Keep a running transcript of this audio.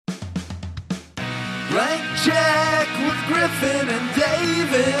Blank check with Griffin and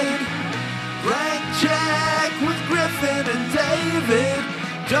David. Blank check with Griffin and David.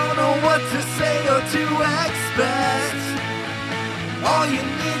 Don't know what to say or to expect. All you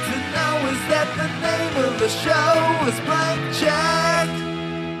need to know is that the name of the show is Blank Check.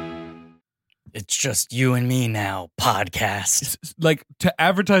 It's Just You and Me Now podcast. Like, to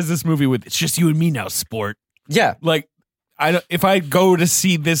advertise this movie with "It's Just You and Me Now" sport. Yeah. Like, if I go to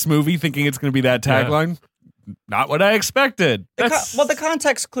see this movie thinking it's going to be that tagline, not what I expected. The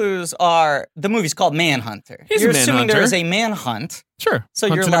context clues are the movie's called Manhunter. You're assuming there is a manhunt. Sure. So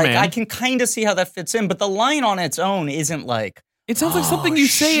you're like, I can kind of see how that fits in, but the line on its own isn't like, it sounds like something you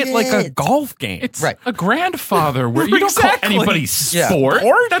say at like a golf game. It's a grandfather where you don't call anybody sport.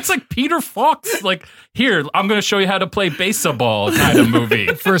 Yeah. That's like Peter Fox. Like, here, I'm going to show you how to play baseball kind of movie.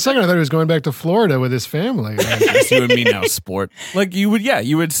 For a second, I thought he was going back to Florida with his family. Just You and Me Now sport. Like you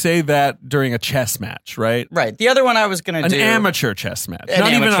would say that during a chess match, right? Right. The other one I was going to do. An amateur chess match.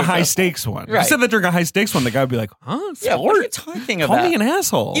 Not even a high stakes one. Right. If you said that during a high stakes one, the guy would be like, huh? Sport? Yeah, what are you talking about? Call me an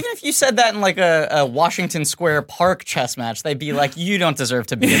asshole. Even if you said that in like a Washington Square Park chess match, they'd be like, you don't deserve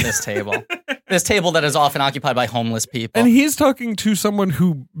to be at this table. This table that is often occupied by homeless people. And he's talking to someone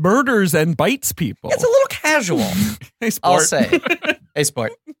who murders and bites people. It's a little casual. Hey, sport. I'll say. Hey,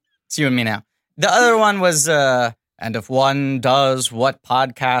 sport. It's You and Me Now. The other one was, and if one does what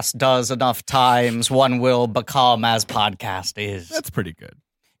podcast does enough times, one will become as podcast is. That's pretty good.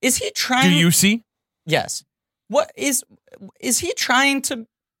 Is he trying? Do you see? Yes. What is he trying to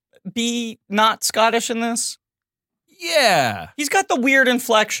be not Scottish in this? Yeah. He's got the weird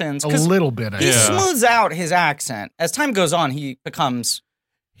inflections. A little bit. He smooths out his accent. As time goes on, he becomes...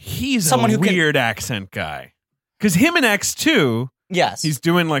 He's someone a who can- weird accent guy. Because him in X2, Yes. he's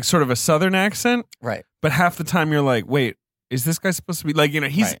doing like sort of a southern accent. Right. But half the time you're like, wait, is this guy supposed to be like,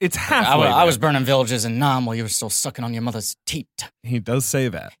 Right. it's halfway. I was burning villages in Nam while you were still sucking on your mother's teat. He does say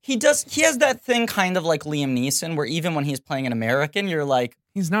that. He has that thing kind of like Liam Neeson, where even when he's playing an American, you're like,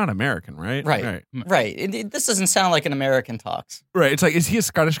 He's not American, right? right. This doesn't sound like an American talks. Right. It's like, is he a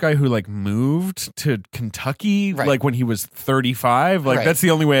Scottish guy who like moved to Kentucky Right. like when he was 35? Like Right. that's the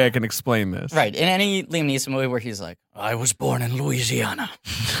only way I can explain this. Right. In any Liam Neeson movie where he's like, I was born in Louisiana.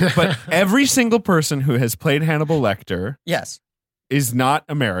 But every single person who has played Hannibal Lecter Yes. is not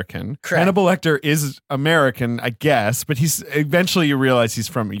American. Correct. Hannibal Lecter is American, I guess, but he's eventually you realize he's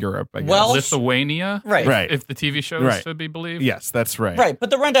from Europe, I guess. Welsh. Lithuania, Right. Right. if the TV show Right. is to be believed. Yes, that's right. Right. But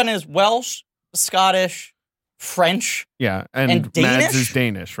the rundown is Welsh, Scottish, French. Yeah. And And Danish? Mads is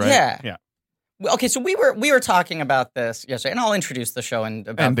Danish, right? Yeah. Yeah. Okay, so we were talking about this yesterday, and I'll introduce the show in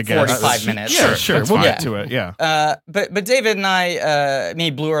about And the guest. 45 minutes. Yeah, sure. That's We'll fine. get to it. Yeah. But David and I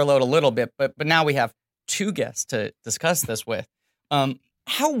maybe blew our load a little bit, but now we have two guests to discuss this with.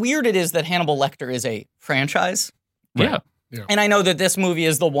 How weird it is that Hannibal Lecter is a franchise. Yeah. And I know that this movie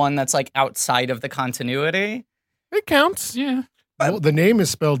is the one that's like outside of the continuity. It counts. Yeah. Well, the name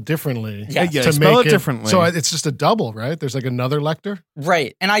is spelled differently. Yeah. Yeah, to spell make it differently. So it's just a double, right? There's like another Lecter.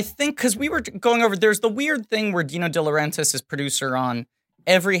 Right. And I think because we were going over, there's the weird thing where Dino De Laurentiis is producer on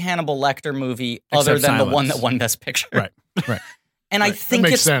every Hannibal Lecter movie other Except than the one Silence. that won Best Picture. Right. Right. And I Right. think That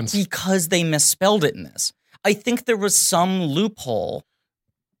makes it's sense. because they misspelled it in this. I think there was some loophole.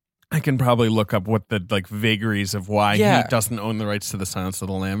 I can probably look up what the like vagaries of why Yeah. he doesn't own the rights to the Silence of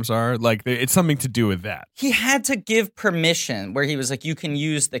the Lambs are. Like it's something to do with that. He had to give permission where he was like, you can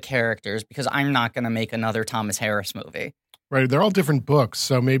use the characters because I'm not going to make another Thomas Harris movie. Right. They're all different books.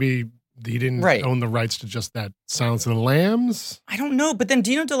 So maybe he didn't Right. own the rights to just that Silence of the Lambs. I don't know. But then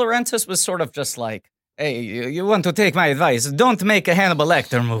Dino De Laurentiis was sort of just like, hey, you want to take my advice? Don't make a Hannibal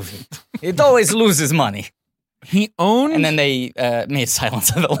Lecter movie. It always loses money. He owned And then they made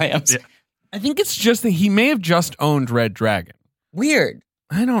Silence of the Lambs. Yeah. I think it's just that he may have just owned Red Dragon. Weird.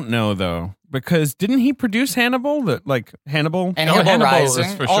 I don't know though, because didn't he produce Hannibal? Hannibal? And Oh, Hannibal Hannibal Rising.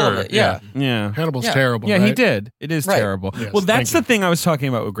 is for all sure. of it. Yeah. Yeah. Hannibal's Yeah. terrible. Yeah, right? he did. It is Right. terrible. Yes, well, that's thank the thing I was talking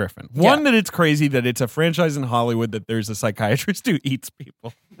about with Griffin. Yeah. One, that it's crazy that it's a franchise in Hollywood that there's a psychiatrist who eats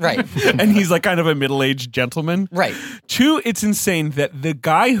people. Right. And he's like kind of a middle-aged gentleman. Right. Two, it's insane that the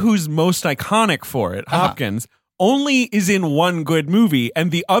guy who's most iconic for it, Hopkins, only is in one good movie, and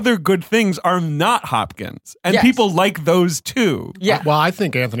the other good things are not Hopkins. And Yes. people like those too. Yeah. Well, I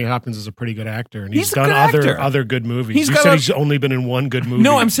think Anthony Hopkins is a pretty good actor, and He's he's a done good actor. other good movies. He's You got said a- he's only been in one good movie.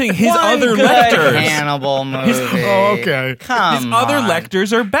 No, I'm saying his One other good Lecters. Hannibal movie. Oh, okay. Come His other on.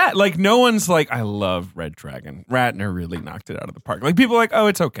 Lecters are bad. Like, no one's like, I love Red Dragon. Ratner really knocked it out of the park. Like, people are like, oh,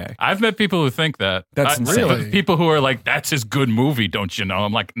 it's okay. I've met people who think that. That's insane. Really? People who are like, that's his good movie, don't you know?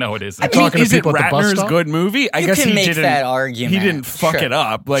 I'm like, no, it isn't. I mean, talking to is it people at the bus Ratner's stop? good movie? I It's guess can he make didn't. that argument. He didn't fuck Sure. it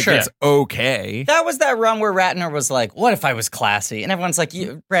up. Like Sure. it's okay. That was that run where Ratner was like, "What if I was classy?" And everyone's like,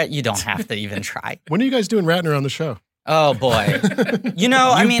 "Brett, you don't have to even try." When are you guys doing Ratner on the show? Oh boy, I You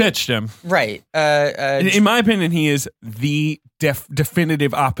mean, pitched him. right? In my opinion, he is the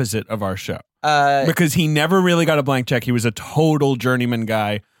definitive opposite of our show because he never really got a blank check. He was a total journeyman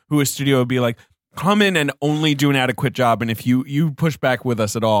guy who a studio would be like, come in and only do an adequate job, and if you push back with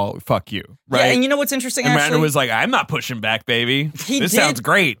us at all, fuck you. Right? Yeah, and you know what's interesting? And actually, Ratner was like, I'm not pushing back, baby. He This did- sounds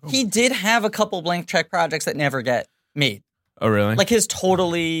great. he did have a couple blank check projects that never get made. Oh, really? Like his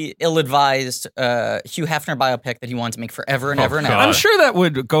totally ill-advised Hugh Hefner biopic that he wanted to make forever and ever and God. ever. I'm sure that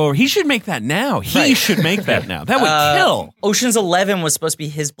would go. He should make that now. He Right. should make that now. That would kill. Ocean's 11 was supposed to be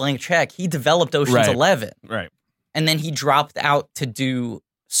his blank check. He developed Ocean's Right. 11, Right. and then he dropped out to do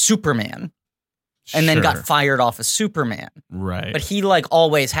Superman, and then got Sure. fired off of Superman. Right. But he like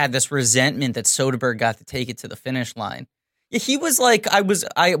always had this resentment that Soderbergh got to take it to the finish line. Yeah, he was like,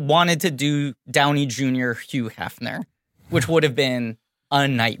 I wanted to do Downey Jr. Hugh Hefner, which would have been a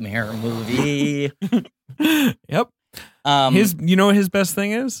nightmare movie. Yep. You know what his best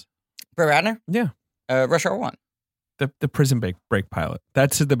thing is? Brett Ratner? Yeah. Rush Hour 1. The Prison Break pilot.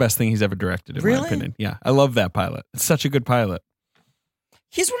 That's the best thing he's ever directed, in my Really? opinion. Yeah, I love that pilot. It's such a good pilot.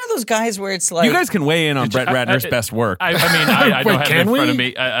 He's one of those guys where it's like, You guys can weigh in on Brett Ratner's best work. I mean, I Wait, don't have it in can front we? of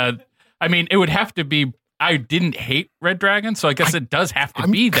me. I mean, it would have to be. I didn't hate Red Dragon, so I guess it does have to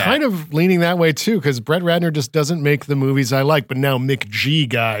I'm be that. kind of leaning that way too, because Brett Ratner just doesn't make the movies I like. But now McG,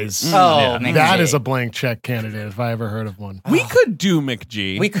 guys, oh, man. that is a blank check candidate if I ever heard of one. We could do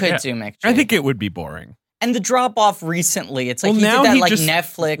McG. We could Yeah. do McG. I think it would be boring. And the drop off recently, it's like Well, he now did that he like just-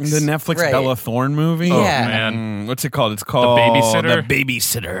 Netflix. The Netflix right. Bella Thorne movie. Yeah. man. What's it called? It's called Babysitter? The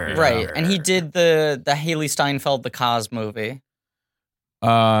Babysitter. Right. And he did the Haley Steinfeld, the Cos movie.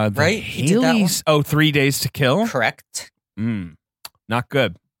 Right? He did that one? Haley's. Oh, 3 Days to Kill. Correct. Not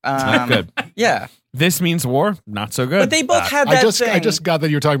good. Not good. Yeah. This Means War. Not so good. But they both had that thing. I just got that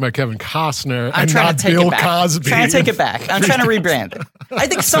you were talking about Kevin Costner I'm and trying not to take Bill it back. Cosby. I'm trying to take it back. I'm trying to rebrand it. I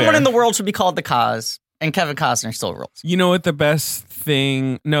think someone fair. in the world should be called the Cos, and Kevin Costner still rules. You know what the best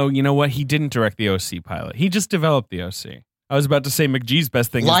thing? No, you know what? He didn't direct the OC pilot. He just developed the OC. I was about to say McGee's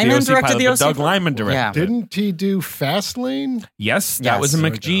best thing Lyman is the OC directed pilot, the but OC Doug pilot? Lyman directed Yeah. it. Didn't he do Fastlane? Yes, that Yes. was a There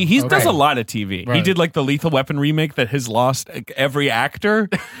we McGee. go. He does Okay. a lot of TV. He Right. did like the Lethal Weapon remake that has lost every actor.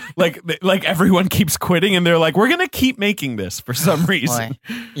 like everyone keeps quitting, and they're like, "We're gonna keep making this for some reason."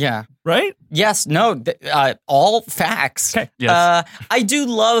 Boy. Yeah. Right? Yes. No. All facts. Okay. Yes. I do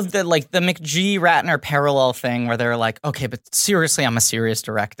love the like the McG Ratner parallel thing where they're like, okay, but seriously, I'm a serious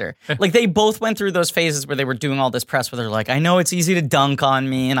director. Like they both went through those phases where they were doing all this press where they're like, I know it's easy to dunk on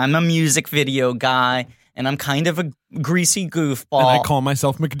me, and I'm a music video guy, and I'm kind of a greasy goofball. And I call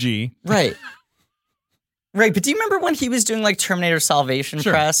myself McGee. Right. Right, but do you remember when he was doing like Terminator Salvation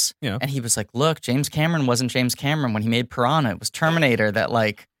Sure. press? Yeah. And he was like, look, James Cameron wasn't James Cameron when he made Piranha. It was Terminator that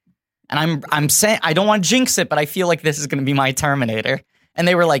like, and I'm saying, I don't want to jinx it, but I feel like this is going to be my Terminator. And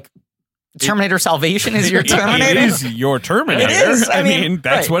they were like, Terminator Salvation is your Terminator? It is your Terminator. It is. I I mean, mean,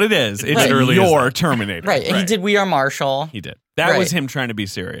 that's right. what it is. It's Right. Literally is your Terminator. Right, and he did We Are Marshall. He did. That was Right. him trying to be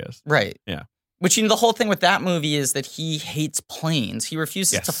serious. Right. Yeah. Which, you know, the whole thing with that movie is that he hates planes. He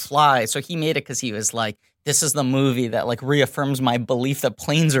refuses to Yes. fly. So he made it because he was like, this is the movie that like reaffirms my belief that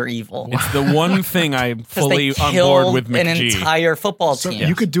planes are evil. It's the one thing I'm 'Cause fully they on killed board with an McGee. entire football So team.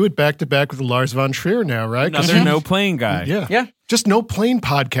 you could do it back to back with Lars von Trier now, right? 'Cause Another he- no plane guy. Yeah. Yeah. Just no plane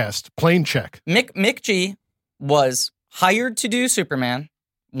podcast. Plane check. Mick G was hired to do Superman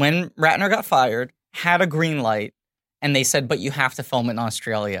when Ratner got fired, had a green light, and they said, but you have to film it in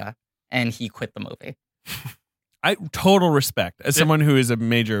Australia. And he quit the movie. I total respect as someone who is I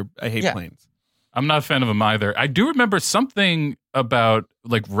hate Yeah. planes. I'm not a fan of him either. I do remember something about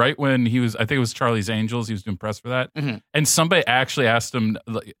like right when he was, I think it was Charlie's Angels. He was doing press for that, Mhm. and somebody actually asked him,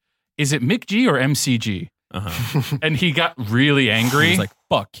 like, "Is it McG or MCG?" Uh-huh. And he got really angry. He's like,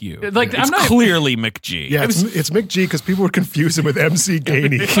 fuck you. Like, it's I'm not- clearly McG. Yeah, it's McG because people would confuse him with MC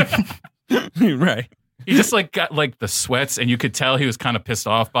Gainey. right. He just like got like the sweats, and you could tell he was kind of pissed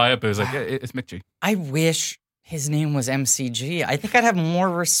off by it. But it was like, yeah, it's McG. I wish his name was MCG. I think I'd have more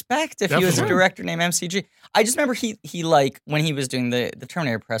respect if he was a Definitely. director named MCG. I just remember he like when he was doing the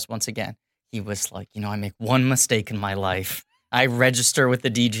Terminator press once again, he was like, you know, I make one mistake in my life. I register with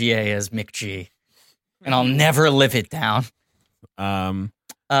the DGA as McG, and I'll never live it down.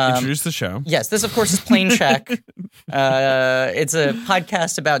 Introduce the show. Yes, this of course is Plane Check. It's a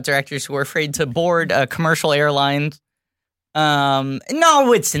podcast about directors who are afraid to board a commercial airline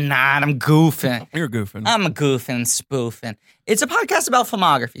No, it's not. I'm goofing. You're goofing. I'm a goofing, spoofing. It's a podcast about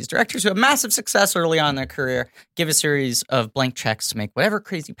filmographies. Directors who have massive success early on in their career give a series of blank checks to make whatever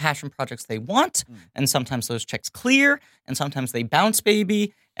crazy passion projects they want. And sometimes those checks clear, and sometimes they bounce,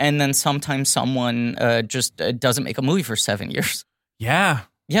 baby. And then sometimes someone just doesn't make a movie for 7 years. Yeah.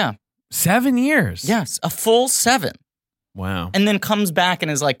 Yeah. 7 years. Yes. A full 7. Wow. And then comes back and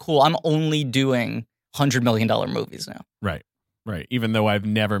is like, cool, I'm only doing $100 million movies now. Right. Right. Even though I've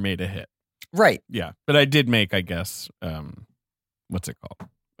never made a hit. Right. Yeah. But I did make, I guess, what's it called?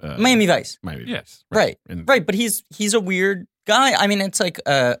 Miami Vice. Miami Yes. Vice. Right. And- Right. But he's a weird guy. I mean, it's like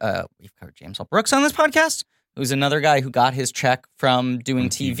we've covered James L. Brooks on this podcast, who's another guy who got his check from doing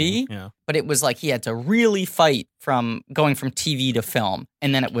TV. Yeah. But it was like he had to really fight from going from TV to film.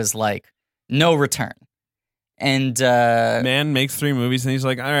 And then it was like no return. And Man makes 3 movies and he's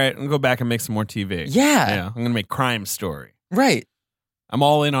like, all right, I'm going to go back and make some more TV. yeah. I'm going to make Crime Story. Right. I'm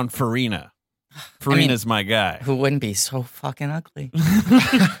all in on Farina. Farina's my guy. Who wouldn't be so fucking ugly?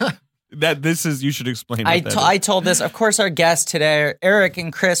 You should explain what that is. I told this, of course, our guests today are Eric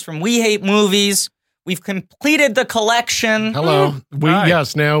and Chris from We Hate Movies. We've completed the collection. Hello. Hi.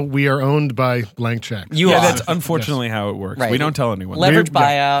 Yes, now we are owned by Blank Check. You Yeah, are. that's unfortunately how it works. Right. We don't tell anyone. Leverage We're-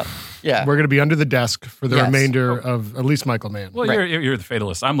 buyout. Yeah. We're going to be under the desk for the Yes. remainder of at least Michael Mann. Well, Right. you're the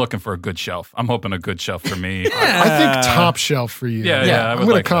fatalist. I'm looking for a good shelf. I'm hoping a good shelf for me. I think top shelf for you. Yeah, Yeah. I I'm would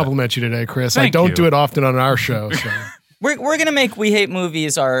going like to compliment you today, Chris. I Thank don't you. do it often on our show. So. We're going to make We Hate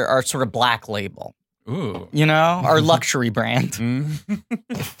Movies our sort of black label, that. Ooh. you know, our luxury brand.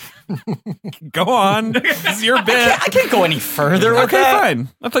 Go on. This is your bit. I can't go any further with Okay, that. fine.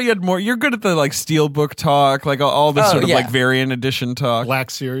 I thought you had more. You're good at the like Steelbook talk, like all the Oh, sort of yeah. like variant edition talk. Black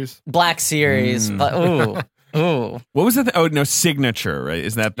Series. Black Series. But, ooh. What was that? Oh no, Signature, right?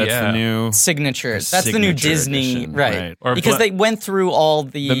 Is that's the Yeah. new? Signatures. That's the new Signature Disney. edition, Right. right. Or because bla- they went through all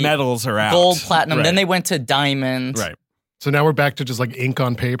The medals are out. gold, platinum. Right. Then they went to diamond. Right. So now we're back to just like ink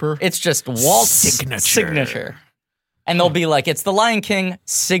on paper. It's just Walt's Signature. signature. And they'll be like, it's the Lion King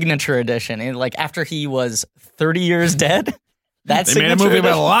signature edition. And like after he was 30 years dead, that's They made a movie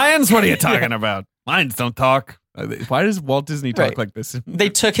about lions. What are you talking about? Lions don't talk. Why does Walt Disney talk Right. like this? They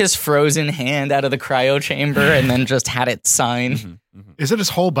took his frozen hand out of the cryo chamber and then just had it signed. Is it his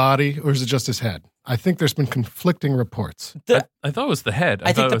whole body or is it just his head? I think there's been conflicting reports. I thought it was the head. I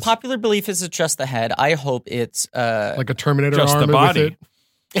think thought the it was- popular belief is it's just the head. I hope it's Like a Terminator Just the arm body. with it.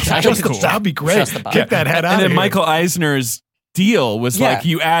 I hope it's That'd be great. Just the body. Get that head out And of then here. Michael Eisner's deal was Yeah. like,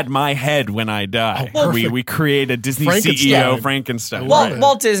 you add my head when I die. Oh, perfect. we create a Disney Frankenstein. CEO Frankenstein. Walt, Right.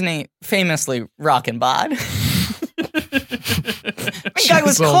 Walt Disney famously rockin' bod. The guy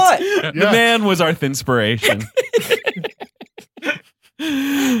was Insult. caught. The Yeah. man was our inspiration.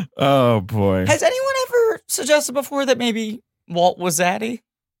 Oh boy. Has anyone ever suggested before that maybe Walt was Zaddy?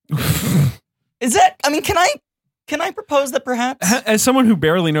 Is that? I mean, can I propose that perhaps? As someone who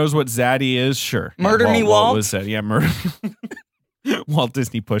barely knows what Zaddy is, sure. Murder Me, Walt? was that? Yeah, murder. Walt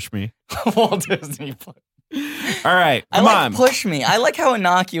Disney pushed me. Walt Disney. All right, I come like on. push me. I like how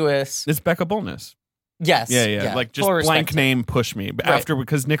innocuous. It's Becca Bollness. Yes. Yeah. Like just Full respect blank to- name push me. But Right. after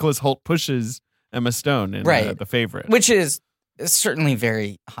because Nicholas Hoult pushes Emma Stone in Right. The Favorite. which is certainly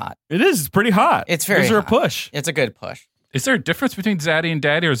very hot. It is. It's pretty hot. It's very Gives her a hot. push. It's a good push. Is there a difference between Zaddy and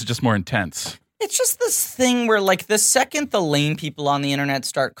Daddy, or is it just more intense? It's just this thing where, like, the second the lame people on the internet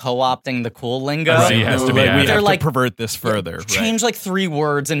start co-opting the cool lingo, Right. He has to be Like, we added. have to like- pervert this further. Right. change like 3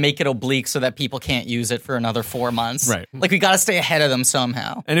 words and make it oblique so that people can't use it for another 4 months. Right. Like, we got to stay ahead of them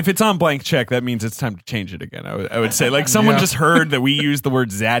somehow. And if it's on blank check, that means it's time to change it again. I would say, like, someone Yeah. just heard that we use the word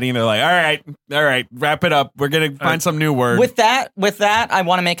zaddy, and they're like, all right, wrap it up. We're gonna find some new word. With that, I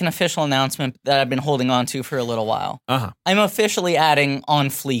want to make an official announcement that I've been holding on to for a little while. Uh-huh. I'm officially adding on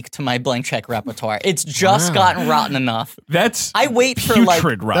fleek to my blank check repertoire. It's just gotten rotten enough. That's I wait for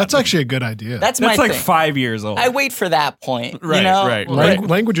putrid rotten. That's actually a good idea. That's my That's like thing. 5 years old. I wait for that point. Right, you know? right.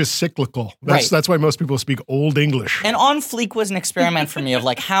 Language is cyclical. Right. That's why most people speak Old English. And on fleek was an experiment for me of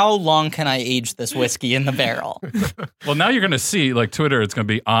like, how long can I age this whiskey in the barrel? Well, now you're going to see, like Twitter, it's going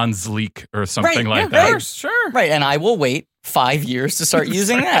to be on Zleek or something Right, like yeah, that. right. Sure. Right, and I will wait 5 years to start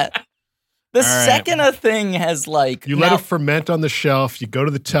using that. The right. second a thing has like You let now- it ferment on the shelf. You go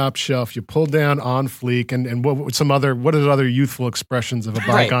to the top shelf. You pull down on fleek, and what are other youthful expressions of a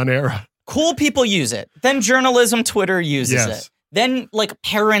Right. bygone era? cool people use it. Then journalism Twitter uses Yes. it. Then like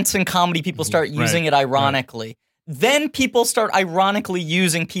parents and comedy people start using it ironically. Then people start ironically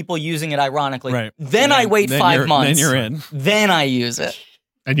using people using it ironically. Right. Then I wait Then 5 you're- months. Then you're in. Then I use it.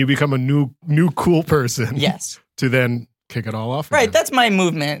 And you become a new cool person. Yes. To then kick it all off. Right. again. That's my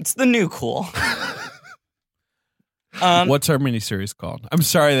movement. It's the new cool. What's our miniseries called? I'm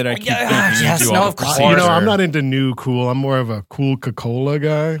sorry that I keep thinking yes, you do no, all of the course. procedure. I'm not into new cool. I'm more of a cool Coca-Cola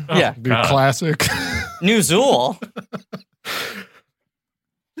guy. Yeah. The classic. New Zool.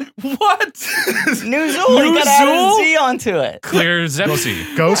 What? New Zool. You gotta add a Z onto it. Clear Zepsi.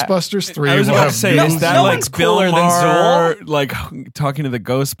 Ghostbusters 3 I was will about have to say, new is that no like one's Bill cooler than Maher, like talking to the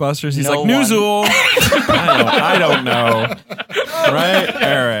Ghostbusters? He's No like, New one. Zool. I don't know. Right?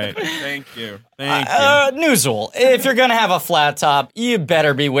 All right. Thank you. Thank you. New Zool. If you're gonna have a flat top, you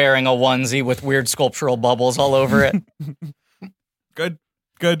better be wearing a onesie with weird sculptural bubbles all over it. Good.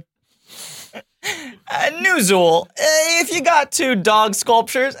 New Zool. If you got 2 dog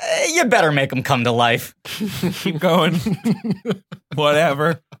sculptures, you better make them come to life. Keep going.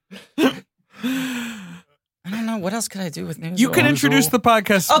 Whatever. I don't know. What else could I do with New Zool? You can introduce the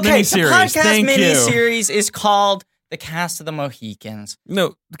podcast Okay, miniseries. the podcast Thank you. miniseries is called The Cast of the Mohicans.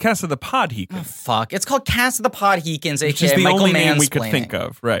 No, the cast of the Podheek. Oh, fuck. It's called Cast of the Podheekins, Which is a.k.a. the Michael only name we could Mansplaining. think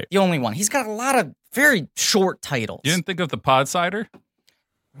of. Right. The only one. He's got a lot of very short titles. You didn't think of the Pod Cider?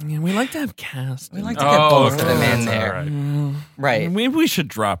 Yeah, we like to have cast. We like to get both of them in that's there. all right. Right. Maybe we should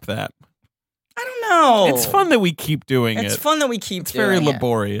drop that. I don't know. It's fun that we keep doing It's it. fun that we keep It's doing very it.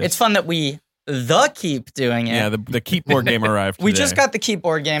 laborious. It's fun that we keep doing it. Yeah, the Keep board game arrived today. We just got the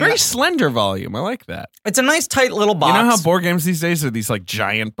keyboard game. very slender volume. I like that. It's a nice tight little box. You know how board games these days are these like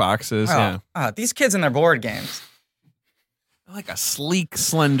giant boxes? Yeah. These kids and their board games. I like a sleek,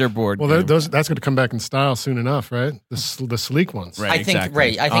 slender board Well, game. that's going to come back in style soon enough, right? The sleek ones. Right. I think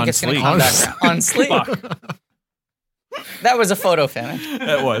exactly. I think On it's going to sleek. come back around. On sleep. That was a photo finish.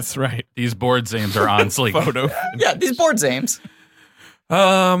 That was right. These board zames are on sleek. Photo. Yeah, these board zames.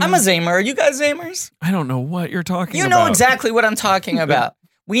 I'm a zamer. Are you guys zamers? I don't know what you're talking You about. know exactly what I'm talking about.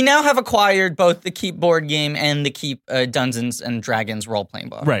 We now have acquired both the Keep board game and the Keep Dungeons and Dragons role-playing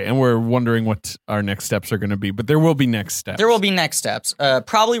book. Right, and we're wondering what our next steps are going to be, but there will be next steps. There will be next steps.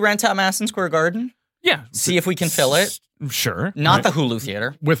 Probably rent out Madison Square Garden. Yeah. See if we can fill it. Sure. Not Right. the Hulu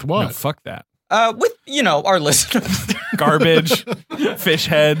Theater. With what? No, fuck that. With, our listeners. Garbage, fish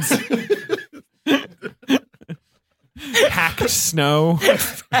heads, packed snow.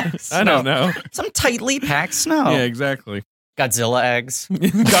 I don't know. Some tightly packed snow. Yeah, exactly. Godzilla eggs.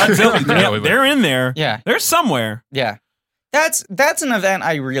 Godzilla, Yeah, they're in there. Yeah. They're somewhere. Yeah. That's an event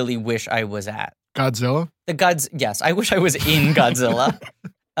I really wish I was at. Godzilla? Yes, I wish I was in Godzilla.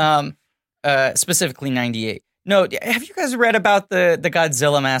 Specifically 98. No, have you guys read about the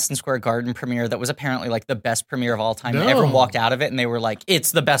Godzilla Madison Square Garden premiere that was apparently like the best premiere of all time? No. Everyone walked out of it and they were like,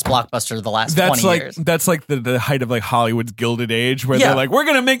 it's the best blockbuster of the last 20 years. That's like the height of like Hollywood's Gilded Age, where Yeah. they're like, we're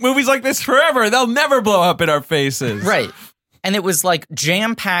gonna make movies like this forever. They'll never blow up in our faces. Right. And it was like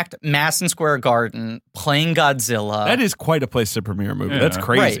jam-packed Madison Square Garden playing Godzilla. That is quite a place to premiere a movie. Yeah. That's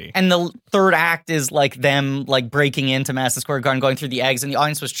crazy. Right. And the third act is like them like breaking into Madison Square Garden, going through the eggs, and the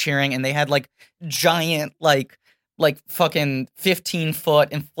audience was cheering, and they had like giant like fucking 15-foot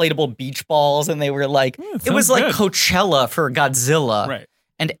inflatable beach balls, and they were like, it it was sounds like good. Coachella for Godzilla. Right.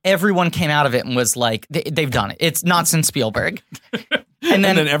 And everyone came out of it and was like, they've done it. It's not since Spielberg. And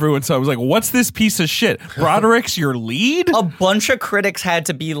And then everyone saw it was like, what's this piece of shit? Broderick's your lead? a bunch of critics had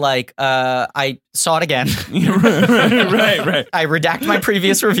to be like, I saw it again. right. I redact my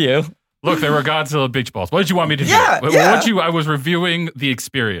previous review. Look, there were Godzilla beach balls. What did you want me to Yeah, do? yeah. I was reviewing the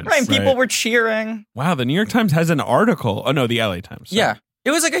experience. Right. And people Right. were cheering. Wow, the New York Times has an article. Oh no, the LA Times. Sorry. Yeah. It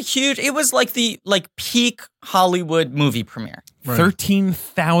was like it was like the peak Hollywood movie premiere. Right.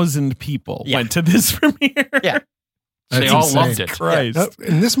 13,000 people Yeah. went to this premiere. Yeah. They That's all insane. loved it. Christ.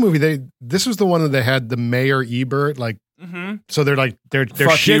 In this movie, this was the one that they had the Mayor Ebert, like, so they're like, they're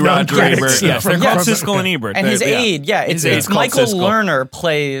Fuck shitting you, on Roger critics. Ebert. Yes, they're From- called from- Siskel and Ebert. And his They're- aide, His it's aide's called Michael Siskel. Lerner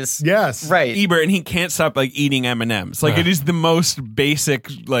plays. Yes. Right. Ebert, and he can't stop like eating M&Ms. Like it is the most basic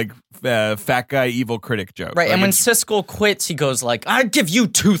like fat guy evil critic joke. Right. Like, And when it's- Siskel quits, he goes like, I'd give you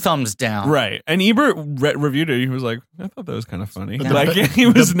 2 thumbs down. right, and Ebert reviewed it. He was like, I thought that was kind of funny. Yeah. Like he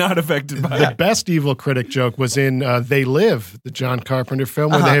was not affected by The it. best evil critic joke was in They Live, the John Carpenter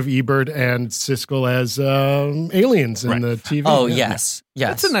film, where they have Ebert and Siskel as aliens in the TV. Oh, Yeah. yes. Yes.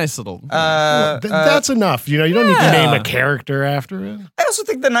 That's a nice little. That's enough. You don't need to yeah. name a character after it. I also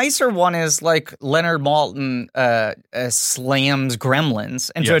think the nicer one is like Leonard Maltin slams Gremlins,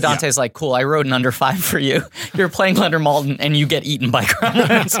 and Joe Yes. Dante's like, "Cool, I wrote an under 5 for you. You're playing Leonard Maltin, and you get eaten by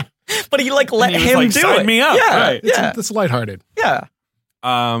Gremlins." But he like let he was him like, do "Sign it. me up." Yeah, Right. yeah, It's lighthearted. yeah.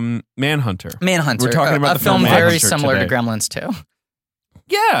 Manhunter. Manhunter. We're talking about a the film film very Manhunter similar today. to Gremlins too.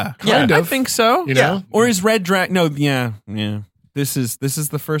 Yeah, Kind I of. think so. You know? Or is Red Dragon? No, yeah. This is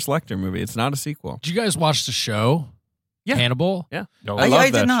the first Lecter movie. It's not a sequel. Did you guys watch the show? Yeah. Hannibal? Yeah. No, I love I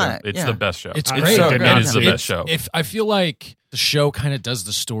that did not. show. it's Yeah. the best show. It's I great. so did It not is the see best show. If I feel like the show kind of does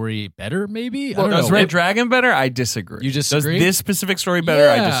the story better, maybe. I Well, don't does know. Red Dragon better? I disagree. You disagree? Does this specific story better?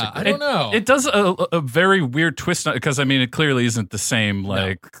 I Yeah, disagree. I don't know. It does a very weird twist because I mean it clearly isn't the same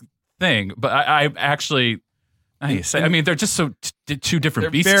thing, but I actually I mean they're just so two different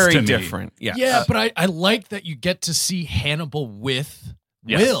They're beasts very to me. different. Yeah. Yeah, but I like that you get to see Hannibal with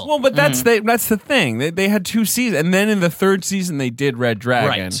Yes. Will. Well, but that's that's the thing. They had 2 seasons, and then in the 3rd season they did Red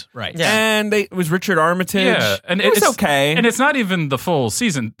Dragon. Right. Yeah. And it was Richard Armitage. Yeah, and it was it's okay. and it's not even the full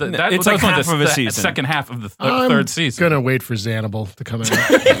season. That it's that like was only half of a the season. second half of the I'm third season. gonna wait for Xanable to come out.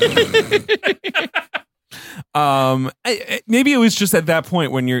 Maybe it was just at that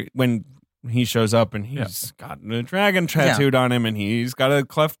point when he shows up and he's got a dragon tattooed on him and he's got a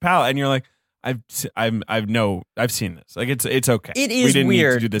cleft palate, and you're like, I've seen this. Like it's okay. It We is didn't need to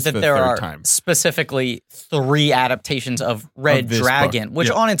weird do this that for the there 3rd are time. specifically 3 adaptations of Red Of this Dragon, book. which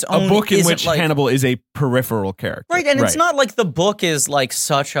Yeah. on its own A book in isn't which like, Hannibal is a peripheral character. right, and it's not like the book is like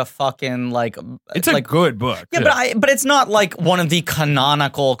such a fucking like It's a like, good book. yeah, but it's not like one of the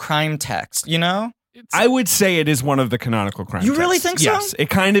canonical crime texts, you know? I would say it is one of the canonical crime You really texts. think so? Yes, it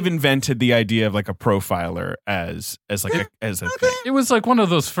kind of invented the idea of like a profiler as a thing. It was like one of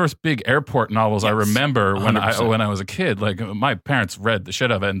those first big airport novels I remember when 100%. I was a kid. Like my parents read the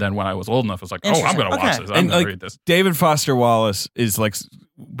shit of it, and then when I was old enough, I was like, "Oh, I'm going to watch Interesting. this. I'm And going like to read this." David Foster Wallace is like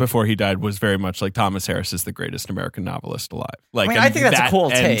before he died was very much like Thomas Harris is the greatest American novelist alive. Like I think that's a cool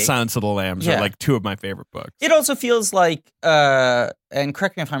and take. Silence of the Lambs Yeah. are like 2 of my favorite books. It also feels like, and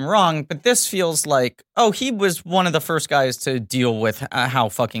correct me if I'm wrong, but this feels like, he was one of the first guys to deal with how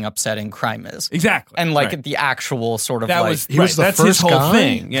fucking upsetting crime is. Exactly. And like Right. the actual sort of that like, was He was the that's his first whole guy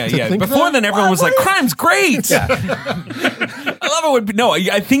thing. Yeah, to yeah. think Before that? then, everyone was like, "Crime's great." I love it.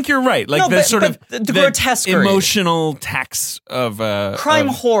 I think you're right. Like No, the but- sort of but the grotesquerie. emotional tax of crime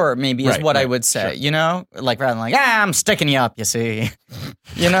of- horror maybe is Right, what I right, would say, you know? Like rather than like, I'm sticking you up, you see.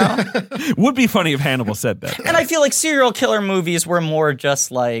 You know? Would be funny if Hannibal said that. And I feel like serial killer movies were more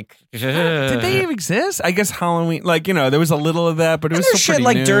just like Did they even exist? I guess Halloween, like, there was a little of that, but it and was there's still shit pretty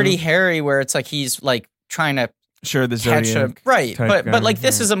like new. Dirty Harry where it's like he's like trying to Sure, the catch a Zodiac. right, type but guy, like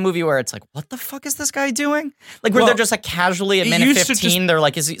this yeah. is a movie where it's like, what the fuck is this guy doing? Like where Well, they're just like casually at it minute used to 15, just- they're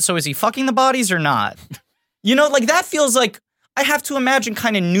like, is he fucking the bodies or not? You know, like that feels like I have to imagine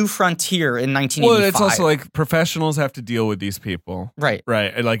kind of New Frontier in 1985. Well, it's also like professionals have to deal with these people. right.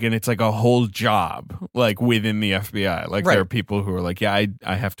 Right. And it's like a whole job, like within the FBI. Like Right. there are people who are like, yeah,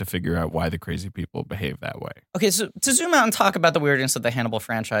 I have to figure out why the crazy people behave that way. Okay, so to zoom out and talk about the weirdness of the Hannibal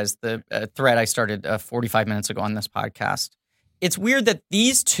franchise, the thread I started 45 minutes ago on this podcast, it's weird that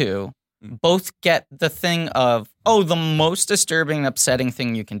these two both get the thing of, the most disturbing and upsetting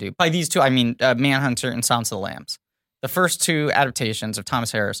thing you can do. By these two, I mean Manhunter and Silence of the Lambs. The first 2 adaptations of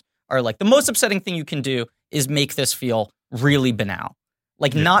Thomas Harris are like, the most upsetting thing you can do is make this feel really banal.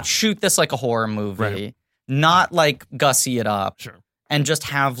 Like not shoot this like a horror movie, Right. not like gussy it up. Sure. And just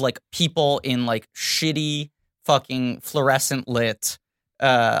have like people in like shitty fucking fluorescent lit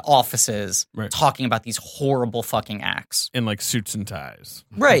offices Right. talking about these horrible fucking acts. In like suits and ties.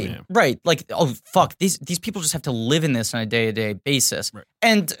 Right, Yeah. right. Like, fuck, these people just have to live in this on a day-to-day basis. Right.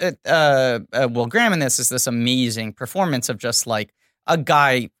 And Will Graham in this is this amazing performance of just like a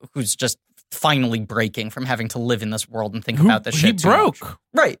guy who's just finally breaking from having to live in this world and think about this shit He too much. broke.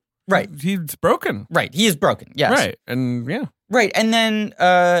 Right. He's broken. Right. He is broken. Yes. Right. And yeah. Right. And then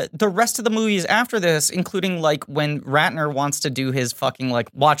the rest of the movies after this, including like when Ratner wants to do his fucking like,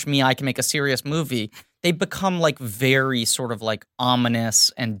 watch me, I can make a serious movie, they become like very sort of like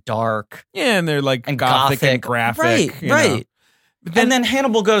ominous and dark Yeah, and they're like and gothic and graphic. Right. you know. Right. And then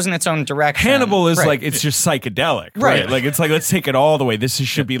Hannibal goes in its own direction. Hannibal is Right. like, it's just psychedelic. Right. Like, it's like, let's take it all the way. This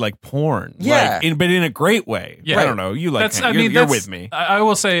should be like porn. Yeah. Like, but in a great way. Yeah. I don't know. You like That's- you're with me. I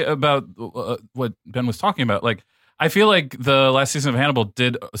will say about what Ben was talking about. Like, I feel like the last season of Hannibal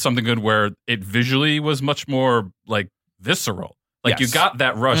did something good where it visually was much more like visceral. Like you Yes. got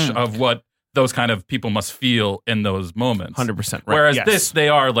that rush of what those kind of people must feel in those moments. 100% right. Whereas Yes. this, they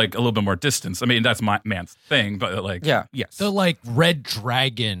are like a little bit more distanced. I mean, that's my man's thing, but like, Yeah. Yes. The like Red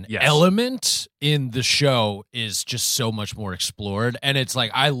Dragon Yes. element in the show is just so much more explored, and it's like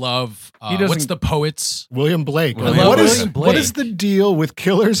I love He doesn't- what's the poet's William Blake. I love What is William what is Blake. the deal with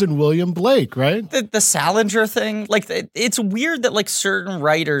killers and William Blake, right? The Salinger thing, like it's weird that like certain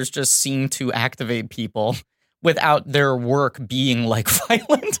writers just seem to activate people without their work being like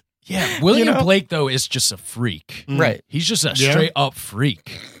violent. Yeah, William Blake though is just a freak. Right. He's just a straight up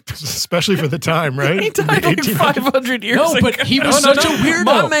freak. Especially for the time, right? He died like 500 years ago. No, but he was such a weirdo.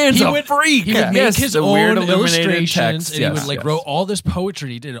 My man's a freak. He would make his the own weird illuminated illustrations, text. and he would wrote all this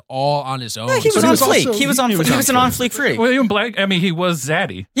poetry. He did it all on his own. Yeah, he was So on he was fleek. also- He was on. He was an on fleek freak. William Blake. I mean, he was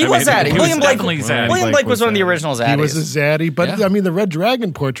Zaddy. He was Zaddy. William Blake. definitely Zaddy. William Blake was one of the original Zaddies. He was a zaddy, but Yeah. I mean, the Red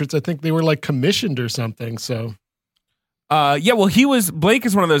Dragon portraits, I think they were like commissioned or something. So Well, Blake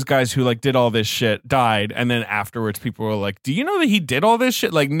is one of those guys who like did all this shit, died, and then afterwards people were like, "Do you know that he did all this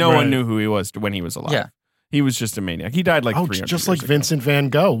shit?" Like no Right. one knew who he was when he was alive. Yeah. He was just a maniac. He died like 300 just years like ago. Vincent Van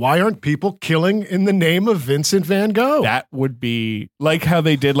Gogh. Why aren't people killing in the name of Vincent Van Gogh? That would be like how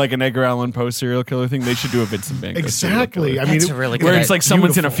they did like an Edgar Allan Poe serial killer thing. They should do a Vincent Van Gogh serial Exactly. killer. I mean, That's a really good where idea. it's like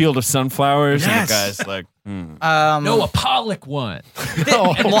someone's in a Beautiful. field of sunflowers and Yes. the guy's like, No, a Pollock one.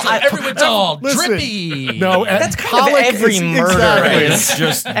 no, Everyone's all Listen, drippy. no, That's kind of Pollock every is- murder exactly. is. it's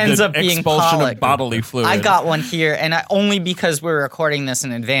just Ends the up being expulsion Pollock. of bodily fluid. I got one here, and only because we're recording this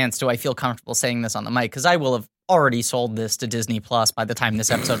in advance do I feel comfortable saying this on the mic, because I will have already sold this to Disney Plus by the time this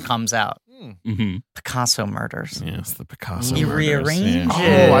episode comes out. Mm-hmm. Picasso murders. Yes, the Picasso. He murders, rearranged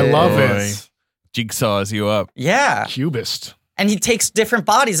yeah. Oh, I love Boy. it. Jigsaws you up. Yeah. Cubist. And he takes different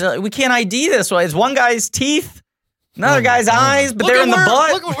bodies. We can't ID this one. It's one guy's teeth, another Oh, guy's eyes, but Look they're at in the where,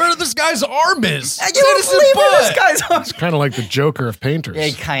 butt. Look at where this guy's arm is. You It's don't in his believe where this butt. guy's arm. Kind of like the Joker of painters. Yeah,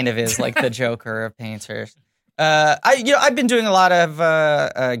 he kind of is like the Joker of painters. I've been doing a lot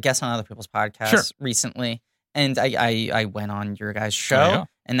of guests on other people's podcasts recently, and I went on your guys' show, yeah.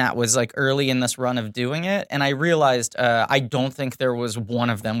 and that was like early in this run of doing it, and I realized I don't think there was one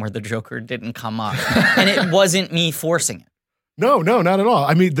of them where the Joker didn't come up, and it wasn't me forcing it. No, not at all.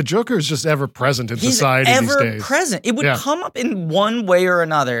 I mean, the Joker is just ever present in He's society ever these days. present. It would Yeah. come up in one way or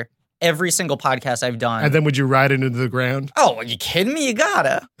another every single podcast I've done. And then would you ride it into the ground? Oh, are you kidding me? You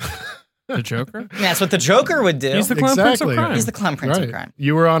gotta. The Joker? That's what the Joker would do. He's the clown prince of Exactly. crime. He's the clown prince of Right. crime.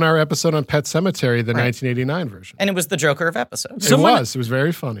 You were on our episode on Pet Cemetery, the Right. 1989 version. And it was the Joker of episodes. It was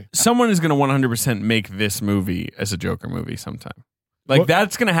very funny. Someone is going to 100% make this movie as a Joker movie sometime. Like What-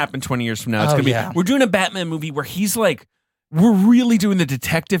 that's going to happen 20 years from now. It's Oh, going to be yeah. we're doing a Batman movie where he's like we're really doing the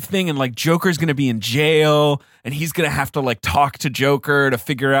detective thing and like Joker's going to be in jail and he's going to have to like talk to Joker to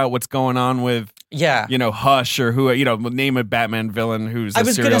figure out what's going on with Yeah. Hush or who name a Batman villain who's I a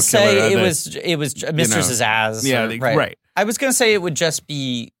was serial gonna say killer it that- was Mr. Zsasz. Yeah, or- right. I was gonna say it would just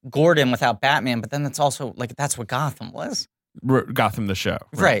be Gordon without Batman, but then it's also like that's what Gotham was. Gotham the show.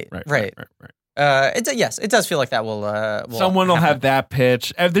 Right. It does feel like that will. Someone will happen. have that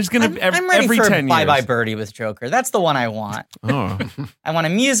pitch. There's going to I'm ready every for 10 Bye years. Bye Birdie with Joker. That's the one I want. Oh. I want a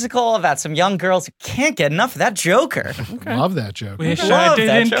musical about some young girls who can't get enough of that Joker. Love that Joker. Wish Love I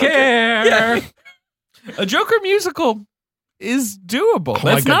that didn't Joker. care. Yeah. A Joker musical is doable.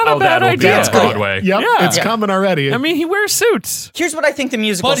 my That's God. not a bad that'll be idea. on Broadway. Yep, Yeah. it's coming already. I mean, he wears suits. Here's what I think the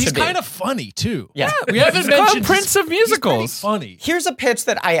musical But he's should be. kind of funny too. Yeah. We haven't He's called mentioned Prince of he's pretty Musicals. funny. Here's a pitch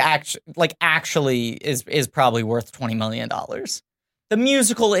that I actually is probably worth $20 million. The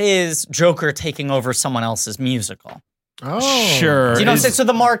musical is Joker taking over someone else's musical. Oh, Sure. Do you know what I'm Is- saying? So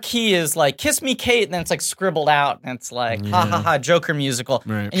the marquee is like "Kiss Me, Kate," and then it's like scribbled out, and it's like "Ha ha ha, Joker musical."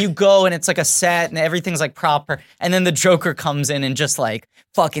 Right. And you go, and it's like a set, and everything's like proper, and then the Joker comes in and just like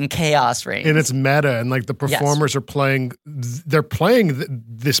fucking chaos reigns. And it's meta, and like the performers are playing. They're playing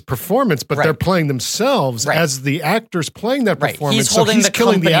this performance, but Right. they're playing themselves Right. as the actors playing that right. performance. He's holding so the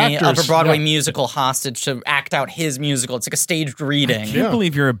killing company the actors of a Broadway Yeah. musical hostage to act out his musical. It's like a staged reading. I can't Yeah.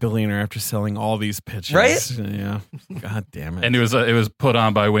 believe you're a billionaire after selling all these pitches. Right? Yeah. God damn it. And it was put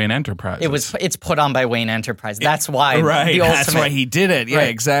on by Wayne Enterprises. It's put on by Wayne Enterprise. That's why. right. The That's ultimate, why he did it. Yeah, Right.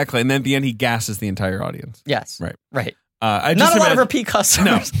 exactly. And then at the end, he gasses the entire audience. Yes. Right. Right. I Not just a lot of imagine- repeat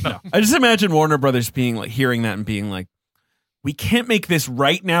customers. No. I just imagine Warner Brothers being like hearing that and being like, we can't make this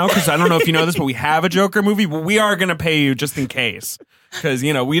right now because I don't know if you know this, but we have a Joker movie, but we are going to pay you just in case. Because,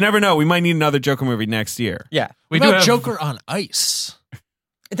 we never know. We might need another Joker movie next year. Yeah. We What do about have Joker on Ice?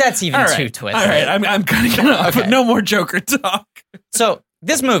 That's even All too right. twisted. All right. I'm kind of going to Okay. no more Joker talk. So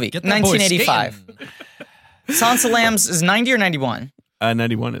this movie, Get that boy 1985. skating. Silence of the Lambs is 90 or 91?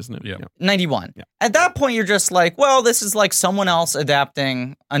 91, isn't it? Yeah. 91. Yeah. At that point, you're just like, well, this is like someone else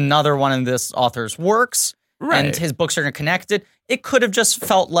adapting another one of this author's works, Right. and his books are connected. It could have just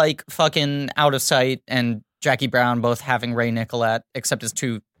felt like fucking Out of Sight and Jackie Brown both having Ray Nicolette, except as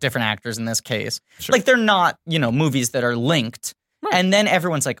two different actors in this case. Sure. Like they're not, movies that are linked. Right. And then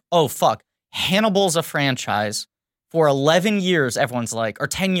everyone's like, oh, fuck, Hannibal's a franchise. For 11 years, everyone's like, or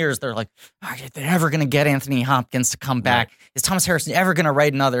 10 years, they're like, are they ever going to get Anthony Hopkins to come back? Is Thomas Harrison ever going to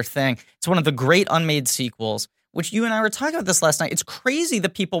write another thing? It's one of the great unmade sequels. which you and I were talking about this last night. It's crazy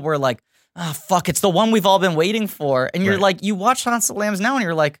that people were like, "Oh fuck, it's the one we've all been waiting for," and you're like, you watch Silence of the Lambs now, and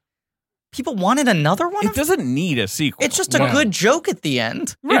you're like, people wanted another one. It doesn't need a sequel. It's just a good joke at the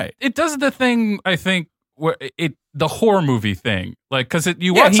end, right? It does the thing I think where the horror movie thing, like because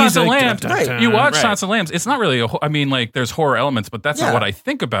you watch Silence of the Lambs, you watch Silence of the Lambs. It's not really I mean, like there's horror elements, but that's not what I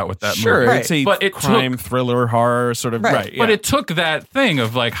think about with that movie. It's a crime thriller horror sort of right. But it took that thing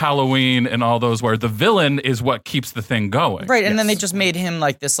of like Halloween and all those where the villain is what keeps the thing going, right? And then they just made him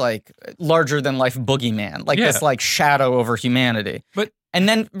like this like larger than life boogeyman, like this like shadow over humanity. And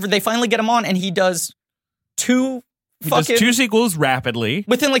then they finally get him on, and he does two sequels rapidly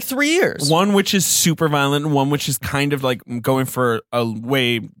within like 3 years. One which is super violent, and one which is kind of like going for a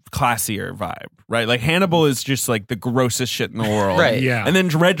way classier vibe, right? Like Hannibal is just like the grossest shit in the world, right? Yeah. And then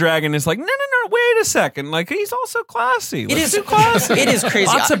Red Dragon is like, no, wait a second, like he's also classy. It is classy. It is crazy.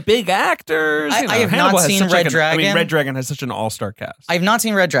 Lots of big actors. I have not seen Red Dragon. I mean, Red Dragon has such an all-star cast. I have not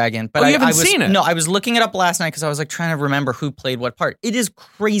seen Red Dragon, but you haven't seen it? No, I was looking it up last night because I was like trying to remember who played what part. It is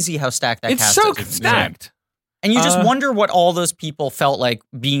crazy how stacked that cast is. It's so stacked. And you just wonder what all those people felt like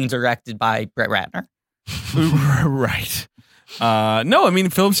being directed by Brett Ratner. Right. No, I mean,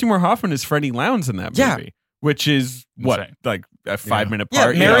 Philip Seymour Hoffman is Freddie Lounds in that movie, which is like a 5-minute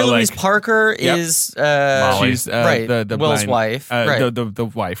part. Yeah, Mary Louise Parker is Molly. She's the blind, Will's wife.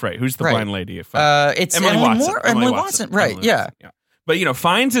 The wife, right? Who's the blind lady? It's Emily Watson. Right, yeah. But,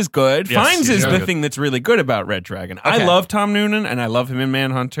 Fiennes is good. Yes, Fiennes is the good. thing that's really good about Red Dragon. I love Tom Noonan, and I love him in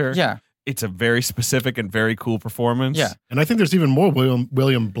Manhunter. Yeah. It's a very specific and very cool performance. Yeah. And I think there's even more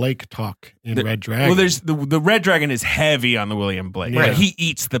William Blake talk in Red Dragon. Well, there's the Red Dragon is heavy on the William Blake. Yeah. Right? He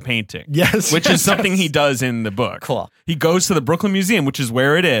eats the painting. Yes. Which is something he does in the book. Cool. He goes to the Brooklyn Museum, which is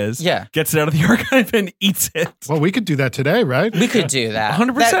where it is. Yeah. Gets it out of the archive and eats it. Well, we could do that today, right? We could do that.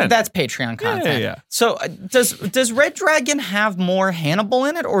 100%. That's Patreon content. Yeah. So does Red Dragon have more Hannibal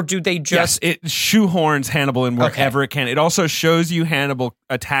in it, or do they just... Yes, it shoehorns Hannibal in wherever it can. It also shows you Hannibal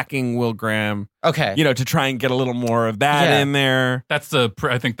attacking Will Graham. Okay. To try and get a little more of that in there. I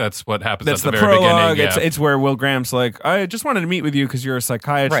think that's what happens That's at the the very prologue. beginning. Yeah. It's where Will Graham's like, I just wanted to meet with you because you're a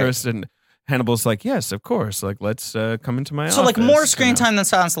psychiatrist. And Hannibal's like, yes, of course. Like, let's come into my office. So, like, more screen time than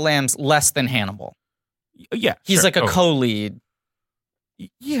Silence of the Lambs, less than Hannibal. Yeah. He's like a co-lead.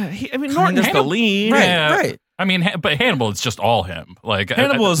 Yeah. Norton's the lead. Right. I mean, but Hannibal is just all him. Like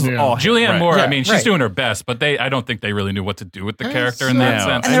Hannibal is all him. Julianne Moore. Yeah, I mean, she's doing her best, but I don't think they really knew what to do with the character in that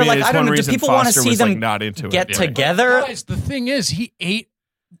sense. And they're like, I don't know. Do people want to see them not into get together? Guys, the thing is, he ate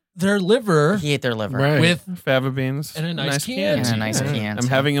their liver. He ate their liver with fava beans and a nice Chianti. And a nice Chianti. I'm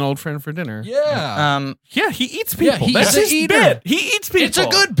having an old friend for dinner. Yeah. Yeah, he eats people. Yeah, That's his bit. He eats people. It's a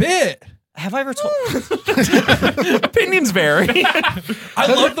good bit. Have I ever told? Opinions vary. I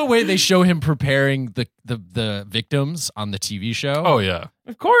love the way they show him preparing the victims on the TV show. Oh yeah,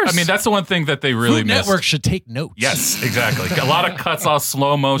 of course. I mean, that's the one thing that they really Food missed. Network should take notes. Yes, exactly. A lot of cuts, all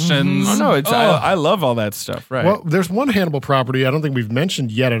slow motions. Oh no, I love all that stuff. Right. Well, there's one Hannibal property I don't think we've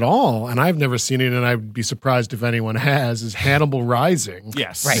mentioned yet at all, and I've never seen it, and I'd be surprised if anyone has. Is Hannibal Rising?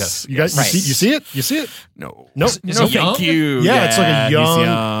 Yes. Right. Yes. You guys, you see it? You see it? No. Nope. Is No, he young? Thank you. Yeah, it's like a he's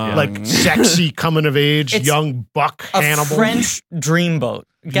young, like sexy coming of age, It's young buck A Hannibal. French dreamboat.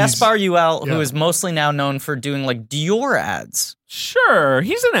 Gaspar Ulliel, who yeah. is mostly now known for doing like Dior ads. Sure,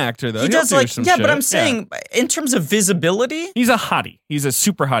 he's an actor though. He He'll does do like some but shit. I'm saying in terms of visibility, he's a hottie. He's a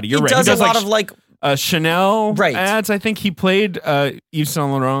super hottie. You're he right. does he a lot like, of like Chanel Right. ads. I think he played Yves Saint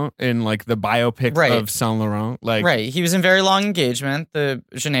Laurent in like the biopic Right. of Saint Laurent. Like, right. He was in Very Long Engagement, the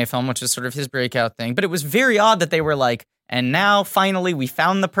Genet film, which is sort of his breakout thing. But it was very odd that they were like, and now finally we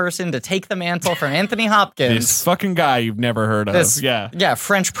found the person to take the mantle from Anthony Hopkins. this fucking guy you've never heard of. Yeah,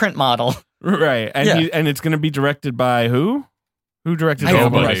 French print model. Right. And Yeah. and it's going to be directed by who? Who directed I don't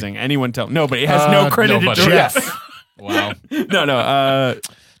Hannibal know. Rising? Anyone tell? Nobody. It has no credit to nobody. direct. Wow. No.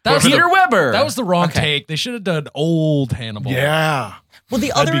 That was Peter Weber. That was the wrong Okay. take. They should have done old Hannibal. Yeah. Well,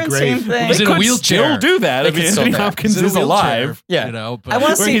 the That'd other be insane great. thing. He's in a could wheelchair. still do that. They I mean, could still Anthony do that. Hopkins He's in a is wheelchair, alive. Yeah. You know, but I wanna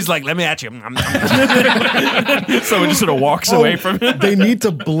Where see- he's like, let me at you. Someone just sort of walks away from him. They need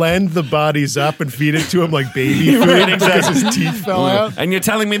to blend the bodies up and feed it to him like baby food Right, because exactly. his teeth fell out. And you're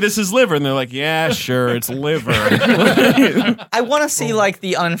telling me this is liver. And they're like, yeah, sure, it's liver. I want to see like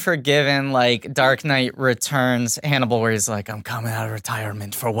the Unforgiven, like Dark Knight Returns Hannibal, where he's like, I'm coming out of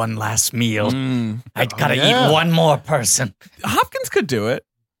retirement for one last meal. I gotta eat one more person. Hopkins could do it.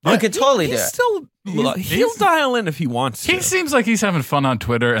 He could totally do He's it. still, he'll dial in if he wants to. He seems like he's having fun on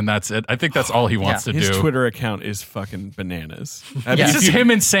Twitter, and that's it. I think that's all he wants to His do. Twitter account is fucking bananas. I mean, Yeah. if It's just you- him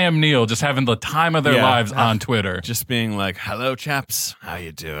and Sam Neill just having the time of their Yeah. lives on Twitter. just being like, hello, chaps. How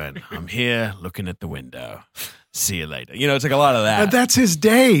you doing? I'm here looking at the window. see you later. You know, it's like a lot of that. That's his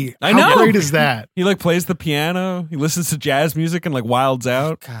day. I How know. great is that? He like plays the piano. He listens to jazz music and like wilds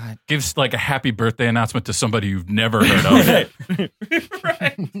out. God. Gives like a happy birthday announcement to somebody you've never heard of.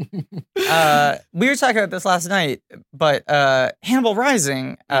 We were talking about this last night, but Hannibal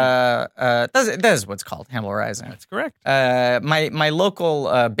Rising, that is what's called Hannibal Rising. That's correct. My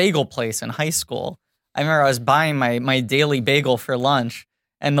local bagel place in high school, I remember I was buying my daily bagel for lunch,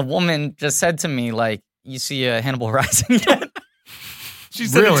 and the woman just said to me, like, you see Hannibal Rising yet? She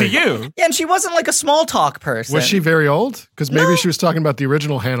said it to you. Yeah, and she wasn't like a small talk person. Was she very old? Because maybe she was talking about the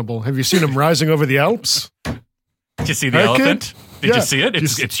original Hannibal. Have you seen him rising over the Alps? Did you see the elephant? Did you see it?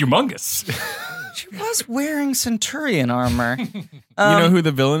 It's humongous. She was wearing Centurion armor. You know who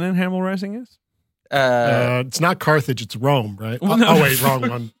the villain in Hannibal Rising is? It's not Carthage, it's Rome, right? Well, no. Oh, wait, wrong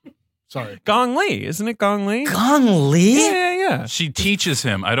one. Sorry. Gong Li, isn't it Gong Li? Gong Li? Yeah. She teaches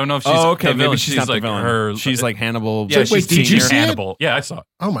him. I don't know if she's okay, the villain. maybe she's not like the villain. her. She's like Hannibal. Yeah, Wait, she's did you senior see it? Hannibal. Yeah, I saw it.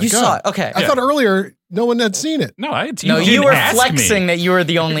 Oh, my You God. saw it? Okay. I thought earlier no one had seen it. No, You didn't were ask flexing me. that you were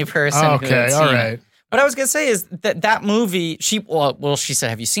the only person who Okay, had seen all it. right. What I was going to say is that movie, she said,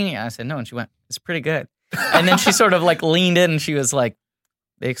 have you seen it? And I said, no. And she went, it's pretty good. And then she sort of like leaned in and she was like,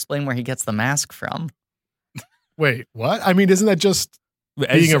 they explain where he gets the mask from. Wait, what? I mean, isn't that just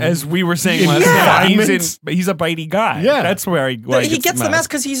being As we were saying last Yeah. night, he's a bitey guy. Yeah. That's where he Gets the mask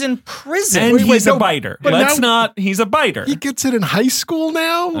because he's in prison. And Wait, he's no, a biter. but He's a biter. he gets it in high school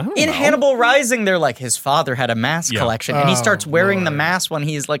now? I don't In know. Hannibal Rising, they're like, his father had a mask collection, and he starts wearing the Lord. mask when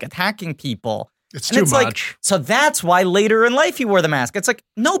he's like attacking people. It's And too it's much. like, so that's why later in life he wore the mask. It's like,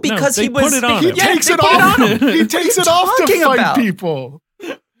 no, because they he was. put it on he him. takes they it put off. on him. He takes it off to talking fight about? people.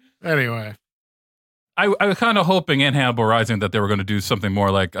 Anyway. I was kind of hoping in Hannibal Rising that they were going to do something more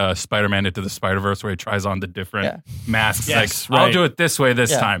like Spider-Man Into the Spider-Verse, where he tries on the different masks. Yes, like, I'll right. do it this way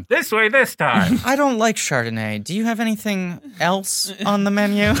this Yeah. time. This way this time. I don't like Chardonnay. Do you have anything else on the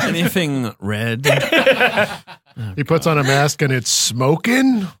menu? Anything red? He puts on a mask and it's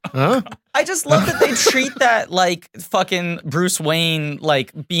smoking? Huh? I just love that they treat that like fucking Bruce Wayne,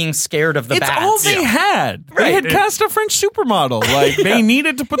 like being scared of the It's bats. all they had. They Right. had cast a French supermodel. Like they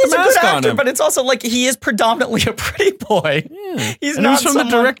needed to put He's the a mask good on actor, him. but it's also like he is predominantly a pretty boy. Yeah. He's and not it was from the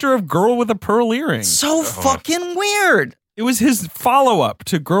someone- director of Girl with a Pearl Earring. So fucking weird. It was his follow-up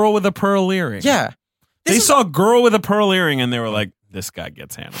to Girl with a Pearl Earring. Yeah. They This is- saw Girl with a Pearl Earring and they were like, this guy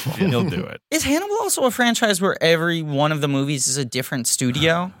gets Hannibal. He'll do it. Is Hannibal also a franchise where every one of the movies is a different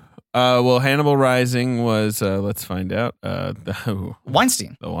studio? Well, Hannibal Rising was, let's find out, the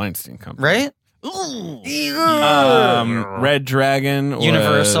Weinstein, Weinstein Company. right? Red Dragon was...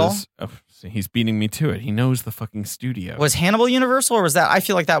 Universal? Oh, see, he's beating me to it. He knows the fucking studio. Was Hannibal Universal or was that? I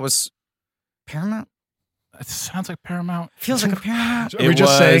feel like that was Paramount. It sounds like Paramount. Feels like a Paramount. Are we It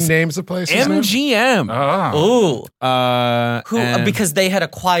just saying was names of places now? MGM. Oh. Ooh. Who? And- Because they had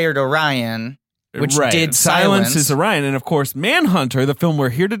acquired Orion, which right. did Silence Silence. is Orion. And of course, Manhunter, the film we're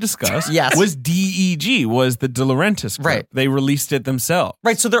here to discuss, Yes. was DEG, was the De Laurentiis group. Right. They released it themselves.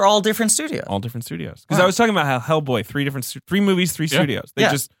 Right, so they're all different studios. All different studios. Because Wow. I was talking about how Hellboy, three movies, three studios. They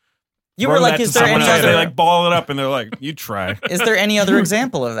Yeah. just You throw were like, that is to there someone any else. They other? like ball it up and they're like, you try. Is there any other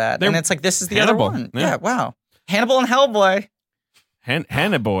example of that? And it's like this is the Hannibal. other one. Yeah. Yeah. Wow. Hannibal and Hellboy.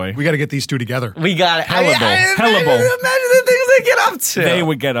 Hannaboy. We got to get these two together. We got it. Hellable. Imagine the things they get up to. They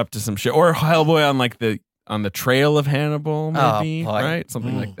would get up to some shit. Or Hellboy on the trail of Hannibal, maybe. boy. Right?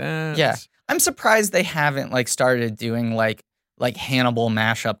 Something like that. Yeah. I'm surprised they haven't like started doing like Hannibal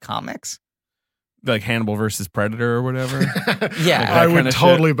mashup comics. Like Hannibal versus Predator or whatever. Yeah. I kinda would shit.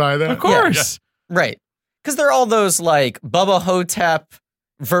 totally buy that. Of course. Right. Because they're all those like Bubba Hotep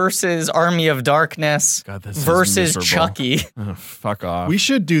versus Army of Darkness God, this is versus miserable. Chucky. Oh, fuck off. We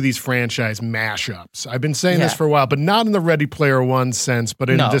should do these franchise mashups. I've been saying this Yeah. for a while, but not in the Ready Player One sense,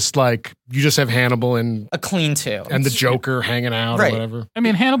 but in No. just like you just have Hannibal and A clean two. the Joker hanging out Right. or whatever. I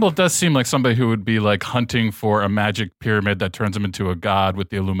mean, Hannibal does seem like somebody who would be like hunting for a magic pyramid that turns him into a god with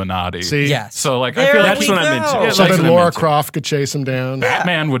the Illuminati. See, Yes. So like, I There feel we like That's what I'm into. go. Yeah, so that's then what I'm Laura into. Croft could chase him down.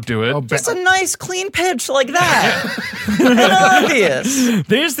 Batman would do it. Oh, Just a nice clean pitch like that. And obvious.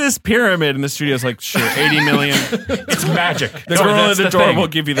 There's this pyramid, and the studio's like, sure, 80 million. It's magic. The girl at That's the the door thing. will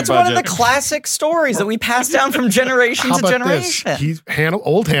give you the It's budget. one of the classic stories that we pass down from generation How to about this? generation. He's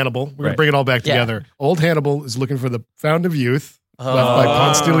old Hannibal. We're gonna Right. bring it all back Yeah. together. Old Hannibal is looking for the Fountain of Youth left by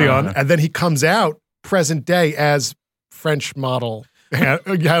Ponce de Leon, and then he comes out present day as French model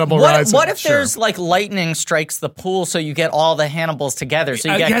Hannibal What Rising. if there's like lightning strikes the pool, so you get all the Hannibals together?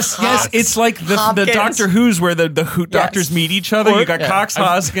 So you get yes, it's like the Doctor Who's where the doctors meet each other. You got Cox,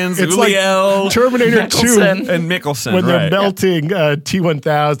 Hoskins, It's Uliel, like Terminator 2 and Mickelson. when they're melting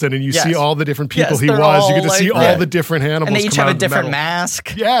T-1000 and you see all the different people he was. You get to see all the different Hannibals, and they each come have out a different of the metal.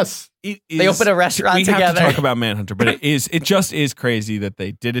 mask. Yes. They open a restaurant we together. have to talk about Manhunter, but it just is crazy that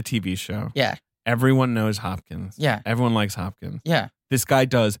they did a TV show. Yeah. Everyone knows Hopkins. Yeah. Everyone likes Hopkins. Yeah. This guy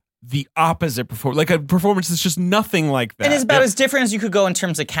does the opposite performance, like a performance that's just nothing like that. And it's about as different as you could go in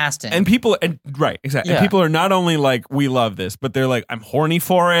terms of casting. And people, right, exactly. Yeah. And people are not only like, we love this, but they're like, I'm horny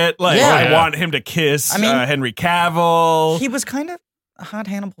for it. Like, I want him to kiss Henry Cavill. He was kind of a hot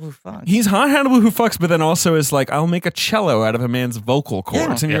Hannibal who fucks. He's hot Hannibal who fucks, but then also is like, I'll make a cello out of a man's vocal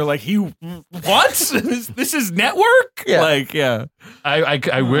cords. And you're like, what? This is network? Yeah. Like, yeah.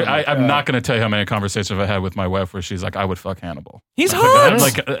 I'm not going to tell you how many conversations I've had with my wife where she's like, I would fuck Hannibal. He's hot.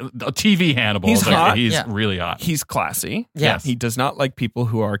 Like a TV Hannibal. He's hot. He's really hot. He's classy. Yes. He does not like people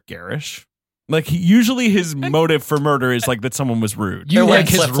who are garish. Like, usually his motive for murder is like that someone was rude. You They're like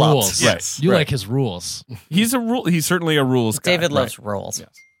his flip-flops. rules. Yes. You Right. like his rules. He's he's certainly a rules guy. David loves Right. rolls. Yes.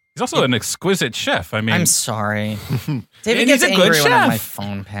 He's also an exquisite chef. I mean, I'm sorry. David And gets he's a good angry when my chef.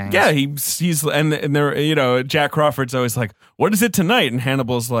 phone pangs. Yeah, he's and there, Jack Crawford's always like, what is it tonight? And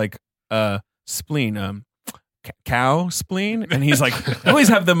Hannibal's like, spleen, cow spleen, and he's like, I always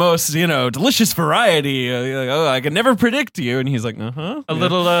have the most delicious variety. Like, I can never predict you, and he's like, a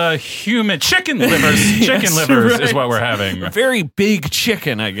little human chicken livers. Chicken livers is what we're having. Very big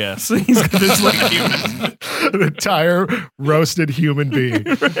chicken, I guess. He's got this like An entire roasted human being.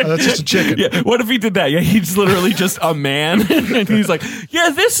 That's just a chicken. Yeah, what if he did that? Yeah, he's literally just a man, and he's like,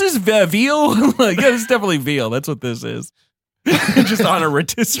 yeah, this is veal. Like, yeah, this is definitely veal. That's what this is. Just on a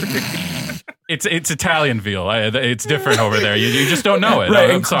rotisserie. It's Italian veal. It's different over there. You just don't know it. Right.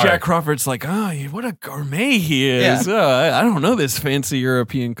 I'm sorry. Jack Crawford's like, what a gourmet he is. Yeah. I don't know this fancy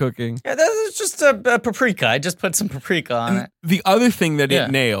European cooking. Yeah, that's just a paprika. I just put some paprika on it. The other thing that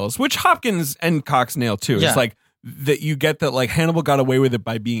it nails, which Hopkins and Cox nail too, is like that you get that like Hannibal got away with it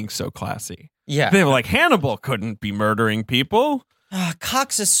by being so classy. Yeah. They were like, Hannibal couldn't be murdering people.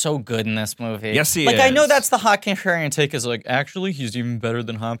 Cox is so good in this movie. Yes, he like, is. I know that's the hot contrarian take is like, actually, he's even better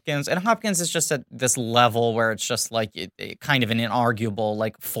than Hopkins. And Hopkins is just at this level where it's just like it kind of an inarguable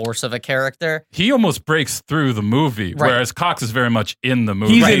like force of a character. He almost breaks through the movie, whereas Cox is very much in the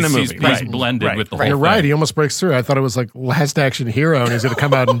movie. He's in the movie. He's blended with the whole You're thing. right. He almost breaks through. I thought it was like Last Action Hero, and he's going to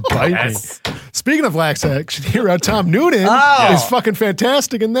come out and bite me. Speaking of Last Action Hero, Tom Noonan is fucking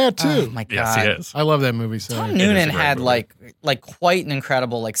fantastic in that too. Oh my god, Yes, he is. I love that movie. So Tom Noonan had like quite an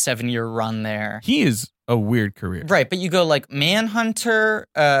incredible 7-year run there. He is a weird career. Right, but you go like Manhunter,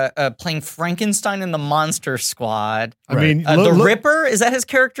 playing Frankenstein in the Monster Squad. I mean, the Ripper, is that his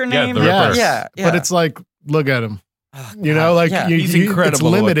character name? the Ripper. Yeah. But it's like, look at him. Oh, You know, like He's incredible It's to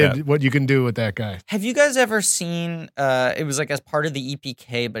look limited at. what you can do with that guy. Have you guys ever seen? It was like as part of the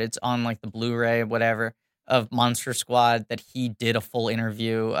EPK, but it's on like the Blu-ray, whatever, of Monster Squad that he did a full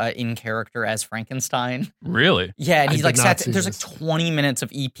interview in character as Frankenstein. Really? Yeah, and I he did like not sat. see There's this. like 20 minutes of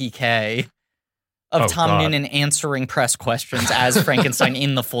EPK of Oh, Tom God. Noonan answering press questions as Frankenstein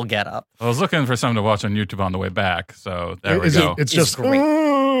in the full getup. I was looking for something to watch on YouTube on the way back, so there we Is go. It's It's just great.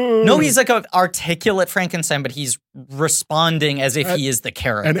 No, he's like an articulate Frankenstein, but he's responding as if he is the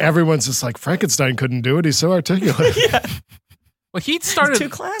character. and everyone's just like, Frankenstein couldn't do it. He's so articulate. Well, he He's started. too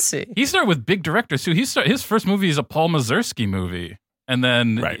classy. He started with big directors too. His first movie is a Paul Mazursky movie, and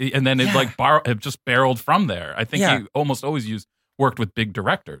then it just barreled from there. I think he almost always worked with big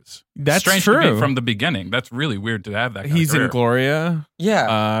directors. That's strange true. to be from the beginning. That's really weird to have that. Kind He's of in Gloria.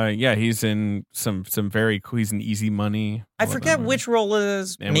 Yeah. He's in some very cool. He's in Easy Money. I forget which role it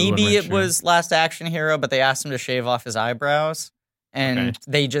is. Yeah, we Maybe weren't it sure. was Last Action Hero, but they asked him to shave off his eyebrows. And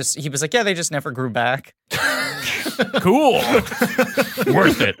he was like, they just never grew back. Cool.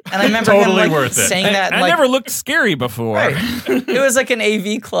 worth it. And I remember Totally him worth it. saying that. I like, never looked scary before. Right. It was like an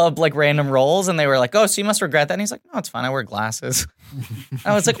AV club, like random roles, and they were like, "Oh, so you must regret that." And he's like, "No, it's fine. I wear glasses."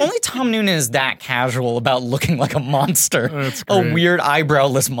 I was like, "Only Tom Noonan is that casual about looking like a monster, That's a great. weird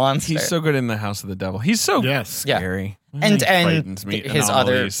eyebrowless monster." He's so good in The House of the Devil. He's so scary. and He frightens me. his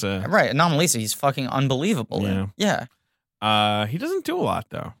other Anomalisa. right, Anomalisa. He's fucking unbelievable. Yeah. Yeah. He doesn't do a lot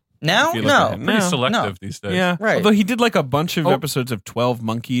though. Now, If you look at him. Pretty No. selective these days. Yeah, Right. Although he did like a bunch of Oh. episodes of 12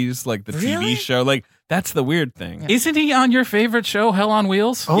 Monkeys, like the Really? TV show. Like that's the weird thing. Isn't he on your favorite show, Hell on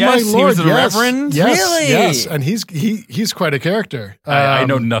Wheels? Oh Yes, my he lord! was the yes. Reverend? Yes, Really? yes, and he's quite a character. I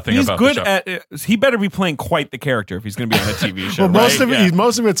know nothing He's about good the show. at. He better be playing quite the character if he's going to be on a TV show. Well, most right? of it,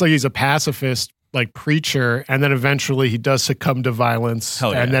 most of it's like he's a pacifist like preacher, and then eventually he does succumb to violence.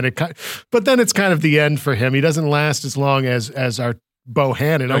 Hell yeah. And then but then it's kind of the end for him. He doesn't last as long as our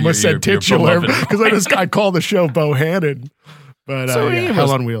Bohannon. I almost said titular because I call the show Bohannon. But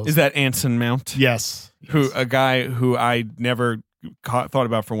Hell on Wheels. Is that Anson Mount? Yes. A guy who I never thought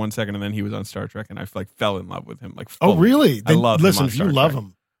about for 1 second, and then he was on Star Trek, and I like fell in love with him. Like, oh really? I love. Listen, him if you love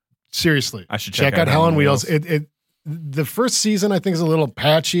him, seriously, I should check out Hell on Wheels. The first season I think is a little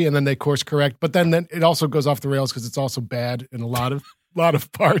patchy, and then they course correct. But then it also goes off the rails because it's also bad in a lot of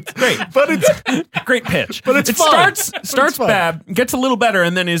parts. Great, but it's great pitch. But it starts bad, gets a little better,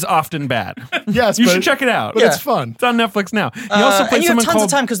 and then is often bad. Yes, you should check it out. But it's fun. It's on Netflix now. He also played someone called. Tons of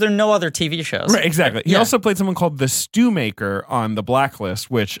time because there are no other TV shows. Right, exactly. He also played someone called the Stewmaker on the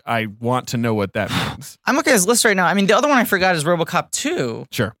Blacklist, which I want to know what that means. I'm looking at his list right now. I mean, the other one I forgot is RoboCop 2.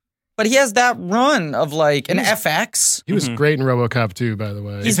 Sure. But he has that run of like an FX. He was great in RoboCop 2. By the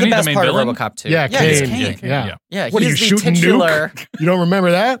way, he's the best part of RoboCop 2. Yeah, Kane. Kane. Yeah. What are you shooting? Titular. You don't remember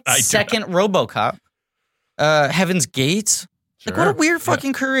that? Second RoboCop. Heaven's Gate. Sure. Like what a weird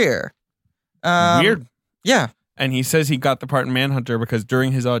fucking career. Weird. Yeah. And he says he got the part in Manhunter because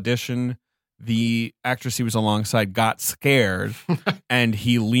during his audition, the actress he was alongside got scared, and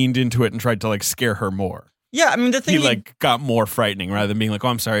he leaned into it and tried to like scare her more. Yeah, I mean the thing he got more frightening rather than being like, "Oh,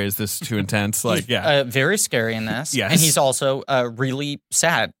 I'm sorry, is this too intense?" Like, he's, very scary in this. Yes, and he's also really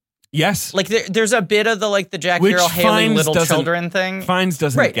sad. Yes, like there's a bit of the Jack Hero Haley little children thing. Fiennes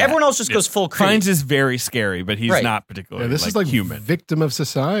doesn't. Right, get. Everyone else just goes full creep. Fiennes is very scary, but he's not particularly. This is like human, victim of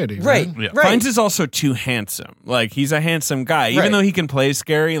society. Right, yeah. Right. Fiennes is also too handsome. Like he's a handsome guy, even though he can play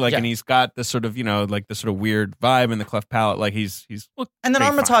scary. Like, and he's got this sort of this sort of weird vibe and the cleft palate. Like he's. And then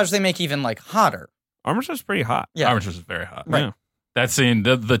Armitage they make even hotter. Armitage's pretty hot. Yeah. Armitage is very hot. Right. Yeah. That scene,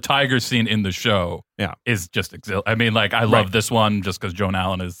 the tiger scene in the show, is just I mean, I love this one just because Joan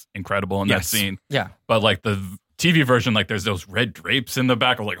Allen is incredible in that scene. Yeah. But the TV version, there's those red drapes in the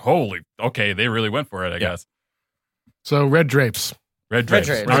back. I'm like, holy, okay, they really went for it, I guess. So red drapes. Red drapes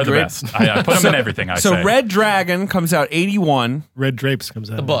are the best. I put them in everything I say. So Red Dragon comes out 81. Red Drapes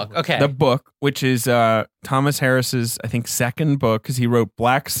comes out. The book, okay. The book, which is Thomas Harris's, I think, second book, because he wrote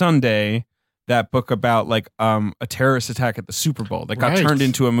Black Sunday, that book about a terrorist attack at the Super Bowl that got turned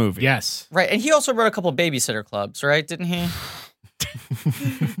into a movie. Yes. Right. And he also wrote a couple Babysitter Clubs, right? Didn't he?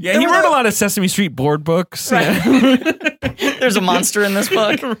 Yeah, he wrote a lot of Sesame Street board books. Right. Yeah. There's a monster in this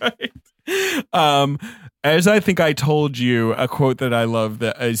book. Right. As I think I told you, a quote that I love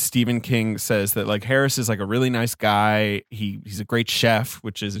that Stephen King says that Harris is a really nice guy. He's a great chef,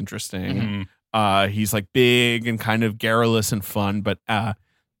 which is interesting. Mm-hmm. He's big and kind of garrulous and fun, but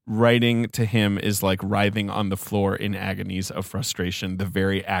writing to him is like writhing on the floor in agonies of frustration. The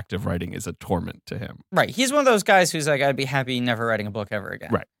very act of writing is a torment to him. Right. He's one of those guys who's I'd be happy never writing a book ever again.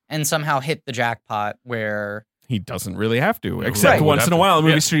 Right. And somehow hit the jackpot where he doesn't really have to, except once in a while. The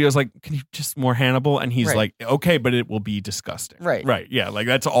movie studio's like, can you just more Hannibal? And he's like, okay, but it will be disgusting. Right. Right. Yeah.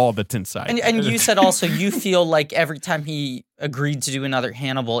 That's all that's inside. And you said also you feel like every time he agreed to do another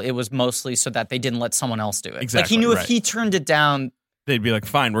Hannibal, it was mostly so that they didn't let someone else do it. Exactly. He knew if he turned it down, they'd be like,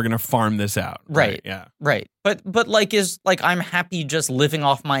 fine, we're going to farm this out. Right. Yeah. Right. But I'm happy just living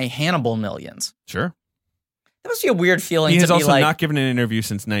off my Hannibal millions. Sure. That must be a weird feeling. He has to be also not given an interview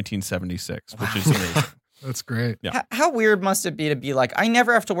since 1976, which is amazing. That's great. Yeah. How weird must it be to be I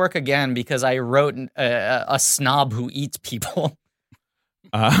never have to work again because I wrote a snob who eats people.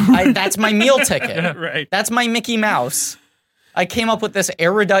 That's my meal ticket. Right. That's my Mickey Mouse. I came up with this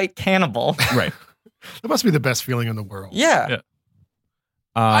erudite cannibal. Right. That must be the best feeling in the world. Yeah.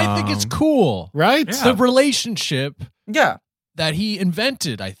 I think it's cool. Right? Yeah. The relationship that he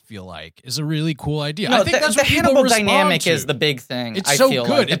invented, I feel like, is a really cool idea. No, I think that's the what Hannibal people dynamic to. Is the big thing. It's I so feel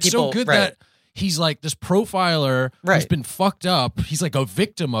good. Like. It's so good that he's this profiler who's been fucked up. He's a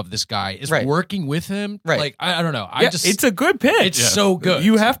victim of this guy, is working with him. Right. I don't know. It's a good pitch. It's so good.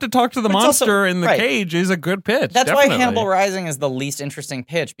 You have to talk to the monster in the cage is a good pitch. That's why Hannibal Rising is the least interesting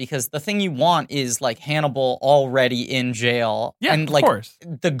pitch, because the thing you want is Hannibal already in jail. Yeah, and of course.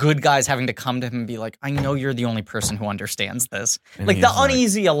 The good guys having to come to him and be like, I know you're the only person who understands this. And the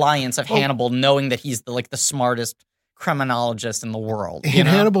uneasy alliance of Hannibal knowing that he's the smartest criminologist in the world. In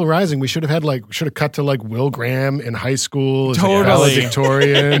Hannibal Rising, we should have cut to Will Graham in high school as totally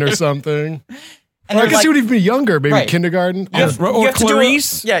valedictorian or something. And I guess he would even be younger, maybe kindergarten. Or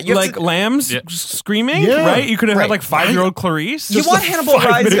Clarice, lambs screaming, right? You could have had 5-year-old Clarice. You want Hannibal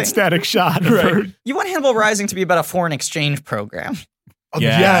Rising. 5-minute static shot. Right. You want Hannibal Rising to be about a foreign exchange program.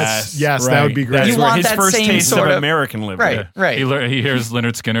 Yes, right. That would be great. You want his that first same taste sort of of American living. Right. He hears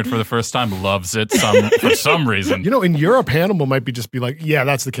Lynyrd Skynyrd for the first time, loves it for some reason. In Europe, Hannibal might be just be like, yeah,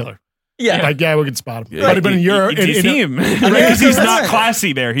 that's the killer. Yeah. Like, we can spot him. Right. But in Europe, you see him. Because he's not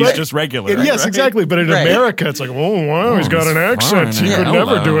classy there. He's just regular. Yes, exactly. But in America, it's like, oh, wow, he's got an accent. He could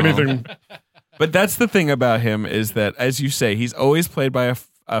never do anything. But that's the thing about him is that, as you say, he's always played by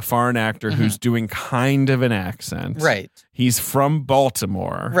a foreign actor who's doing kind of an accent. Right. He's from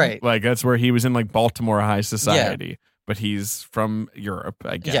Baltimore. Right. Like, that's where he was in, like, Baltimore high society. Yeah. But he's from Europe,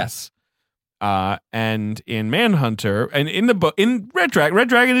 I guess. Yeah. And in Manhunter, and in the book, in Red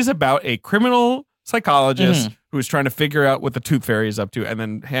Dragon is about a criminal psychologist who is trying to figure out what the Tooth Fairy is up to. And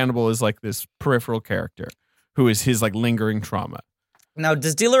then Hannibal is like this peripheral character who is his like lingering trauma. Now,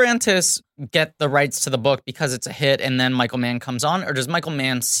 does De Laurentiis get the rights to the book because it's a hit and then Michael Mann comes on? Or does Michael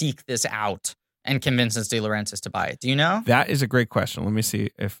Mann seek this out and convinces De Laurentiis to buy it? Do you know? That is a great question. Let me see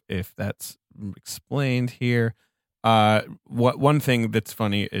if that's explained here. One thing that's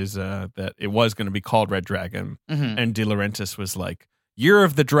funny is that it was going to be called Red Dragon, and De Laurentiis was like, Year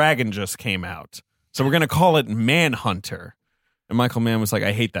of the Dragon just came out, so we're going to call it Manhunter. And Michael Mann was like,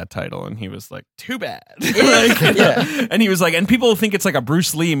 I hate that title. And he was like, too bad. And he was like, and people think it's like a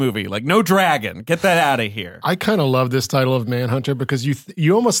Bruce Lee movie. Like, no dragon. Get that out of here. I kind of love this title of Manhunter because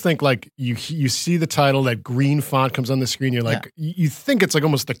you almost think like you see the title, that green font comes on the screen. You're like, you think it's like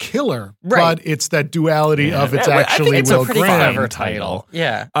almost the killer. Right. But it's that duality of it's actually it's Will a pretty Graham clever title.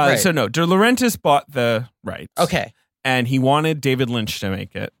 Yeah. So no, De Laurentiis bought the rights. Okay. And he wanted David Lynch to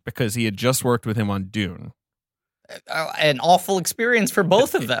make it because he had just worked with him on Dune. An awful experience for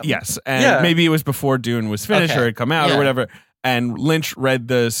both of them. Yes, and maybe it was before Dune was finished or had come out or whatever. And Lynch read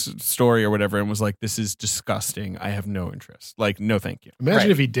the story or whatever and was like, "This is disgusting. I have no interest. Like, no, thank you."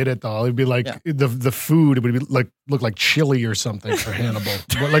 Imagine if he did it though. It'd be like the food. It would be like look like chili or something for Hannibal.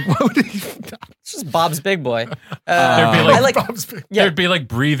 Like, what would he? It's just Bob's Big Boy. There'd be like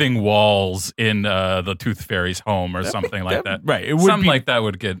breathing walls in the Tooth Fairy's home or something like that. Right. It would something like that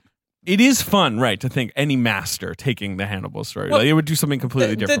would get. It is fun, right, to think any master taking the Hannibal story. Well, like, it would do something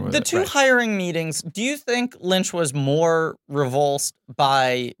completely different with it. The two hiring meetings, do you think Lynch was more revulsed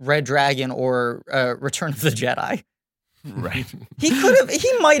by Red Dragon or Return of the Jedi? Right.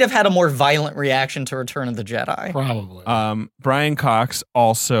 He might have had a more violent reaction to Return of the Jedi. Probably. Brian Cox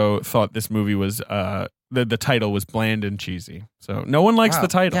also thought this movie was, the title was bland and cheesy. So no one likes the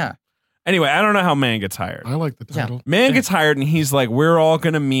title. Yeah. Anyway, I don't know how Mann gets hired. I like the title. Yeah. Mann gets hired, and he's like, we're all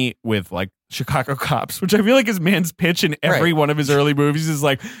going to meet with, like, Chicago cops, which I feel like is Mann's pitch in every one of his early movies is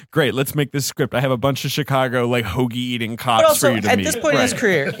like, great, let's make this script. I have a bunch of Chicago, like, hoagie-eating cops also, for you to meet. At this point in his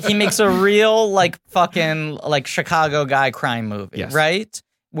career, he makes a real, like, fucking, like, Chicago guy crime movie, right?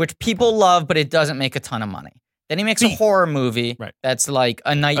 Which people love, but it doesn't make a ton of money. Then he makes a horror movie that's, like,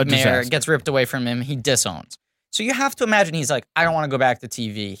 a nightmare, gets ripped away from him, he disowns. So you have to imagine he's like, I don't want to go back to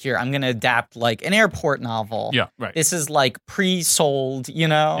TV. Here, I'm going to adapt like an airport novel. Yeah, right. This is like pre-sold, you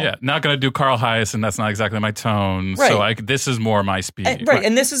know? Yeah, not going to do Carl Hiaasen, and that's not exactly my tone. Right. So this is more my speed.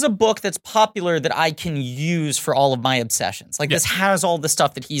 And this is a book that's popular that I can use for all of my obsessions. Like this has all the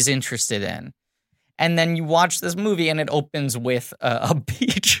stuff that he's interested in. And then you watch this movie and it opens with a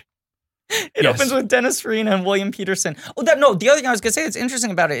beach. It opens with Dennis Farina and William Peterson. The other thing I was going to say that's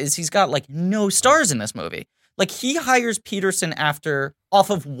interesting about it is he's got like no stars in this movie. Like, he hires Peterson off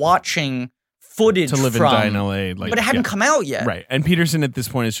of watching footage to live and die in LA. Like, but it hadn't come out yet. Right. And Peterson at this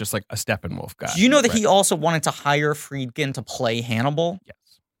point is just like a Steppenwolf guy. Do you know that he also wanted to hire Friedkin to play Hannibal? Yes.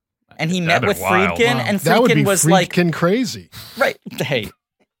 And he met with Friedkin, and Friedkin that would be was Friedkin crazy. Right. Hey.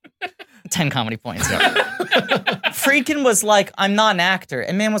 10 comedy points. Friedkin was like, I'm not an actor.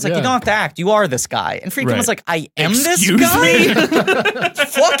 And Mann was like, you don't have to act. You are this guy. And Friedkin was like, I am this guy?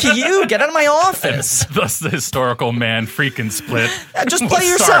 Fuck you. Get out of my office. Thus the historical Mann Friedkin split. Just play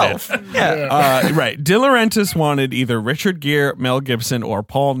yourself. Right. De Laurentiis wanted either Richard Gere, Mel Gibson, or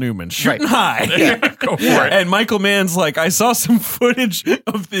Paul Newman. Shooting high. Go for it. And Michael Mann's like, I saw some footage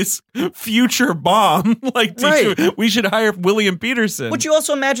of this future bomb. Like, we should hire William Peterson. Would you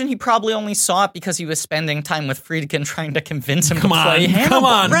also imagine he probably only saw it because he was spending time with Friedkin trying to convince him to play Hannibal? Come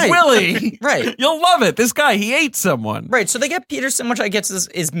on, Willie. Right. You'll love it. This guy, he ate someone. Right. So they get Peterson, which I guess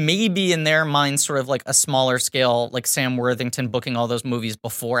is maybe in their minds sort of like a smaller scale, like Sam Worthington booking all those movies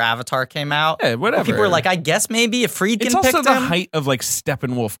before Avatar came out. Yeah, whatever. People were like, I guess maybe if Friedkin picked him. It's also the height of like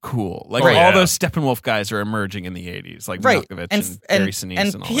Steppenwolf cool. Like all those Steppenwolf guys are emerging in the 80s. Like Malkovich and Gary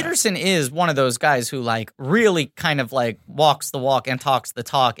Sinise and all Peterson that. is one of those guys who like really kind of like walks the walk and talks the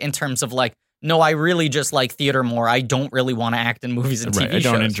talk in terms of like, no, I really just like theater more. I don't really want to act in movies and TV shows.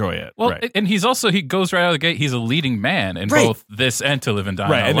 I don't enjoy it. Well, and he goes right out of the gate. He's a leading man in both this and To Live and Die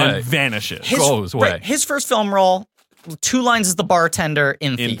in LA. And then vanishes. Goes away. His first film role, 2 lines as the bartender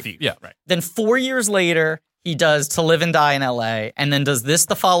in Thief. Yeah, right. Then 4 years later, He does To Live and Die in L.A. and then does this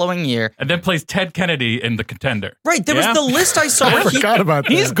the following year. And then plays Ted Kennedy in The Contender. Right. There was the list I saw. I forgot about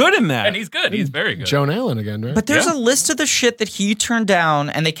that. He's good in that. And he's good. He's very good. Joan Allen again, right? But there's a list of the shit that he turned down,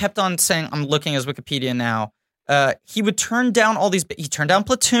 and they kept on saying, I'm looking at his Wikipedia now. He would turn down all these. He turned down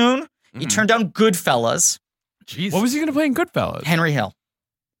Platoon. He turned down Goodfellas. Jeez. What was he going to play in Goodfellas? Henry Hill.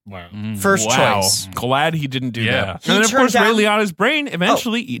 Wow. First choice. Glad he didn't do that. He and then, of course, down, Ray Liotta's Brain,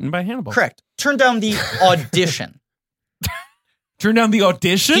 eventually eaten by Hannibal. Correct. Turned down the Audition. Turned down the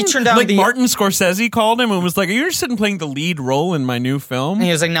Audition? He turned down like Martin Scorsese called him and was like, are you interested in playing the lead role in my new film? And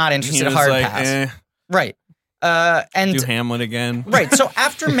he was like, not interested. Hard pass. Right. And do Hamlet again. Right. So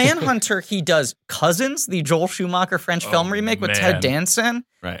after Manhunter, he does Cousins, the Joel Schumacher French film remake with Ted Danson.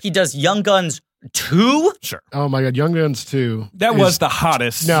 Right. He does Young Guns 2. Sure. Oh my God, Young Guns 2. That was the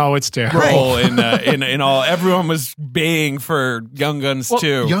hottest. No, it's terrible. Role in all. Everyone was baying for Young Guns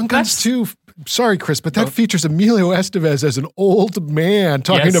 2. Young Guns 2. Sorry, Chris, but that features Emilio Estevez as an old man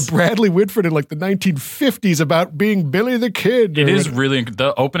talking to Bradley Whitford in like the 1950s about being Billy the Kid. It is really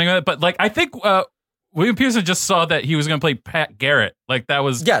the opening of it, but like I think William Pearson just saw that he was going to play Pat Garrett. Like that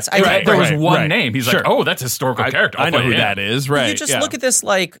was there was one name. He's like, oh, that's a historical character. I know who that is. Right. You just look at this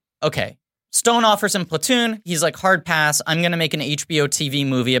like, okay, Stone offers him Platoon. He's like, hard pass. I'm going to make an HBO TV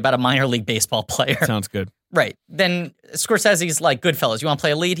movie about a minor league baseball player. Sounds good. Right. Then Scorsese's like, Goodfellas, you want to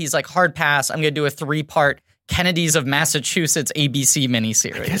play a lead? He's like, hard pass. I'm going to do a 3-part Kennedys of Massachusetts ABC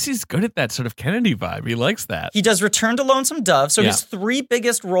miniseries. I guess he's good at that sort of Kennedy vibe. He likes that. He does Return to Lonesome Dove. So his 3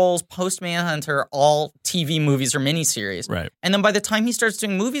 biggest roles post Manhunter, all TV movies or miniseries. Right. And then by the time he starts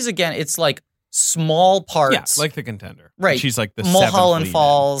doing movies again, it's like small parts. Yeah, like The Contender. Right. She's like the Mulholland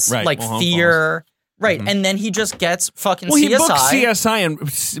Falls, right. like Mulholland Fear. Falls. Right, and then he just gets fucking CSI. Well, he booked CSI, and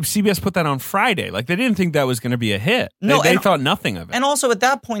CBS put that on Friday. Like, they didn't think that was going to be a hit. No, they thought nothing of it. And also, at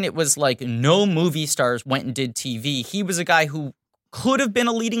that point, it was like no movie stars went and did TV. He was a guy who could have been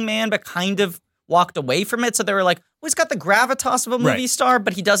a leading man, but kind of walked away from it. So they were like, well, he's got the gravitas of a movie star,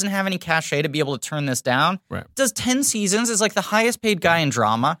 but he doesn't have any cachet to be able to turn this down. Right. Does 10 seasons, is like the highest paid guy in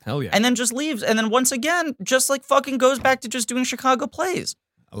drama. Hell yeah. And then just leaves. And then once again, just like fucking goes back to just doing Chicago plays.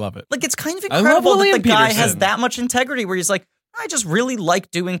 I love it. Like, it's kind of incredible that the guy has that much integrity where he's like, I just really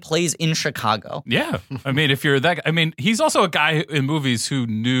like doing plays in Chicago. Yeah. I mean, if you're that guy, I mean, he's also a guy in movies who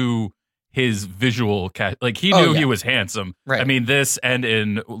knew his visual like he knew he was handsome. Right. I mean, this and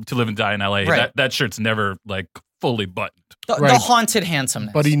in To Live and Die in LA, that shirt's never like fully buttoned. The haunted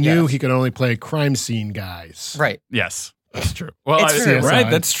handsomeness. But he knew he could only play crime scene guys. Right. Yes. That's true. Well, it's true.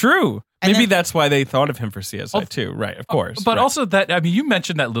 Right. That's true. And maybe that's why they thought of him for CSI too. Right, of course. But also that, I mean, you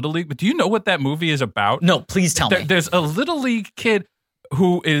mentioned that Little League, but do you know what that movie is about? No, please tell me. There's a Little League kid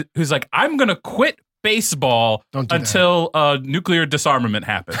who's like, I'm going to quit baseball until nuclear disarmament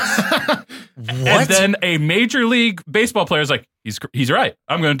happens. And then a major league baseball player is like, he's right.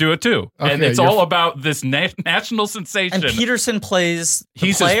 I'm going to do it too. Okay, and it's all about this national sensation. And Peterson plays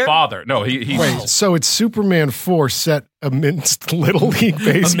the player? His father. No, he's Wait, so it's Superman 4 set amidst Little League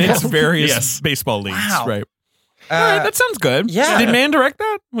baseball. Amidst various baseball leagues. Wow. Right. All right, that sounds good. Yeah. Did Mann direct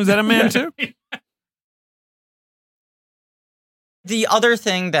that? Was that a Mann too? The other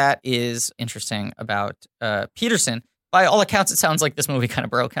thing that is interesting about Peterson, by all accounts, it sounds like this movie kind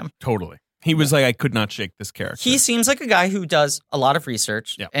of broke him. Totally. He was like, I could not shake this character. He seems like a guy who does a lot of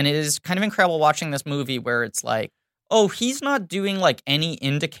research, and it is kind of incredible watching this movie where it's like, oh, he's not doing like any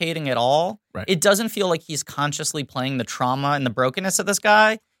indicating at all. Right. It doesn't feel like he's consciously playing the trauma and the brokenness of this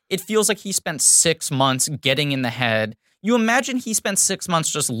guy. It feels like he spent 6 months getting in the head. You imagine he spent 6 months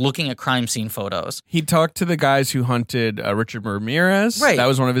just looking at crime scene photos. He talked to the guys who hunted Richard Ramirez. Right. That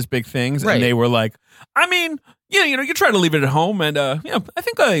was one of his big things. Right. And they were like, I mean, you try to leave it at home. And, I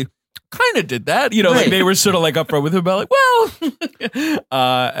think I kind of did that. Like they were sort of like upfront with him about like, well,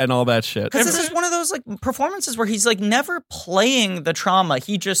 and all that shit. Because this is one of those like performances where he's like never playing the trauma.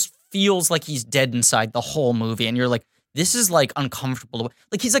 He just feels like he's dead inside the whole movie. And you're like, this is like uncomfortable.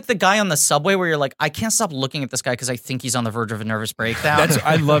 Like he's like the guy on the subway where you're like, I can't stop looking at this guy because I think he's on the verge of a nervous breakdown.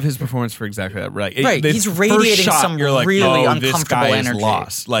 I love his performance for exactly that. Right. Right. He's radiating some really uncomfortable energy. Is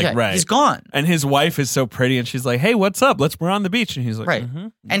lost. Like, right. He's gone. And his wife is so pretty and she's like, hey, what's up? We're on the beach. And he's like, right. Mm-hmm.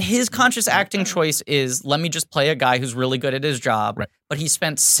 And his conscious acting choice is, let me just play a guy who's really good at his job. Right. But he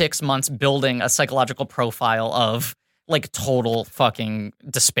spent 6 months building a psychological profile of like total fucking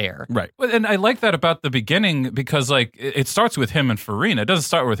despair. Right. And I like that about the beginning because like it starts with him and Farina. It doesn't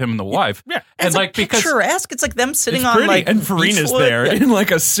start with him and the wife. Yeah. And it's like picturesque. It's like them sitting on pretty. like and Farina's Beachwood. there in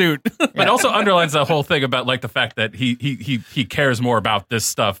like a suit. But also underlines the whole thing about like the fact that he cares more about this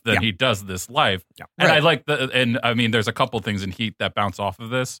stuff than he does this life. Yeah. And I like and I mean there's a couple things in Heat that bounce off of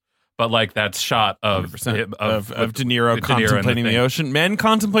this. but like that shot of De Niro contemplating the ocean. Men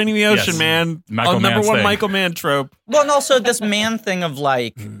contemplating the ocean, man. Number one Michael Mann trope. Well, and also this man thing of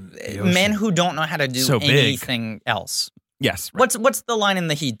like men who don't know how to do anything else. Yes. Right. What's the line in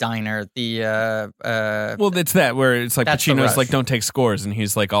the Heat diner? Well, it's that where it's like Pacino's like, don't take scores, and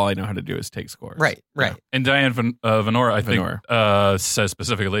he's like, all I know how to do is take scores. Right. Yeah. And Diane Venora, I think, says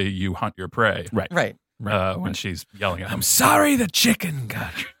specifically, you hunt your prey. Right. When she's yelling at him. I'm sorry the chicken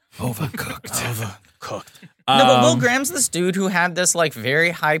got overcooked. No, but Will Graham's this dude who had this like very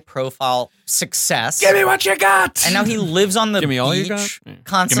high profile success. Give me what you got. And now he lives on the Give me all you beach, got.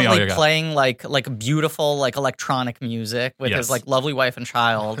 constantly playing like beautiful like electronic music with his like lovely wife and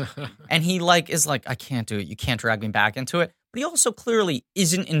child. And he like is like, I can't do it. You can't drag me back into it. But he also clearly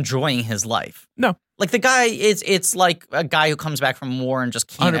isn't enjoying his life. No. Like the guy it's like a guy who comes back from war and just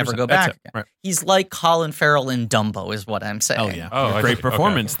can't ever go back. Right. He's like Colin Farrell in Dumbo is what I'm saying. Oh yeah. Great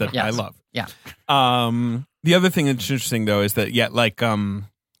performance that I love. Yeah. The other thing that's interesting though is that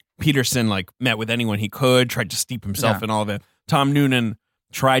Peterson like met with anyone he could, tried to steep himself in all of it. Tom Noonan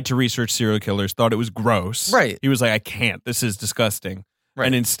tried to research serial killers, thought it was gross. Right. He was like, I can't. This is disgusting. Right.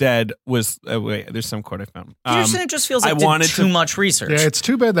 And instead was there's some quote I found. Peterson just feels like did too much research. Yeah, it's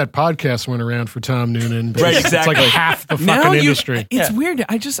too bad that podcast went around for Tom Noonan. Right, exactly. It's like half the fucking industry. It's weird.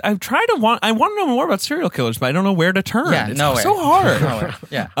 I want to know more about serial killers, but I don't know where to turn. Yeah, it's nowhere. so hard. Nowhere.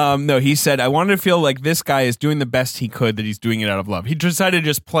 Yeah. No, he said I wanted to feel like this guy is doing the best he could, that he's doing it out of love. He decided to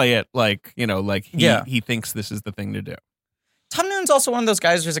just play it like, he thinks this is the thing to do. Tom Noonan's also one of those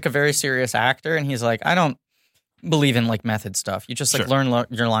guys who's like a very serious actor, and he's like, I don't believe in like method stuff. You just like learn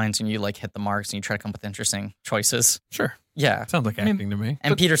your lines and you like hit the marks and you try to come up with interesting choices. Sure. Yeah. Sounds like acting to me.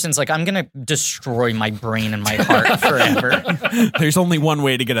 And Peterson's like, I'm going to destroy my brain and my heart forever. There's only one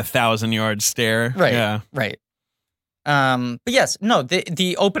way to get 1,000-yard stare. Right. Yeah. Right. But yes, no,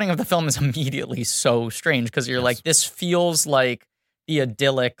 the opening of the film is immediately so strange because you're like, this feels like the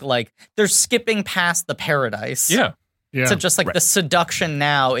idyllic, like they're skipping past the paradise. Yeah. Yeah. So just like the seduction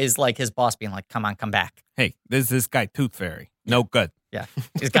now is like his boss being like, come on, come back. Hey, there's this guy, Tooth Fairy. No good. Yeah.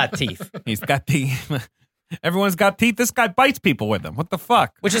 He's got teeth. He's got teeth. Everyone's got teeth. This guy bites people with them. What the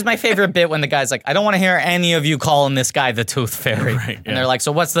fuck? Which is my favorite bit when the guy's like, I don't want to hear any of you calling this guy the Tooth Fairy. Right, and they're like,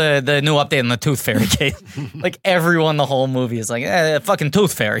 so what's the new update on the Tooth Fairy case? Like everyone the whole movie is like, fucking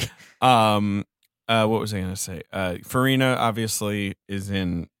Tooth Fairy. What was I going to say? Farina obviously is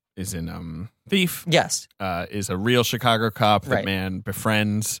in Thief. Yes. Is a real Chicago cop that man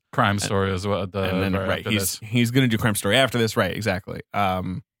befriends. Crime Story as well. He's going to do Crime Story after this. Right, exactly.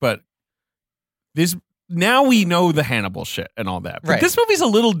 But this, now we know the Hannibal shit and all that. But this movie's a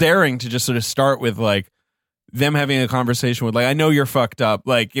little daring to just sort of start with like them having a conversation with like, I know you're fucked up.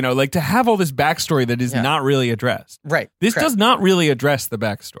 Like, like to have all this backstory that is not really addressed. Right. This does not really address the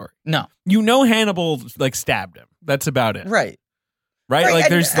backstory. No. Hannibal like stabbed him. That's about it. Right. Right? Like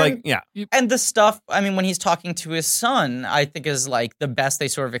there's And the stuff, I mean, when he's talking to his son, I think is like the best they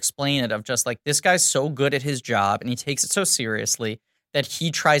sort of explain it of just like, this guy's so good at his job and he takes it so seriously that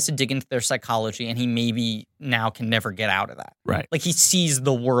he tries to dig into their psychology and he maybe now can never get out of that. Right. Like he sees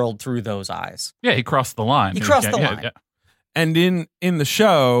the world through those eyes. Yeah, he crossed the line. He crossed the line. Yeah. And in the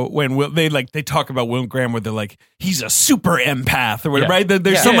show, when they talk about Will Graham, where they're like, he's a super empath or whatever, right?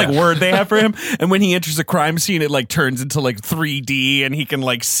 There's some like word they have for him. And when he enters a crime scene, it like turns into like 3D and he can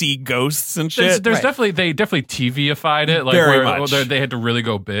like see ghosts and shit. There's definitely, they definitely TV-ified it. Like very much. They had to really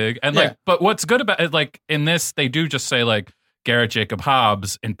go big. And like, but what's good about it, like in this, they do just say like Garrett Jacob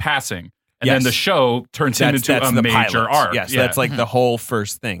Hobbs in passing. And then the show turns him into a major arc. Yes, that's like the whole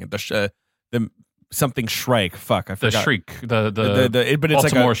first thing. The something Shrike. Fuck, I forgot. The Shriek. The but it's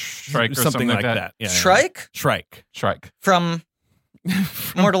Baltimore like Shrike or something like that. Yeah, Shrike? Shrike. From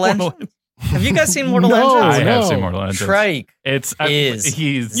Mortal Engines? Have you guys seen Mortal Engines? I have seen Mortal Engines. Shrike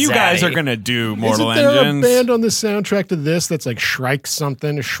you guys are going to do Mortal Isn't there Engines. a band on the soundtrack to this that's like Shrike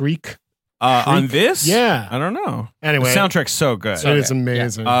something? A Shriek? On this? Yeah. I don't know. Anyway. The soundtrack's so good. It is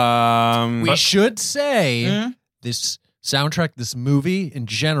amazing. We should say this soundtrack, this movie in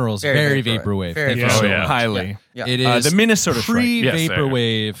general is very vaporwave. Highly. Yeah. It is the Minnesota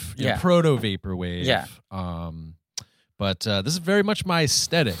pre-vaporwave, proto-vaporwave. Yeah. But this is very much my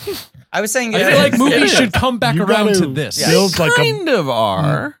aesthetic. I was saying, I feel like movies should come back around to this. Build like kind of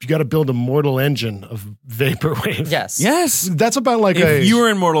are. You got to build a Mortal Engine of vaporwave. Yes. That's about like if you were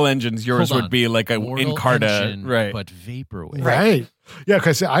in Mortal Engines, yours would be like a Mortal Encarta, Engine, right? But vaporwave. Right. Yeah,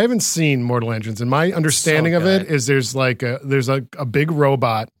 because I haven't seen Mortal Engines, and my understanding of it is there's a big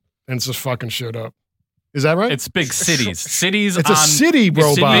robot, and it's just fucking shit up. Is that right? It's big cities. Cities. It's a city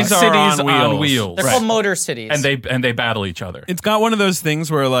robot. Cities on wheels. They're called Motor Cities. And they battle each other. It's got one of those things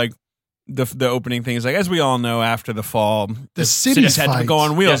where like the opening thing is like, as we all know, after the fall, the cities had to go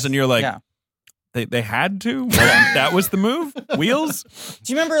on wheels, and you're like. Yeah. They had to? That was the move? Wheels?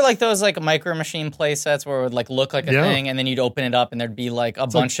 Do you remember like those like Micro Machine play sets where it would like look like a thing and then you'd open it up and there'd be like a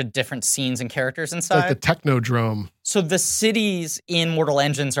bunch of different scenes and characters inside? Like the Technodrome. So the cities in Mortal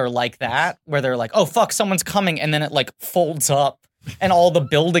Engines are like that, where they're like, oh fuck, someone's coming, and then it like folds up and all the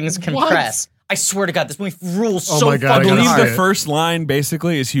buildings compress. I swear to God, this movie rules so my God, fucking I believe hard. the first line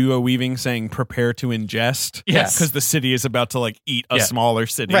basically is Hugo Weaving saying, prepare to ingest. Yes. Because the city is about to like eat a smaller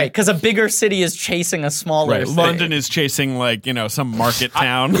city. Right, because a bigger city is chasing a smaller city. London is chasing like, some market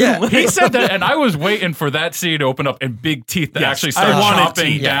town. He said that, and I was waiting for that scene to open up and big teeth to actually start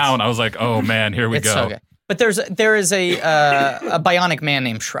chopping down. I was like, oh man, here we go. So good. But there is a bionic man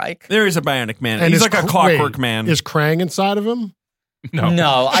named Shrike. There is a bionic man. And he's like a clockwork man. Is Krang inside of him?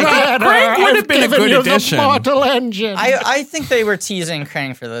 No. Krang would have been a good addition. Mortal Engine. I think they were teasing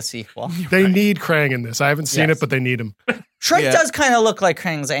Krang for the sequel. They need Krang in this. I haven't seen it, but they need him. Shrike does kind of look like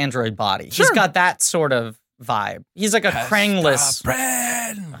Krang's android body. Sure. He's got that sort of vibe. He's like a Krangless.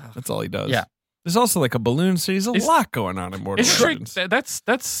 That's all he does. Yeah. There's also like a balloon, so there's a lot going on in Mortal Engines.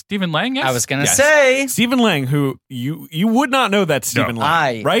 That's Stephen Lang, yes? I was going to say. Stephen Lang, who you would not know that's Stephen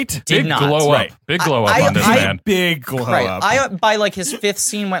Lang, right? Did not. Glow up. Big glow up on this man. Big glow up. I, by like his fifth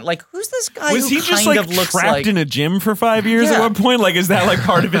scene, went like, who's this guy was who he just kind like of looks trapped like... in a gym for 5 years at one point? Like, is that like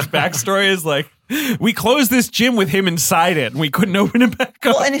part of his backstory? Is like, we closed this gym with him inside it, and we couldn't open it back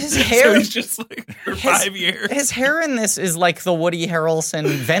up. Well, and his hair... So he's just like, for 5 years. His hair in this is like the Woody Harrelson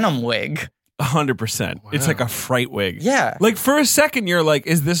Venom wig. 100%. Wow. It's like a fright wig. Yeah. Like for a second, you're like,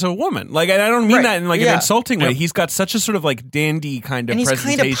 is this a woman? Like, and I don't mean that in like an insulting way. He's got such a sort of like dandy kind of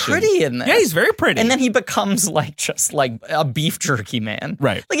presentation. And he's kind of pretty in this. Yeah, he's very pretty. And then he becomes like just like a beef jerky man.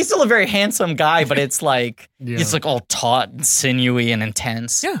 Right. Like he's still a very handsome guy, but it's like, he's like all taut and sinewy and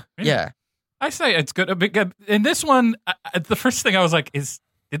intense. Yeah. I say it's good. In this one, the first thing I was like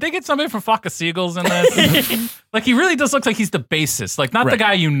did they get somebody from Flock of Seagulls in this? Like, he really does look like he's the bassist, like not the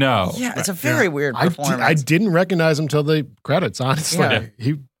guy you know. Yeah, it's a very weird performance. I didn't recognize him till the credits, honestly.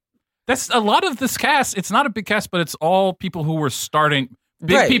 Yeah. That's a lot of this cast. It's not a big cast, but it's all people who were starting.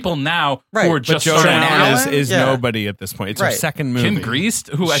 Big people now who are just Joan starting Allen is nobody at this point. It's her second movie. Kim Greist,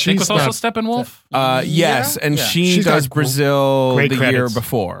 who I think was also Steppenwolf. Yes, and she does Brazil the year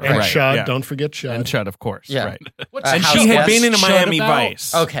before. And Chud, don't forget Chud. And Chud, of course. Yeah. Right. And she had been in a Miami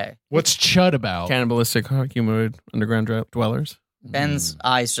Vice. Okay. What's Chud about? Cannibalistic humanoid underground dwellers. Ben's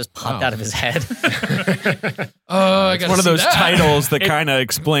eyes just popped out of his head. It's one of those titles that kind of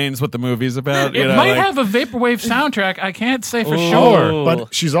explains what the movie's about. It might have a vaporwave soundtrack. I can't say for sure.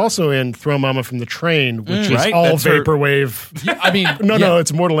 But she's also in Throw Mama from the Train, which is all vaporwave. I mean, no,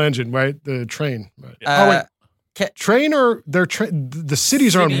 it's Mortal Engine, right? The train. Right. Train or the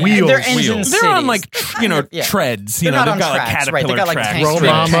cities are on wheels. They're engine They're on like treads. They're not they've got like tracks, caterpillar They've got like tracks. tanks. Throw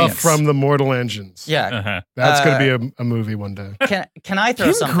Mama from the Mortal Engines. Yeah. That's going to be a movie one day. Can I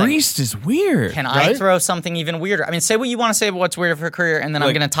throw something? Kim Greist is weird. Can I throw something even weirder? I mean, say what you want to say about what's weird for her career, and then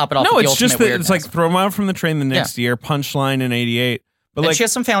I'm going to top it off with the ultimate weirdness. It's like Throw Mama from the Train the next year, Punchline in 88. But like, she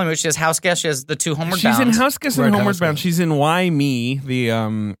has some family movies. She has House Guest. She has the two Homeward Bound. She's in House Guest and Homeward Bound. She's in Why Me,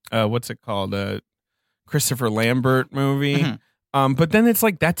 the what's it called? Christopher Lambert movie. Mm-hmm. But then it's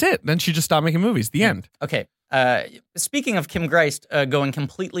like, that's it. Then she just stopped making movies. The end. Okay. Speaking of Kim Greist going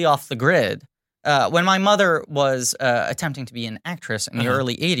completely off the grid, when my mother was attempting to be an actress in the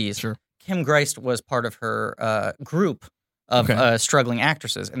early 80s, Kim Greist was part of her group of struggling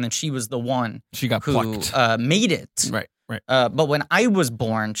actresses. And then she was the one who plucked. made it. Right. But when I was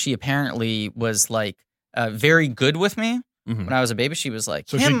born, she apparently was like very good with me. Mm-hmm. When I was a baby, she was like,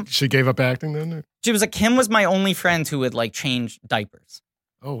 so Kim, she gave up acting then? She was like, Kim was my only friend who would like change diapers.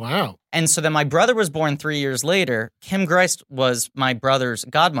 Oh, wow. And so then my brother was born 3 years later. Kim Greist was my brother's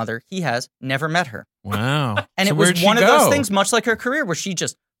godmother. He has never met her. Wow. And so it was one of those things, much like her career, where she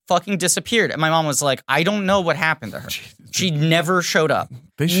just fucking disappeared. And my mom was like, I don't know what happened to her. She never showed up.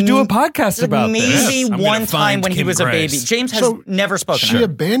 They should do a podcast about this. Maybe one time when he was a baby. James has never spoken to her. She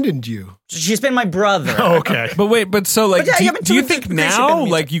abandoned you. She's been my brother. Oh, okay. But wait, so like, do you think now,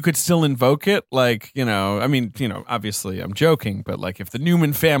 like, you could still invoke it? Like, I mean, obviously I'm joking, but like if the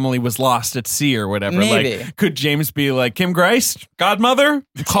Newman family was lost at sea or whatever, maybe. Like, could James be like, Kim Greist, godmother,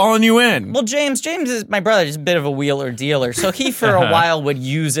 calling you in? Well, James is my brother. He's a bit of a wheeler dealer. So he, for a while, would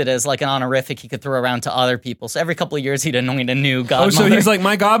use it as like an honorific he could throw around to other people. So every couple of years, he'd anoint a new godmother. Oh, so he's like,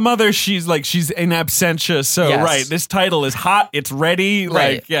 my godmother, she's in absentia. So, right, this title is hot. It's ready.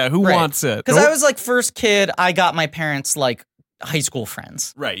 Like, who wants it? Because I was like first kid, I got my parents like high school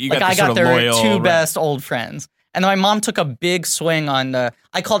friends. Right. You like got I got their two best old friends. And then my mom took a big swing on,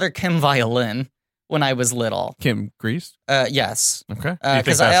 I called her Kim Violin when I was little. Kim Grease? Yes. Okay.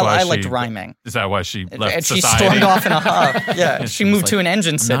 Because I liked rhyming. Is that why she left and society? She stormed off in a huff. Yeah. She moved to an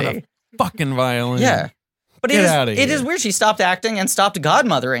Engine City. Fucking violin. Yeah. But it is weird. She stopped acting and stopped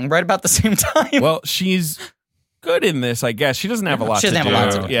godmothering right about the same time. Well, she's good in this, I guess. She doesn't have a lot to do. She doesn't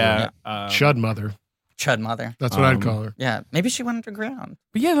have a lot to do. Yeah. Chud mother. Chud mother. That's what I'd call her. Yeah. Maybe she went underground.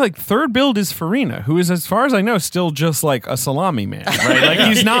 But yeah, like third build is Farina, who is, as far as I know, still just like a salami man, right? Like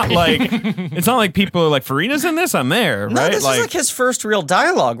he's not like, it's not like people are like, Farina's in this, I'm there, no, right? This is like his first real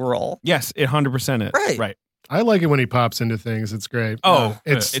dialogue role. Yes, 100% it. Right. I like it when he pops into things. It's great. Oh,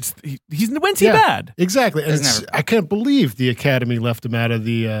 when's he bad? Exactly. And I can't believe the Academy left him out of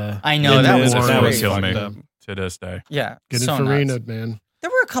the. I know that was killing me to this day. Yeah, getting Farina, man. There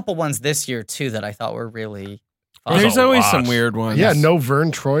were a couple ones this year too that I thought were really. There's always some weird ones. Yeah, no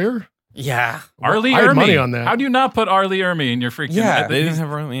Vern Troyer. Yeah, Arlie I had money Ermey. on that. How do you not put Arlie Ermey in your freaking? Yeah, they didn't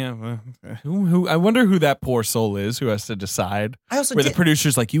have Arlie. Yeah, who? I wonder who that poor soul is who has to decide. I also the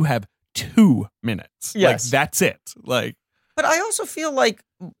producer's like, you have 2 minutes. Yes, like, that's it. Like, but I also feel like,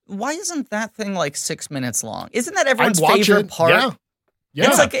 why isn't that thing like 6 minutes long? Isn't that everyone's favorite part? Yeah.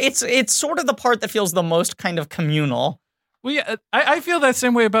 It's like it's sort of the part that feels the most kind of communal. Well, yeah, I feel that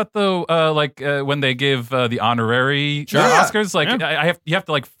same way about when they give the honorary Oscars. Like, you have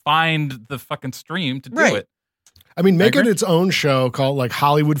to like find the fucking stream to do it. I mean, make it its own show called like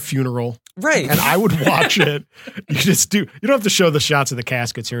Hollywood Funeral. Right. And I would watch it. You don't have to show the shots of the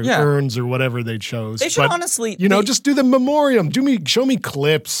caskets here, urns or whatever they chose. They should honestly, just do the memoriam. Show me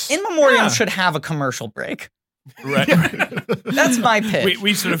clips. In memoriam should have a commercial break. Right. That's my pitch.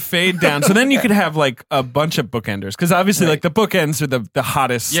 We sort of fade down. So then you could have like a bunch of bookenders. Because obviously like the bookends are the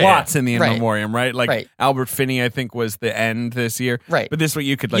hottest slots in the in memoriam, right? Like Albert Finney, I think, was the end this year. Right. But this way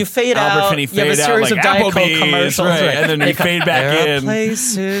you could like you fade Albert out, Finney fade you have a series out like of Diet Coke Applebee's, commercials. Right. And then you fade back there in. Are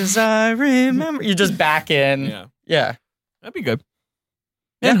places I remember. You just back in. Yeah. That'd be good.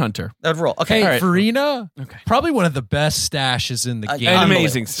 And Hunter. That'd roll. Okay. Hey, Farina, probably one of the best stashes in the game.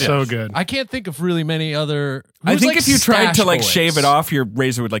 Amazing stash. So good. I can't think of really many other. I think if you tried to like shave it off, your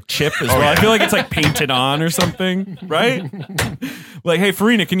razor would like chip as well. I feel like it's like painted on or something, right? Like, hey,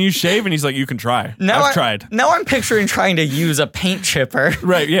 Farina, can you shave? And he's like, you can try. I've tried. Now I'm picturing trying to use a paint chipper.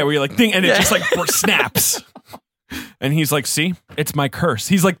 Right, yeah, where you're like, ding, and it just like snaps. And he's like, see, it's my curse.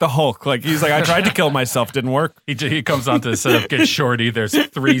 He's like the Hulk. Like, he's like, I tried to kill myself. Didn't work. He comes onto the set of Get Shorty. There's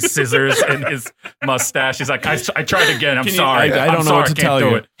 3 scissors in his mustache. He's like, I tried again. I'm sorry. I don't know what to tell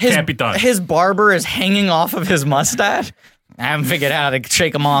you. Can't be done. His barber is hanging off of his mustache. I haven't figured out how to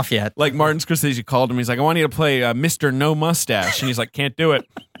shake him off yet. Like Martin Scorsese called him. He's like, I want you to play Mr. No Mustache. And he's like, can't do it.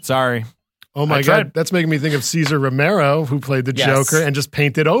 Sorry. Oh my God. That's making me think of Cesar Romero, who played the Joker and just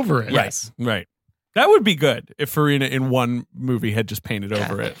painted over it. Yes. Right. That would be good if Farina in one movie had just painted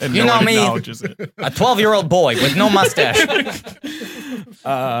over it and you no know one me, acknowledges it. A 12-year-old boy with no mustache.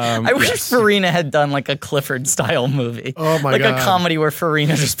 I wish Farina had done like a Clifford-style movie. Oh my God. Like a comedy where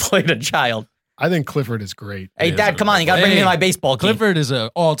Farina just played a child. I think Clifford is great. Hey, Dad, come on. You got to bring me my baseball game. Clifford is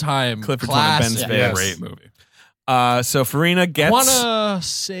an all-time classic. Ben's Great movie. So Farina gets... Wanna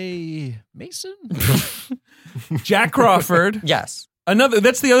say Mason? Jack Crawford. Yes.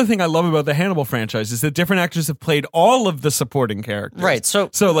 That's the other thing I love about the Hannibal franchise is that different actors have played all of the supporting characters. Right. So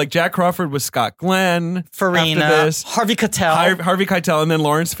like Jack Crawford was Scott Glenn, Farina, after this, Harvey Keitel, Harvey Keitel, and then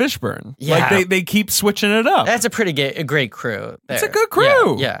Lawrence Fishburne. Yeah. Like they keep switching it up. That's a pretty great crew. There. It's a good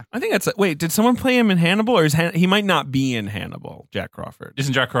crew. Yeah. I think that's wait, did someone play him in Hannibal, or he might not be in Hannibal? Jack Crawford.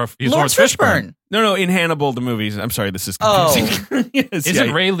 Isn't Jack Crawford? He's Lawrence Fishburne. No, in Hannibal the movies. I'm sorry, this is confusing. Oh,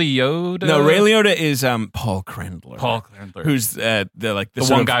 isn't Ray Liotta? No, Ray Liotta is Paul Krendler. Paul Krendler, who's the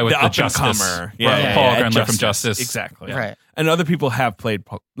one guy with the Justice. Paul Krendler from Justice. Exactly. Right. And other people have played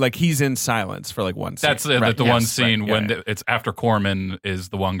like he's in Silence for like one scene. That's the one scene when it's after Corman is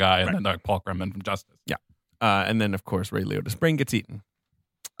the one guy, and then Paul Krendler from Justice. Yeah. And then of course Ray Liotta's brain gets eaten.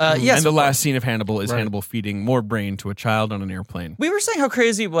 Yes. And the last scene of Hannibal is Hannibal feeding more brain to a child on an airplane. We were saying how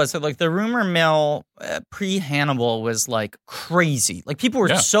crazy it was. That like the rumor mill pre-Hannibal was like crazy. Like people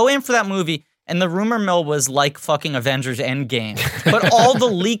were so in for that movie, and the rumor mill was like fucking Avengers Endgame. But all the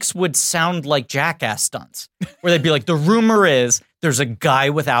leaks would sound like Jackass stunts, where they'd be like, the rumor is there's a guy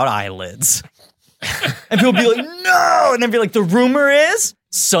without eyelids. And people would be like, no! And then be like, the rumor is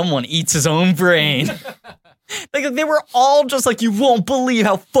someone eats his own brain. Like they were all just like, you won't believe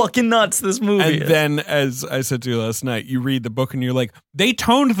how fucking nuts this movie is. And then, as I said to you last night, you read the book and you're like, they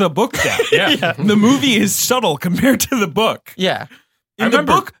toned the book down. Yeah. The movie is subtle compared to the book. Yeah. In the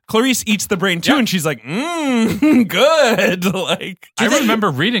book, Clarice eats the brain too, and she's like, good. Like, I remember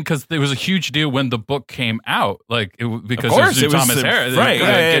reading because there was a huge deal when the book came out, like because it was Thomas Harris, right?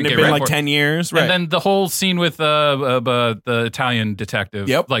 And it'd been like 10 years, right? And then the whole scene with the Italian detective,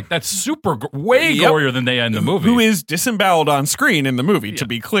 like that's super way gorier than they had in the movie. Who is disemboweled on screen in the movie? To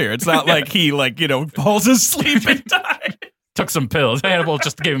be clear, it's not like he falls asleep and dies. Took some pills. Hannibal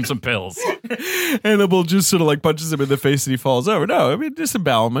just gave him some pills. Hannibal just sort of like punches him in the face and he falls over. No, I mean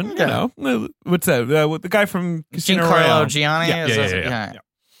disembowelment. Yeah. You know, what's that? The guy from Casino Giancarlo Royale. Gianni. Yeah.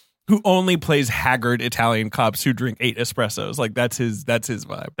 Who only plays haggard Italian cops who drink 8 espressos. Like that's his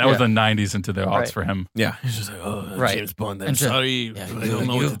vibe. That was the 90s into the aughts for him. Yeah. He's just like, James Bond, I'm sorry. I don't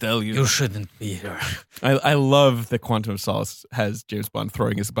know what to tell you. You shouldn't be here. I love that Quantum of Solace has James Bond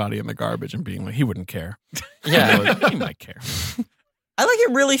throwing his body in the garbage and being like, he wouldn't care. Yeah. He might care. I like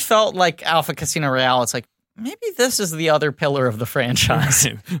it really felt like Alpha Casino Royale. It's like, maybe this is the other pillar of the franchise.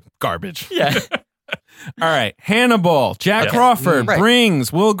 Garbage. Yeah. All right. Hannibal. Jack Crawford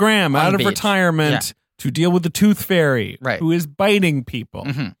brings Will Graham out of retirement to deal with the Tooth Fairy, who is biting people.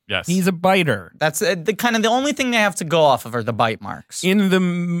 Mm-hmm. Yes. He's a biter. That's the only thing they have to go off of are the bite marks. In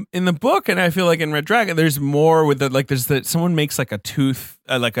the book, and I feel like in Red Dragon, there's more with someone makes like a tooth,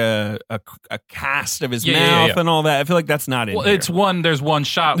 like a cast of his mouth and all that. I feel like that's not in here. There's one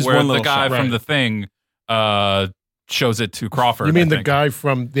shot where the guy from The Thing shows it to Crawford. You mean the guy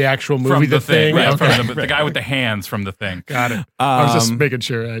from the actual movie, from The Thing? Right, okay. from the guy with the hands from The Thing. Got it. I was just making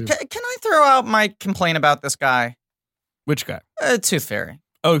sure. Can I throw out my complaint about this guy? Which guy? Tooth Fairy.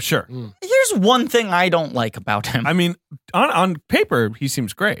 Oh, sure. Here's one thing I don't like about him. I mean, on paper, he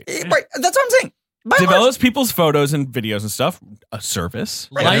seems great. Right, that's what I'm saying. Develops people's photos and videos and stuff. A service.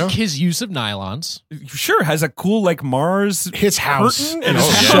 Like his use of nylons. Sure, has a cool like Mars. His house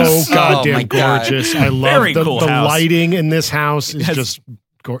is so goddamn gorgeous. I love the lighting in this house is just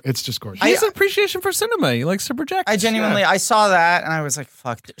it's just gorgeous. He has an appreciation for cinema. He likes to project. I saw that and I was like,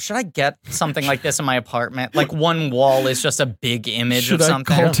 fuck, should I get something like this in my apartment? Like one wall is just a big image of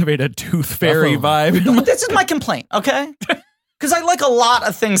something. Should I cultivate a Tooth Fairy vibe? This is my complaint, okay? Because I like a lot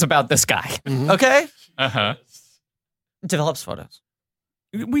of things about this guy, okay? Uh-huh. Develops photos.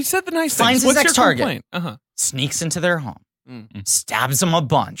 We said the nice Finds things. his next target. Sneaks into their home. Stabs them a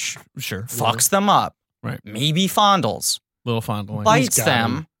bunch. Sure. Fucks them up. Right. Maybe fondles. Little fondling. Bites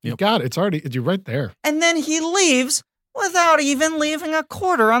them. You got it. You're right there. And then he leaves without even leaving a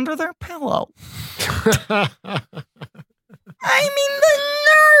quarter under their pillow. I mean, the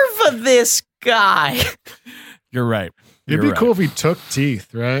nerve of this guy. You're right. It'd be cool if he took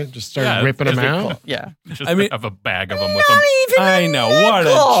teeth, right? Just started ripping them out. Cool. Yeah. Just have a bag of them with him. I know. What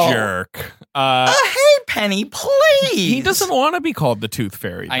a jerk. Hey, Penny, please. He doesn't want to be called the Tooth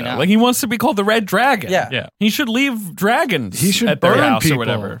Fairy. Though. I know. Like he wants to be called the Red Dragon. Yeah. He should leave dragons. He should at burn their house people. Or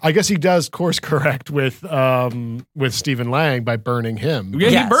whatever. I guess he does course correct with Stephen Lang by burning him. Yeah,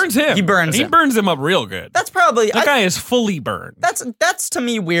 yes. he burns him. He burns him up real good. That's probably that guy is fully burned. That's to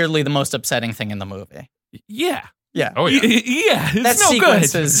me weirdly the most upsetting thing in the movie. Yeah. Yeah. Oh, yeah. Yeah. It's that no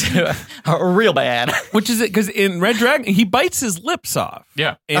sequence good. is real bad. Which is it? Because in Red Dragon, he bites his lips off.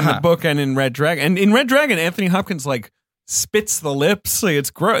 Yeah. In the book and in Red Dragon. And in Red Dragon, Anthony Hopkins like spits the lips. Like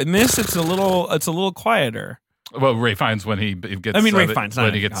it's gross. In this, it's a little quieter. Well, Ray Fiennes when he gets. Ray Fiennes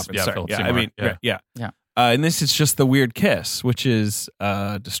when he gets. Yeah, Philip Seymour. And this is just the weird kiss, which is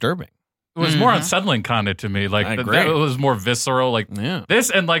disturbing. It was more unsettling kind of to me. Like it was more visceral. Like this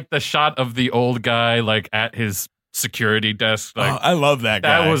and like the shot of the old guy like at his security desk. Like, I love that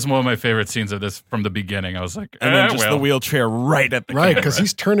guy. That was one of my favorite scenes of this from the beginning. I was like, and then just the wheelchair right at the camera. Because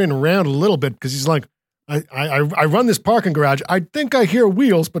he's turning around a little bit because he's like, I run this parking garage. I think I hear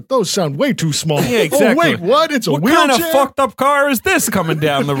wheels, but those sound way too small. Yeah, exactly. Oh, wait, what? It's a wheelchair? What kind of fucked up car is this coming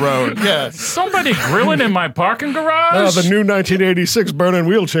down the road? Yeah. Somebody grilling in my parking garage? The new 1986 burning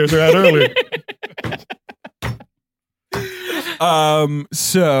wheelchairs are out early.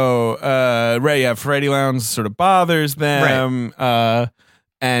 Freddie Lounds sort of bothers them. Right.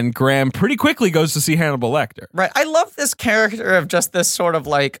 And Graham pretty quickly goes to see Hannibal Lecter. Right. I love this character of just this sort of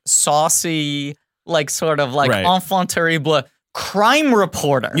like saucy, like sort of like enfant terrible crime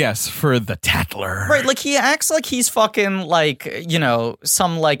reporter. Yes, for the Tattler. Right, like he acts like he's fucking like, you know,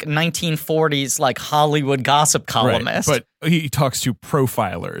 some like 1940s like Hollywood gossip columnist. Right, but he talks to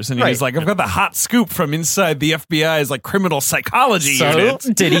profilers and he's like, I've got the hot scoop from inside the FBI's like criminal psychology unit.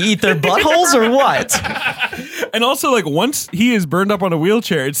 Did he eat their buttholes or what? And also like once he is burned up on a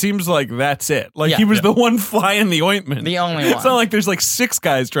wheelchair, it seems like that's it. Like he was the one fly in the ointment. The only one. It's not like there's like 6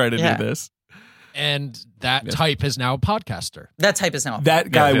 guys trying to do this. And that type is now a podcaster. That type is now a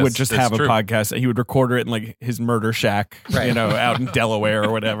That guy yes, would just have a podcast. He would record it in like his murder shack, out in Delaware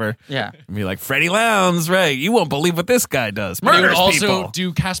or whatever. Yeah. And be like, Freddie Lowndes, right? You won't believe what this guy does. But he would also people.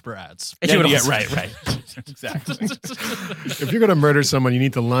 do Casper ads. Right. Exactly. If you're going to murder someone, you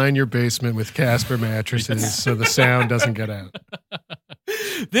need to line your basement with Casper mattresses so the sound doesn't get out.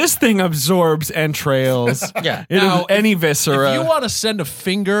 This thing absorbs entrails. Yeah. Now, any viscera. If you want to send a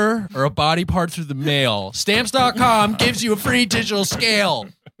finger or a body part through the mail, Stamps.com gives you a free digital scale.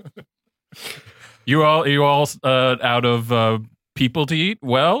 You all out of people to eat?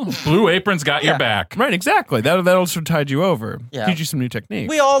 Well, Blue Apron's got your back. Right, exactly. That also tied you over. Yeah. Teach you some new techniques.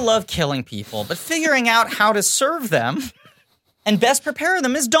 We all love killing people, but figuring out how to serve them and best prepare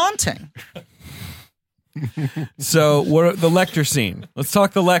them is daunting. So, the Lecter scene? Let's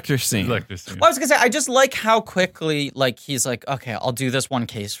talk the Lecter scene. Well, I was gonna say, I just like how quickly, he's like, okay, I'll do this one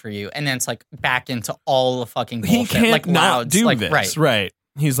case for you, and then it's like back into all the fucking bullshit. He can't not do this, right?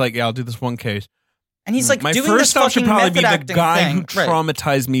 He's like, yeah, I'll do this one case. And he's like, my doing first this stop should fucking probably be the method guy acting who thing.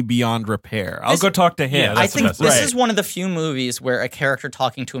 traumatized me beyond repair. I'll go talk to him. I think this is one of the few movies where a character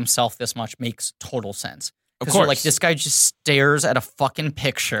talking to himself this much makes total sense. Of Because course, like this guy just stares at a fucking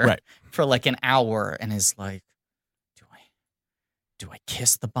picture for like an hour and is like, do I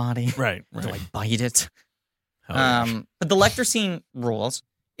kiss the body? Right. Do I bite it? Yeah. But the Lecter scene rules.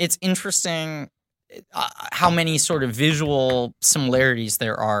 It's interesting how many sort of visual similarities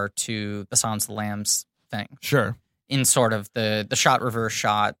there are to the Silence of the Lambs thing. Sure. In sort of the shot reverse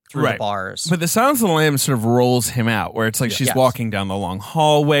shot through the bars. But the Silence of the Lambs sort of rolls him out where it's like she's walking down the long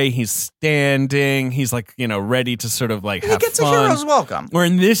hallway, he's standing, he's like, ready to sort of like have fun. He gets a hero's welcome. Where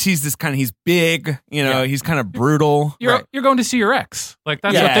in this he's big, he's kind of brutal. You're going to see your ex. Like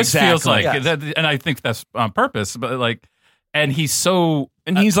that's what this feels like. And I think that's on purpose, but like and he's so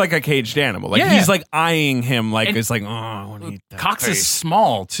and he's like a caged animal. Like he's like eyeing him like it's like, oh, I want to eat that Cox face. is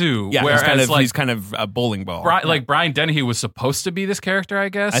small too. Yeah, whereas he's kind of a bowling ball. Like Brian Dennehy was supposed to be this character, I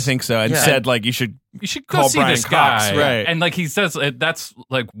guess. I think so. And said like you should go call see Brian this Cox, guy. right? And like he says, that's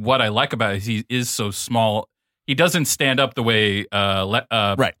like what I like about it. He is so small. He doesn't stand up the way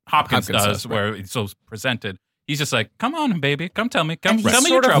Hopkins does, where he's so presented. He's just like, come on, baby, come tell me, tell me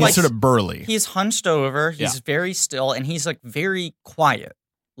your trouble. He's sort of burly. He's hunched over. He's very still, and he's like very quiet.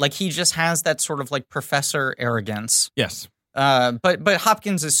 Like he just has that sort of like professor arrogance. Yes. But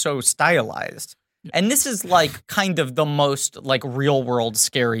Hopkins is so stylized. And this is like kind of the most like real world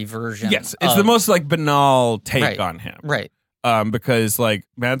scary version. Yes, it's the most like banal take on him. Right. Because like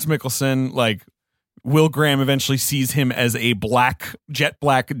Mads Mikkelsen, like Will Graham eventually sees him as a jet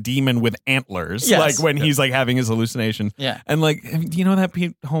black demon with antlers. Yes. Like when he's like having his hallucination. Yeah. And like, do you know that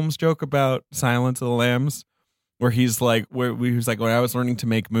Pete Holmes joke about Silence of the Lambs? Where he's like, when I was learning to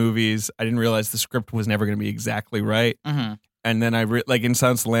make movies, I didn't realize the script was never going to be exactly right. Mm-hmm. And then like in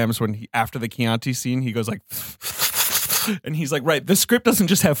Silence of the Lambs, when after the Chianti scene, he goes like, and he's like, right, the script doesn't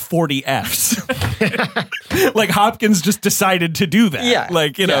just have 40 Fs. Like Hopkins just decided to do that. Yeah.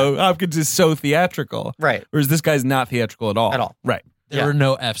 Like, Hopkins is so theatrical. Right. Whereas this guy's not theatrical at all. At all. Right. There were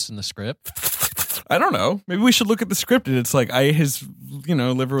no Fs in the script. I don't know. Maybe we should look at the script and it's like his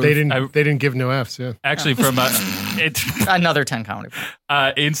liver. They didn't give no Fs. Yeah. Actually, from another 10 comedy.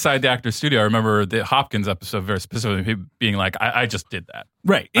 Inside the Actors Studio, I remember the Hopkins episode very specifically being like, I just did that.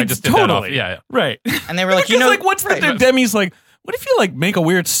 Right. I just did that off. Yeah. Right. And they were like, what's the Demi's like? What if you like make a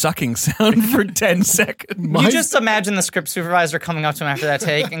weird sucking sound for 10 seconds? You just imagine the script supervisor coming up to him after that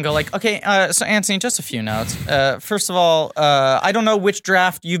take and go like, okay, so Anthony, just a few notes. First of all, I don't know which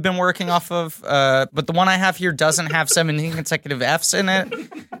draft you've been working off of, but the one I have here doesn't have 17 consecutive Fs in it.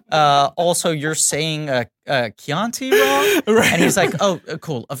 Also, you're saying Chianti wrong? Right. And he's like, oh,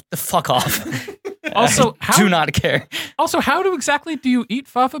 cool. Fuck off. Also, do not care. Also, how exactly do you eat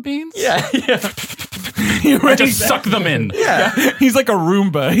fava beans? Yeah. I just suck them in. Yeah. He's like a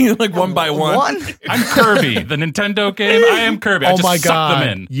Roomba. He's like one by one. I'm Kirby, the Nintendo game. I am Kirby. I just suck them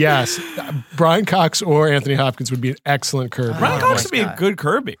in. Yes. Brian Cox or Anthony Hopkins would be an excellent Kirby. Brian Cox would be a good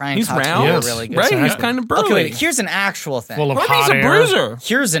Kirby. He's Cox round. Yes. Really good. Right? Exactly. He's kind of burly. Okay, wait. Here's an actual thing. Full of hot he's a air. bruiser.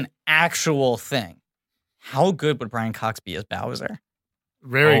 Here's an actual thing. How good would Brian Cox be as Bowser?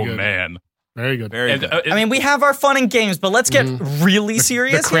 Very good. Oh, man. Very good. Very good. I mean, we have our fun and games, but let's get really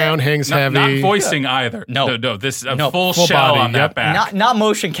serious. The crown hangs heavy. Not voicing either. No. This No. full Full shell body, on that back. Not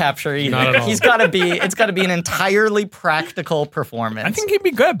motion capture either. Not at all. It's got to be an entirely practical performance. I think he'd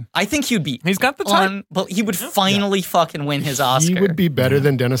be good. I think he'd be. He's got the time. But he would finally fucking win his Oscar. He would be better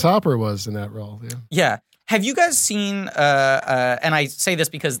than Dennis Hopper was in that role. Yeah. Yeah. Have you guys seen, and I say this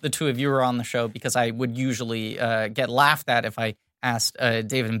because the two of you are on the show, because I would usually get laughed at if I asked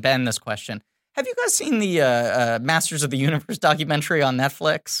David and Ben this question. Have you guys seen the Masters of the Universe documentary on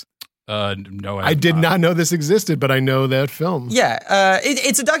Netflix? No, I did not know this existed, but I know that film. Yeah,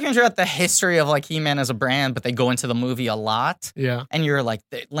 it's a documentary about the history of like He-Man as a brand, but they go into the movie a lot. Yeah, and you're like,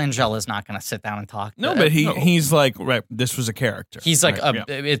 Langella is not going to sit down and talk. No, but he's like, right, this was a character. He's like,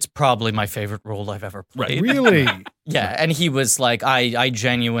 it's probably my favorite role I've ever played. Really? Yeah, and he was like, I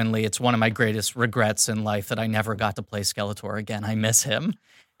genuinely, it's one of my greatest regrets in life that I never got to play Skeletor again. I miss him.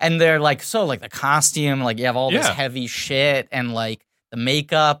 And they're like, so like the costume, like you have all this heavy shit and like the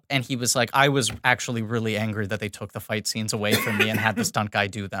makeup, and he was like, I was actually really angry that they took the fight scenes away from me and had the stunt guy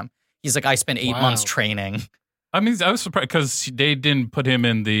do them. He's like, I spent 8 months training. I mean, I was surprised because they didn't put him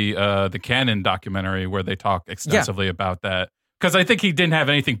in the Canon documentary where they talk extensively about that. Because I think he didn't have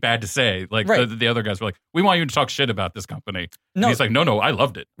anything bad to say. Like the other guys were like, we want you to talk shit about this company. And he's like, no, I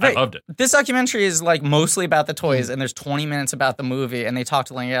loved it. I loved it. This documentary is like mostly about the toys, and there's 20 minutes about the movie, and they talk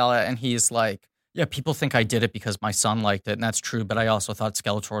to Langella, and he's like, yeah, people think I did it because my son liked it, and that's true, but I also thought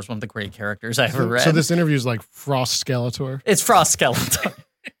Skeletor was one of the great characters I ever read. So this interview is like Frost Skeletor? It's Frost Skeletor.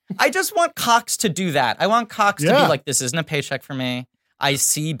 I just want Cox to do that. I want Cox to be like, this isn't a paycheck for me. I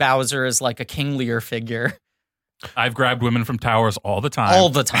see Bowser as like a King Lear figure. I've grabbed women from towers all the time. All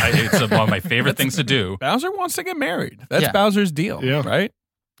the time. It's one of my favorite things to do. Bowser wants to get married. That's Bowser's deal, right?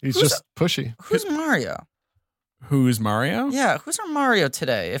 He's just pushy. Who's Mario? Who's Mario? Yeah, who's our Mario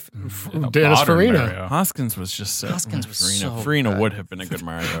today? Dennis Farina. Mario. Hoskins was just so. Hoskins was Farina. so Farina good. would have been a good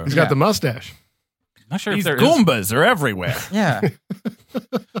Mario. He's got the mustache. Not sure These if Goombas are everywhere. Yeah.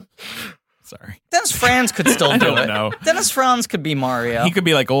 Sorry. Dennis Franz could still do it. No. Dennis Franz could be Mario. He could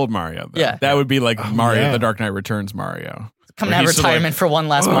be like old Mario. Though. Yeah. That would be like Mario, The Dark Knight Returns Mario. Coming out of retirement for one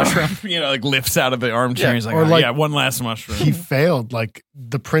last mushroom. Like lifts out of the armchair. Yeah. He's like, Or one last mushroom. He failed. Like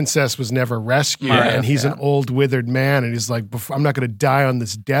the princess was never rescued, and he's an old withered man, and he's like, I'm not going to die on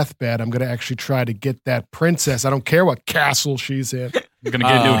this deathbed. I'm going to actually try to get that princess. I don't care what castle she's in. I'm going to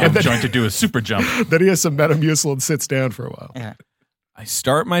get into a hip joint to do a super jump. Then he has some Metamucil and sits down for a while. Yeah. I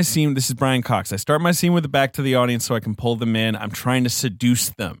start my scene. This is Brian Cox. I start my scene with the back to the audience so I can pull them in. I'm trying to seduce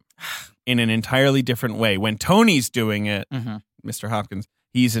them in an entirely different way. When Tony's doing it, Mr. Hopkins,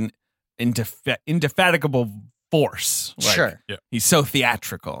 he's an indefatigable force. Like, sure. Yeah. He's so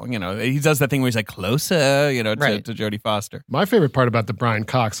theatrical. You know, he does that thing where he's like closer, to Jodie Foster. My favorite part about the Brian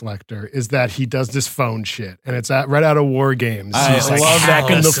Cox lecture is that he does this phone shit, and it's right out of War Games. I He's love like, that.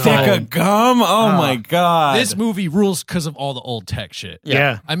 Can the stick a phone. gum? Oh my God. This movie rules because of all the old tech shit.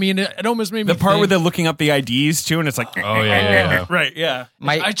 Yeah. I mean, it almost made me the part think, where they're looking up the IDs too, and it's like, oh yeah. right, yeah.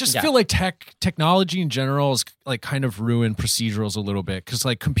 I just feel like technology in general is like kind of ruined procedurals a little bit because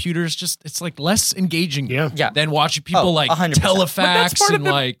like computers it's like less engaging than watching people like 100%. telefax and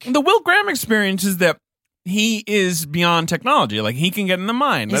like the Will Graham experience is that he is beyond technology. Like he can get in the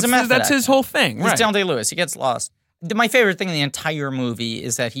mind. He's a method that's his whole thing. He's Daniel Day-Lewis. He gets lost. My favorite thing in the entire movie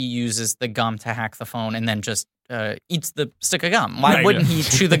is that he uses the gum to hack the phone and then just eats the stick of gum. Why wouldn't he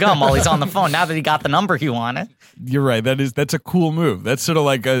chew the gum while he's on the phone now that he got the number he wanted? You're right. That's a cool move. That's sort of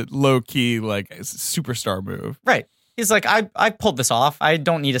like a low key, like superstar move. Right. He's like, I pulled this off. I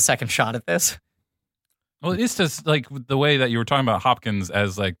don't need a second shot at this. Well, it's just like the way that you were talking about Hopkins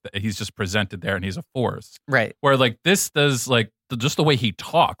as like he's just presented there and he's a force. Right. Where like this does like just the way he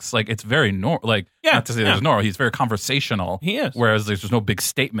talks, like it's very normal. Like not to say there's normal, he's very conversational. He is. Whereas there's no big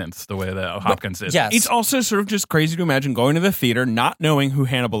statements the way that Hopkins is. Yes. It's also sort of just crazy to imagine going to the theater, not knowing who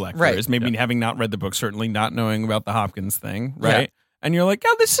Hannibal Lecter is, maybe having not read the book, certainly not knowing about the Hopkins thing, right? Yeah. And you're like,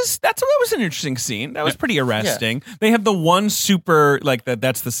 oh, that was an interesting scene. That was pretty arresting. Yeah. They have the one super like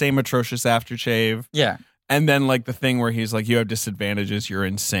that's the same atrocious aftershave. Yeah. And then like the thing where he's like, you have disadvantages, you're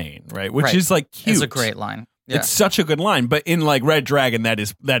insane, right? Which is like cute. It's a great line. Yeah. It's such a good line. But in like Red Dragon, that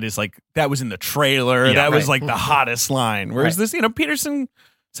is like that was in the trailer. Yeah, that was like the hottest line. Whereas this, Peterson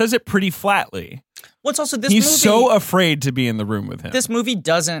says it pretty flatly. What's also this he's movie, so afraid to be in the room with him. This movie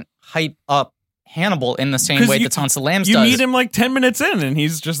doesn't hype up Hannibal in the same way that Silence of the Lambs does. You meet him like 10 minutes in and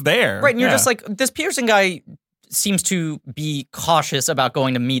he's just there. Right. And you're just like, this Peterson guy seems to be cautious about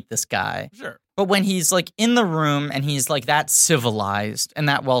going to meet this guy. Sure. But when he's like in the room and he's like that civilized and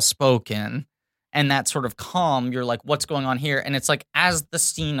that well spoken and that sort of calm, you're like, what's going on here? And it's like as the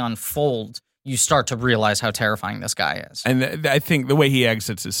scene unfolds, you start to realize how terrifying this guy is. And I think the way he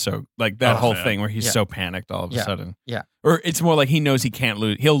exits is so like that whole thing where he's so panicked all of a sudden. Yeah. Or it's more like he knows he can't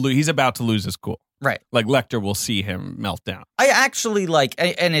lose. He's about to lose his cool. Right. Like Lecter will see him melt down. I actually like,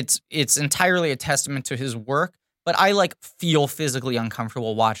 and it's entirely a testament to his work, but I like feel physically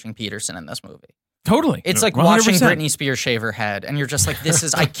uncomfortable watching Peterson in this movie. Totally. It's like 100%. watching Britney Spears shave her head, and you're just like, this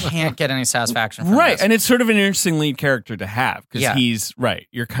is, I can't get any satisfaction from right. this. And it's sort of an interesting lead character to have because Yeah. he's right.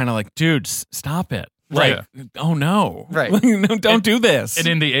 You're kind of like, dude, stop it. Right. Like, oh no. Right. No, don't do this. And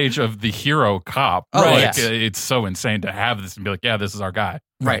in the age of the hero cop, Oh, like, yes. it's so insane to have this and be like, yeah, this is our guy.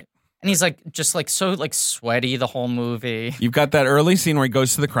 Right. And he's like, just like so like sweaty the whole movie. You've got that early scene where he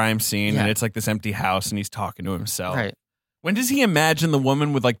goes to the crime scene Yeah. and it's like this empty house and he's talking to himself. Right. When does he imagine the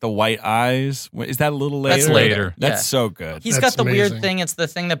woman with like the white eyes? Is that a little later? That's later. That's Yeah. so good. He's That's got the amazing. weird thing. It's the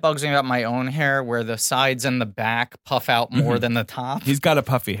thing that bugs me about my own hair where the sides and the back puff out more than the top. He's got a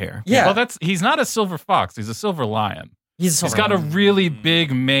puffy hair. Yeah. Well, he's not a silver fox. He's a silver lion. He's got a really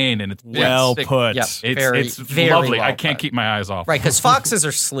big mane and it's Well thick- put. Yep. It's, Very, it's very lovely. well I can't put. keep my eyes off. Right, because foxes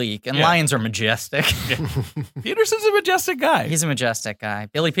are sleek and Yeah. lions are majestic. Peterson's a majestic guy. He's a majestic guy.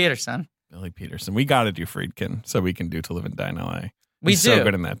 Billy Peterson. Billy Peterson. We got to do Friedkin so we can do To Live and Die in L.A. We He's do. so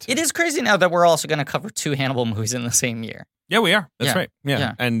good in that too. It is crazy now that we're also going to cover 2 Hannibal movies in the same year. Yeah, we are. That's Yeah. right. Yeah.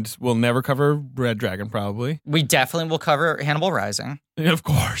 Yeah. And we'll never cover Red Dragon probably. We definitely will cover Hannibal Rising. Of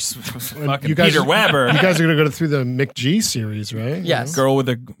course. Fucking You guys- Peter Weber. You guys are going to go through the McG series, right? Yes. Girl with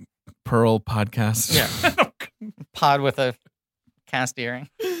a Pearl podcast. Yeah. Pod with a cast earring.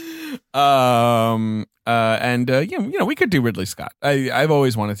 We could do Ridley Scott. I've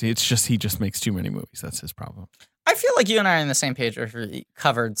always wanted to. It's just he just makes too many movies. That's his problem. I feel like you and I are on the same page. If we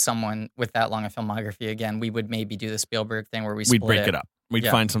covered someone with that long a filmography again, we would maybe do the Spielberg thing where we We'd split break it up. We'd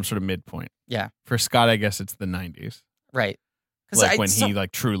Yeah. find some sort of midpoint. Yeah. For Scott, I guess it's the 90s. Right. 'Cause Like when he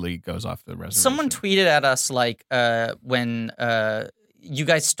like truly goes off the reservation. Someone tweeted at us like when you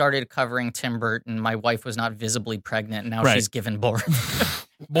guys started covering Tim Burton, my wife was not visibly pregnant, and now Right. she's given birth.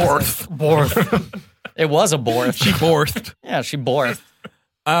 Borth. It was a birth. She borthed. Yeah, she birthed.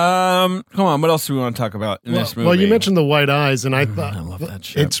 Come on. What else do we want to talk about in this movie? Well, you mentioned the white eyes, and I thought I love that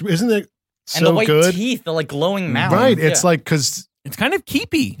shit. isn't it And the so white good? teeth, the like glowing mouth. Right. It's Yeah. like because It's kind of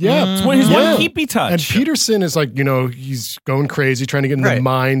keepy. yeah, It's his yeah. one keepy touch. And Peterson is like, he's going crazy trying to get in the Right.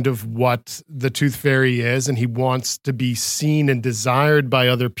 mind of what the Tooth Fairy is, and he wants to be seen and desired by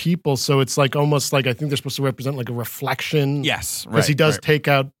other people. So it's like almost like I think they're supposed to represent like a reflection. Yes, because he does take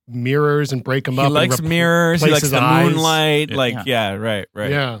out mirrors and break them He up. likes and mirrors. He replace likes his the eyes. moonlight. Yeah. Like, yeah, right.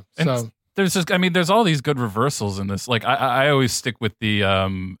 Yeah. And So there's all these good reversals in this. Like I always stick with the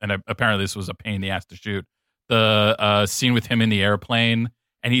apparently this was a pain in the ass to shoot. The scene with him in the airplane.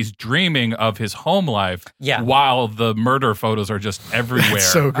 And he's dreaming of his home life while the murder photos are just everywhere.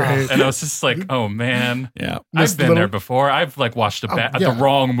 That's so great. And I was just like, oh, man. Yeah. I've been there before. I've like watched the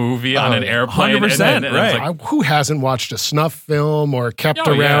wrong movie on an airplane. 100%, and it's right. like, who hasn't watched a snuff film or kept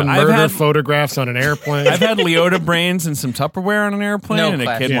Oh, yeah. around I've murder had- photographs on an airplane? I've had Leota brains and some Tupperware on an airplane, No and a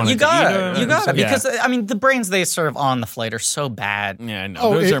question. kid wanted You to eat gotta, it. you gotta, Yeah. because I mean the brains they serve on the flight are so bad. Yeah, I know.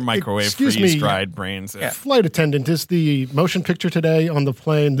 Oh, Those it- are microwave excuse me. freeze-dried brains. Yeah. Flight attendant, is the motion picture today on the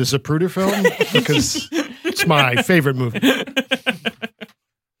plane the Zapruder film? Because it's my favorite movie.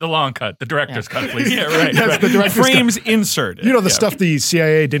 the long cut, the director's cut, please. Yeah, right. That's right. the director's Frames inserted. You know the stuff the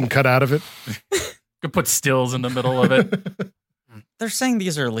CIA didn't cut out of it? Could put stills in the middle of it. They're saying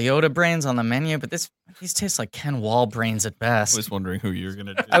these are Leota brains on the menu, but these taste like Ken Wall brains at I best. was wondering who you're going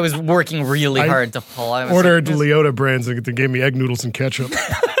to do. I was working really I hard to pull. I was Ordered like, Leota brands and they gave me egg noodles and ketchup.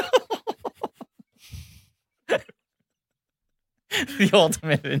 the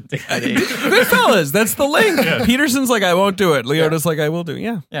ultimate indignity. Goodfellas, that's the link. Yeah. Peterson's like, I won't do it. Leota's like, I will do it.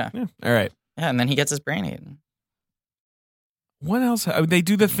 Yeah. Yeah. All right. Yeah, and then he gets his brain eaten. What else? They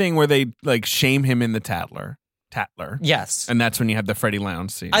do the thing where they like shame him in the Tattler. Yes. And that's when you have the Freddie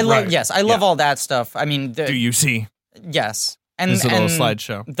Lounge scene. I love Right. yes, I love all that stuff. I mean, do you see yes. And this little and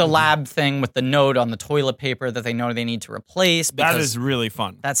slideshow? the lab thing with the note on the toilet paper that they know they need to replace because That is really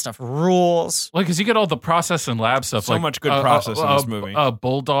fun. that stuff rules. Well, because you get all the process and lab stuff. So like, much good process in this movie.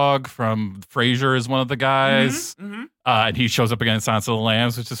 Bulldog from Frasier is one of the guys. And he shows up again in Silence of the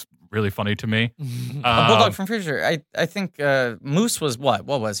Lambs, which is really funny to me. A bulldog from Frasier. I think Moose was what?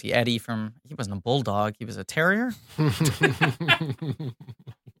 What was he? Eddie from? He wasn't a bulldog. He was a terrier.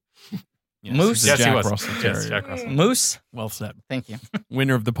 Yes, Moose? it's a Yes, he Jack was. Russell Yes, Terrier. Jack Russell. Moose. Well said. Thank you.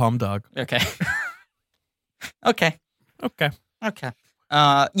 Winner of the Palm Dog. Okay. Okay. Okay. Okay.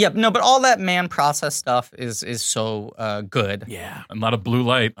 No, but all that man process stuff is so good. Yeah. A lot of blue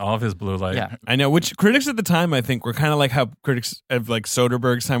light, all of his blue light. Yeah. I know, which critics at the time, I think, were kind of like how critics of like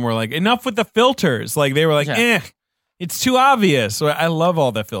Soderbergh's time were like, enough with the filters. Like they were like, Yeah. it's too obvious. So I love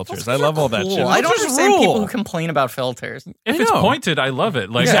all the filters. I love all that Cool. shit. I don't Filters understand people rule. who complain about filters. If I it's know. pointed, I love it.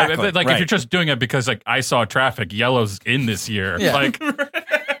 Like, Exactly, like right. if you're just doing it because like I saw traffic, yellow's in this year. Yeah.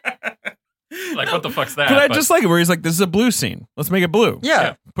 Like what the fuck's that? But I But- just like it where he's like, this is a blue scene. Let's make it blue.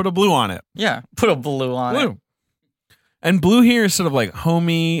 Yeah. Put a blue on it. Yeah, put a blue on it. And blue here is sort of like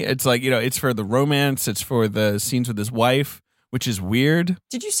homey. It's like, it's for the romance. It's for the scenes with his wife, which is weird.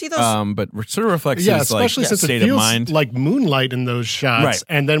 Did you see those? But sort of reflects his especially since state it feels of mind. like moonlight in those shots. Right.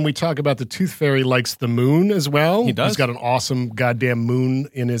 And then we talk about the Tooth Fairy likes the moon as well. He does. He's got an awesome goddamn moon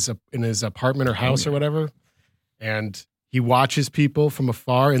in his apartment or house or whatever. And he watches people from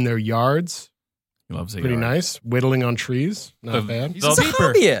afar in their yards. He loves it. Pretty nice. Whittling on trees. Not bad. He's a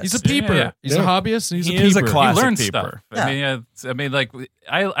hobbyist. He's a peeper. Yeah. He's a hobbyist and he's a He is a peeper. classic He learns peeper. stuff. I mean, like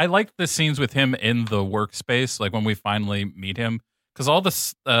I like the scenes with him in the workspace, like when we finally meet him, because all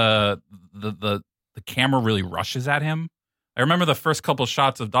this the camera really rushes at him. I remember the first couple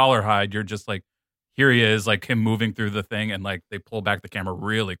shots of Dollarhide. You're just like, here he is, like him moving through the thing, and like they pull back the camera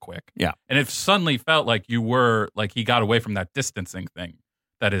really quick. Yeah, and it suddenly felt like you were like he got away from that distancing thing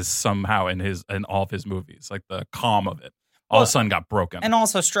that is somehow in all of his movies, like the calm of it. All of a sudden got broken. And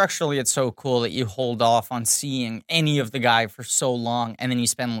also structurally, it's so cool that you hold off on seeing any of the guy for so long, and then you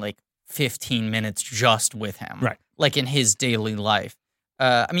spend like 15 minutes just with him, right? Like in his daily life.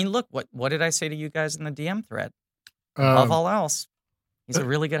 I mean, look, what did I say to you guys in the DM thread? Above all else, he's a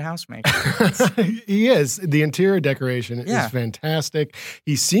really good housemaker. He is. The interior decoration is fantastic.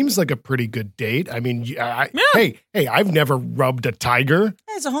 He seems like a pretty good date. I mean, hey, I've never rubbed a tiger.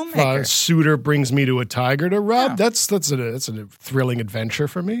 He's a homemaker. A suitor brings me to a tiger to rub. Yeah. That's a thrilling adventure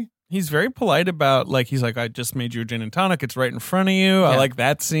for me. He's very polite about, like, he's like, I just made you a gin and tonic. It's right in front of you. Yeah. I like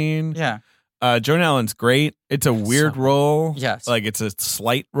that scene. Yeah. Joan Allen's great. It's a weird role. Yes. Like, it's a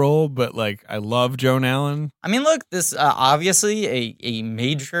slight role, but, like, I love Joan Allen. I mean, look, this obviously a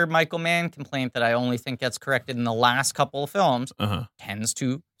major Michael Mann complaint that I only think gets corrected in the last couple of films tends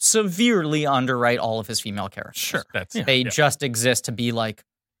to severely underwrite all of his female characters. Sure. They just exist to be like,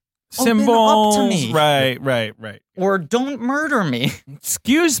 symbols. Up to me. Right. Or don't murder me.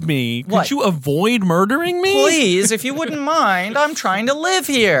 Excuse me. Could you avoid murdering me? Please, if you wouldn't mind. I'm trying to live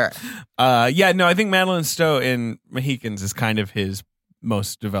here. I think Madeline Stowe in Mohicans is kind of his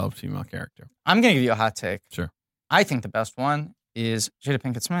most developed female character. I'm going to give you a hot take. Sure. I think the best one is Jada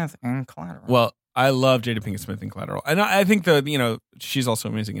Pinkett Smith in Collateral. Well, I love Jada Pinkett Smith in Collateral. And I think she's also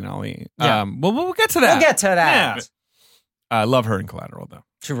amazing in Ali. Yeah. We'll get to that. We'll get to that. Yeah. I love her in Collateral, though.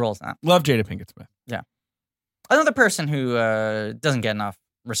 She rolls that. Love Jada Pinkett Smith. Yeah. Another person who doesn't get enough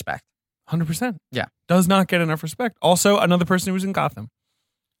respect. 100%. Yeah. Does not get enough respect. Also, another person who was in Gotham.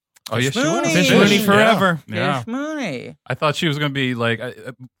 Oh, yes, she was. Fish Mooney forever. Fish Mooney. I thought she was going to be like,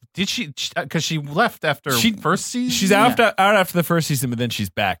 did she? Because she left after first season. She's out after the first season, but then she's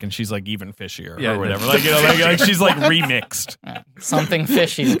back and she's like even fishier or whatever. Like she's like remixed. Something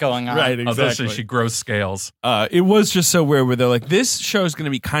fishy's going on. Right, exactly. She grows scales. It was just so weird where they're like, this show is going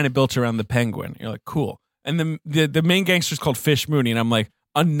to be kind of built around the Penguin. You're like, cool. And the main gangster's called Fish Mooney, and I'm like,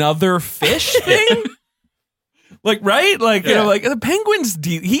 another fish thing? Like, right? Like, like the Penguin's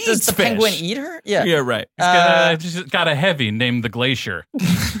he Does eats the fish. Penguin eat her? Yeah. Yeah, right. She's got a heavy named the Glacier.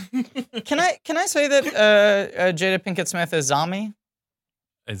 Can I say that Jada Pinkett Smith is Zami?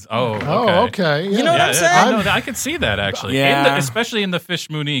 Okay. Yeah. You know what I'm saying? I could see that actually. Yeah. Especially in the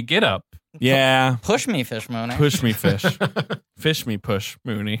Fish Mooney get up. Yeah. Push me, Fish Mooney. Push me, fish. Fish me, push,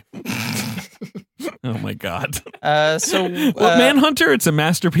 Mooney. Oh my God. Manhunter, it's a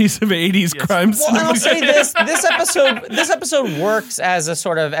masterpiece of 80s crime cinema. Well, I'll say this episode works as a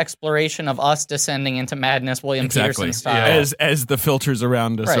sort of exploration of us descending into madness, William Peterson style. As the filters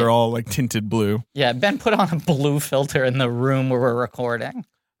around us are all like tinted blue. Yeah, Ben put on a blue filter in the room where we're recording.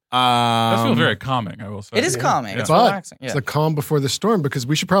 That feels very calming, I will say. It is calming. It's but relaxing. It's the calm before the storm, because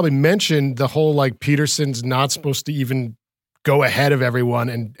we should probably mention the whole like Peterson's not supposed to even go ahead of everyone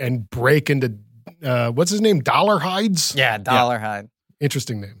and break into what's his name? Dollarhides? Yeah, Dollarhide.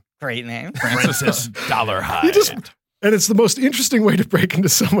 Interesting name. Great name. Francis Dollarhide. And it's the most interesting way to break into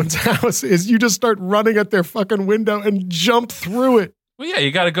someone's house is you just start running at their fucking window and jump through it. Well, yeah,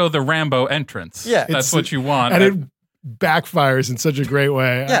 you got to go the Rambo entrance. Yeah. That's what you want. And it backfires in such a great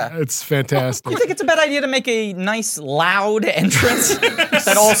way. Yeah. It's fantastic. You think it's a bad idea to make a nice, loud entrance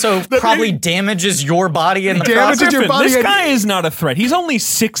that also probably damages your body in the process? This guy is not a threat. He's only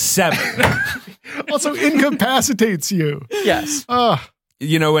 6'7". Also incapacitates you. Yes. We're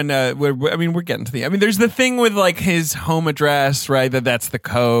getting to there's the thing with like his home address, right? That's the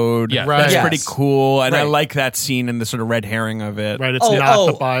code. Yeah. Right. That's pretty cool. And I like that scene and the sort of red herring of it. Right. It's not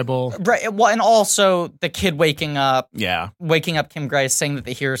the Bible. Right. Well, and also the kid waking up Kim Grice saying that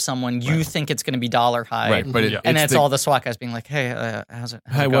they hear someone, you think it's going to be Dollarhide. Right. But it's all the SWAT guys being like, hey, how's it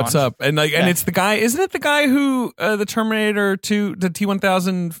going? What's up? And and it's the guy, isn't it the guy who the Terminator 2, the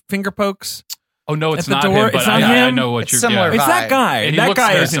T-1000 finger pokes? Oh no, it's not him. But I know what you're. Similar. It's that guy. That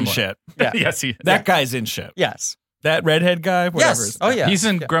guy is in shit. Yeah. Yes, that guy's in shit. Yes. That redhead guy, whatever. Yes. Oh yeah. He's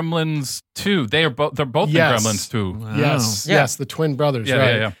in Gremlins 2. They're both in Gremlins 2. Wow. Yes, the twin brothers.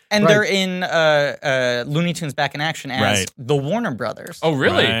 Yeah. And they're in Looney Tunes Back in Action as the Warner Brothers. Oh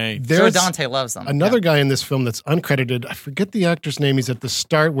really? Right. So Dante loves them. Another guy in this film that's uncredited. I forget the actor's name. He's at the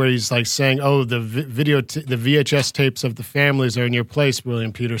start where he's like saying, "Oh, the the VHS tapes of the families are in your place,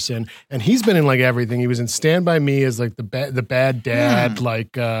 William Peterson." And he's been in like everything. He was in Stand by Me as like the bad dad,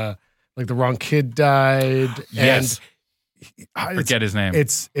 like the wrong kid died. Yes. And forget his name.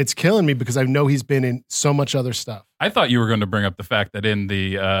 It's killing me because I know he's been in so much other stuff. I thought you were going to bring up the fact that in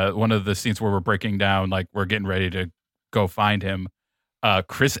the one of the scenes where we're breaking down, like we're getting ready to go find him,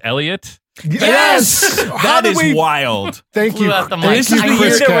 Chris Elliott. Yes, that is wild. Thank you. This is the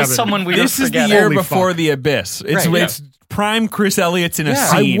year there was someone we This is the year before The Abyss. It's prime Chris Elliott's in a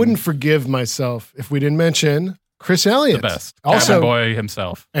scene. I wouldn't forgive myself if we didn't mention Chris Elliott, the best, also Cabin Boy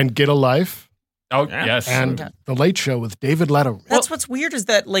himself, and Get a Life. Oh yes, and The Late Show with David Letterman. That's what's weird is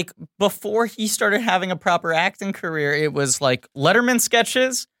that like before he started having a proper acting career, it was like Letterman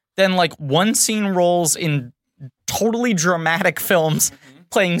sketches, then like one scene roles in totally dramatic films,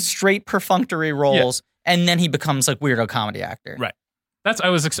 playing straight perfunctory roles, and then he becomes like weirdo comedy actor. Right.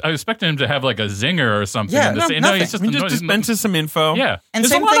 I was expecting him to have like a zinger or something. Yeah, no, he's just dispenses some info. Yeah, and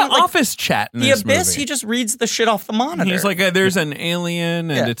there's a lot of office chat in The this Abyss, movie. he just reads the shit off the monitor. He's like, there's an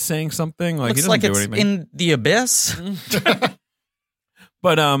alien, and it's saying something. Like looks he doesn't like do it's anything. in The Abyss.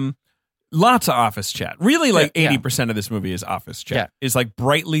 But lots of office chat. Really, like 80% of this movie is office chat. Yeah. It's like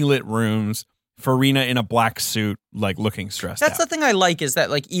brightly lit rooms. Farina in a black suit, like looking stressed That's out. the thing I like is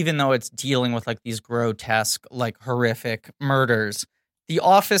that like even though it's dealing with like these grotesque, like horrific murders, the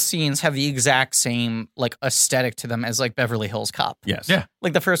office scenes have the exact same like aesthetic to them as like Beverly Hills Cop. Yes. Yeah.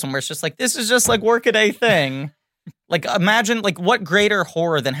 Like the first one where it's just like, this is just like workaday thing. Like imagine like what greater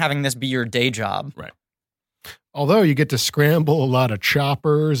horror than having this be your day job. Right. Although you get to scramble a lot of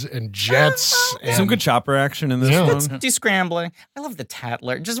choppers and jets. And some good chopper action in this one. Descrambling. I love the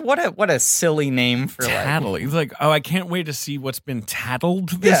Tattler. Just what a silly name for tattling. It's like, oh, I can't wait to see what's been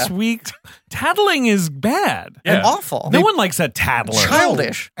tattled this week. Tattling is bad. And awful. No one likes a tattler.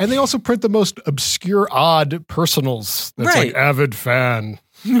 Childish. And they also print the most obscure, odd personals. That's like avid fan.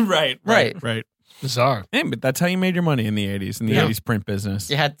 Right. Bizarre. Yeah, but that's how you made your money in the 80s, in the 80s print business.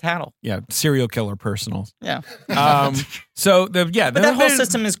 You had tattle. Yeah, serial killer personals. Yeah. So, but that whole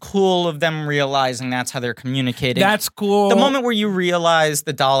system is cool of them realizing that's how they're communicating. That's cool. The moment where you realize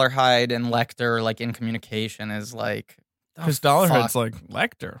the Dollarhide and Lecter are like in communication is like... Because Dollarhide's like,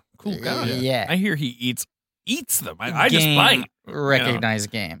 Lecter, cool guy. Yeah. I hear he eats them. I just bite. Recognize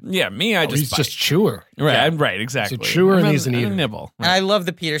game. Yeah, me, I just he's bite. just chewer. Right, exactly. He's a chewer and he's an eater. Nibble. And I love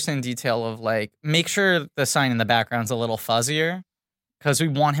the Peterson detail of like, make sure the sign in the background's a little fuzzier because we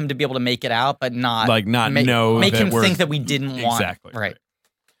want him to be able to make it out, but not know make that him think that we didn't want. Exactly. Right.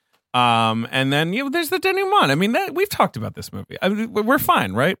 And then there's the denouement. I mean, we've talked about this movie. We're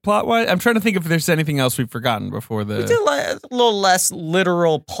fine, right? Plot wise, I'm trying to think if there's anything else we've forgotten before the. We did a little less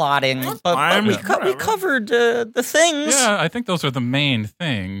literal plotting, but we covered the things. Yeah, I think those are the main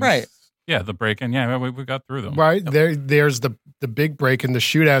things. Right. Yeah, the break-in. Yeah, we got through them. Right. There's the big break in the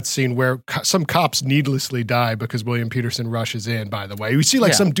shootout scene where some cops needlessly die because William Peterson rushes in, by the way. We see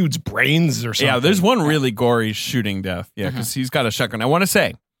like some dude's brains or something. Yeah, there's one really gory shooting death. Yeah, because he's got a shotgun. I want to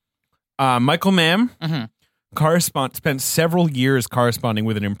say, Michael Mann spent several years corresponding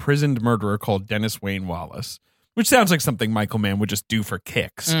with an imprisoned murderer called Dennis Wayne Wallace, which sounds like something Michael Mann would just do for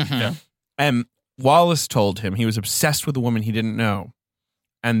kicks. Yeah. And Wallace told him he was obsessed with a woman he didn't know,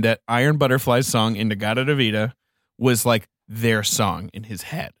 and that Iron Butterfly's song "Indagata da Vida" was like their song in his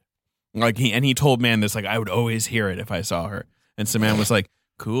head. Like he told Mann this, like, I would always hear it if I saw her. And so Mann was like,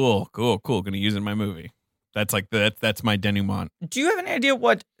 cool, gonna use it in my movie. That's like that's my denouement. Do you have any idea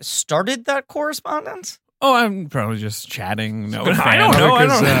what started that correspondence? Oh, I'm probably just chatting. No, I don't know. I'm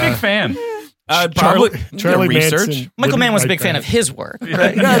a big fan. Charlie research. Michael Mann was a big fan of his work.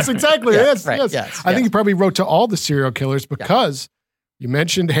 Right? Yes, exactly. Yes. I think he probably wrote to all the serial killers because you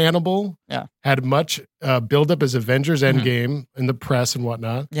mentioned Hannibal. Yeah. Had much buildup as Avengers Endgame in the press and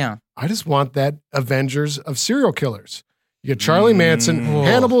whatnot. Yeah. I just want that Avengers of serial killers. You get Charlie Manson.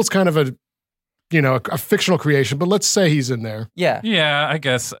 Hannibal's kind of a fictional creation, but let's say he's in there. Yeah. Yeah, I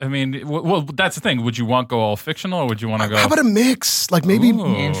guess. I mean, well, that's the thing. Would you want to go all fictional or would you want to go? How about a mix? Like maybe,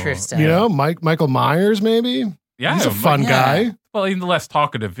 interesting. Michael Myers, maybe? Yeah. He's a fun guy. Well, he's less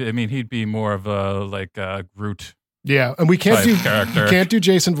talkative. I mean, he'd be more of a Groot. Yeah. And we can't character. You can't do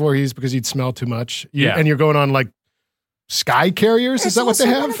Jason Voorhees because he'd smell too much. Yeah. And you're going on like sky carriers? Is that what they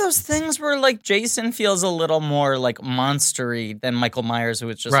have? It's one of those things where like Jason feels a little more like monstery than Michael Myers, who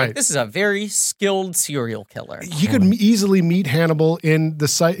is just like, this is a very skilled serial killer. You could easily meet Hannibal in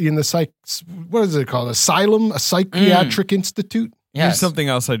the what is it called? Asylum, a psychiatric institute. Yes. Here's something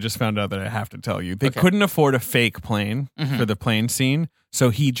else I just found out that I have to tell you. They couldn't afford a fake plane for the plane scene, so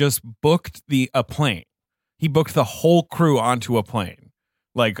he just booked a plane. He booked the whole crew onto a plane,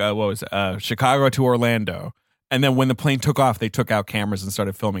 like Chicago to Orlando. And then when the plane took off, they took out cameras and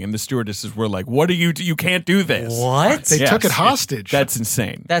started filming. And the stewardesses were like, "What are you? You can't do this." What? They took it hostage. That's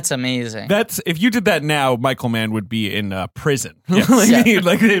insane. That's amazing. If you did that now, Michael Mann would be in prison. Yes.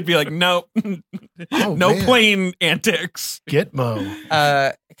 They'd be like, "No, no plane antics." Gitmo.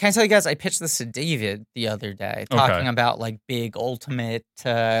 Can I tell you guys? I pitched this to David the other day, talking about like big, ultimate,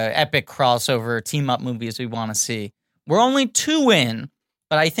 epic crossover team up movies we want to see. We're only 2 in,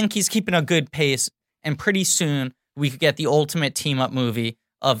 but I think he's keeping a good pace. And pretty soon, we could get the ultimate team-up movie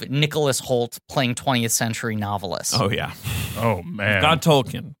of Nicholas Hoult playing 20th century novelist. Oh, yeah. Oh, man. We got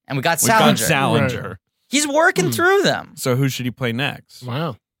Tolkien. And we got Salinger. Salinger. He's working through them. So who should he play next?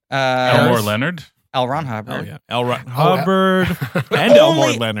 Wow. Elmore Leonard? L. Ron Hubbard. Oh, yeah. L. Ron Hubbard and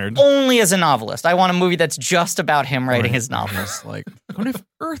Elmore Leonard. Only as a novelist. I want a movie that's just about him writing his novels. Like, what if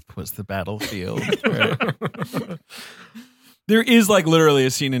Earth was the battlefield? Right. There is like literally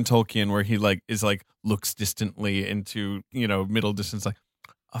a scene in Tolkien where he like is like looks distantly into middle distance like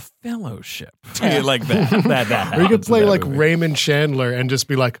a fellowship like that. Or you could play like Raymond Chandler and just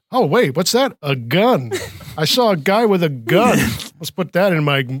be like, "Oh wait, what's that? A gun? I saw a guy with a gun. Let's put that in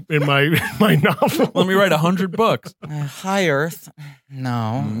my novel. Let me write 100 books." High Earth,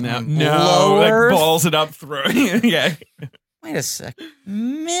 no, Low like Earth? Balls it up through. Yeah. Wait a sec.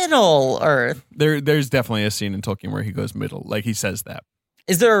 Middle Earth. There's definitely a scene in Tolkien where he goes middle. Like he says that.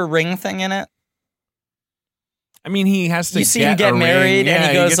 Is there a ring thing in it? I mean, he has to. You see him get married, and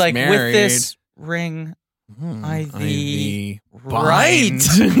he goes like, married. "With this ring, I thee right."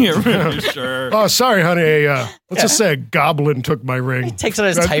 Yeah, sure. Oh, sorry, honey. Let's just say a goblin took my ring. He takes out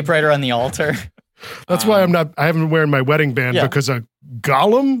his typewriter on the altar. That's why I haven't been wearing my wedding band because a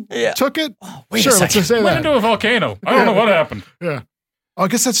golem took it. Oh, wait sure, a let's just say went that. into a volcano. I don't know what happened. Yeah. Oh, I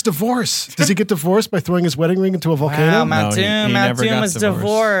guess that's divorce. Does he get divorced by throwing his wedding ring into a volcano? Wow, Mount Doom. Mount Doom was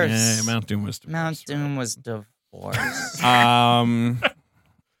divorced. Yeah, Mount Doom was divorced. Mount Doom was divorced. I don't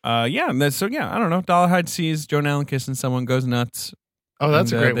know. Dollahide sees Joan Allen kissing someone, goes nuts. Oh,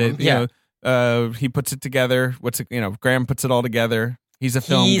 that's a great one. He puts it together. Graham puts it all together. He's a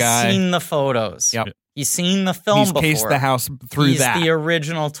film guy. He's seen the photos. Yep. He's seen the film before. He's cased the house through that. He's the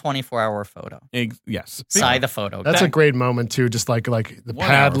original 24-hour photo. Yes. The photo. That's a great moment, too. Just like the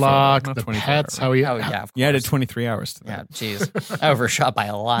padlock, the pets. How he... Oh, yeah, of course. You added 23 hours to that. Yeah, jeez. I overshot by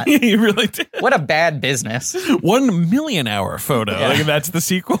a lot. You really did. What a bad business. 1 million hour photo. Yeah. Like, that's the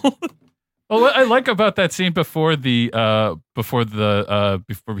sequel. Well, what I like about that scene before he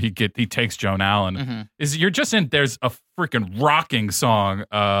takes Joan Allen is you're just in. There's a freaking rocking song,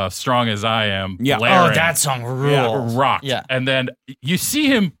 "Strong as I Am." Yeah. blaring. Oh, that song rules. Rocked. Yeah. And then you see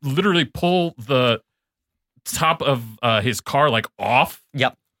him literally pull the top of his car like off.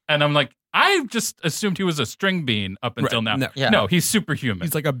 Yep. And I'm like, I just assumed he was a string bean up until now. No, he's superhuman.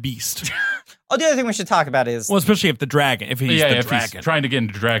 He's like a beast. Oh, the other thing we should talk about is... Well, especially if he's the dragon. He's trying to get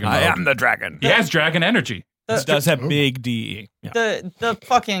into dragon mode. I am the dragon. He has dragon energy. This does have big DE. Yeah. The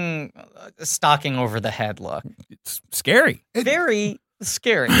fucking stocking over the head look. It's scary. Very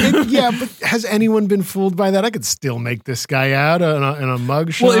scary. Yeah, but has anyone been fooled by that? I could still make this guy out in a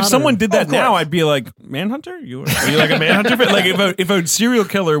mugshot. Well, if someone did that now, I'd be like, Manhunter? Are you like a Manhunter? Like if a serial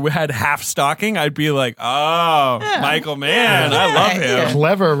killer had half stocking, I'd be like, Michael Mann. I love him. Yeah.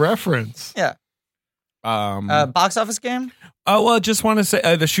 Clever reference. Yeah. Box office game? Oh, well, I just want to say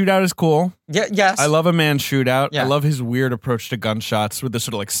the shootout is cool. Yeah, yes. I love a man shootout. Yeah. I love his weird approach to gunshots with this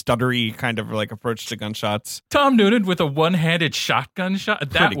sort of like stuttery kind of like approach to gunshots. Tom Noonan with a one-handed shotgun shot.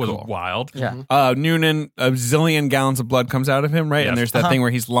 That was cool. Wild. Yeah. Noonan, a zillion gallons of blood comes out of him, right? Yes. And there's that thing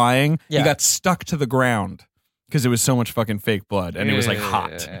where he's lying. Yeah. He got stuck to the ground because it was so much fucking fake blood and it was like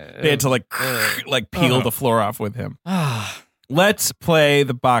hot. They had to like peel the floor off with him. Let's play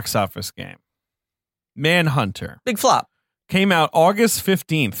the box office game. Manhunter. Big flop. Came out August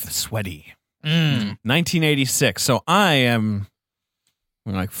 15th. Sweaty. 1986. So I am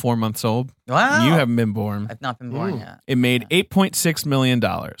like 4 months old. Wow. You haven't been born. I've not been born yet. It made $8.6 million,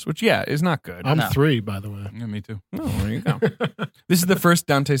 which, is not good. I'm 3, by the way. Yeah, me too. Oh, there you go. This is the first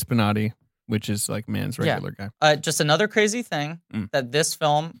Dante Spinati, which is like Man's regular guy. Just another crazy thing that this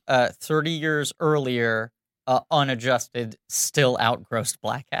film, 30 years earlier, unadjusted, still outgrossed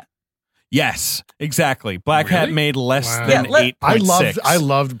Black Hat. Yes, exactly. Black Hat made less than 8.6. I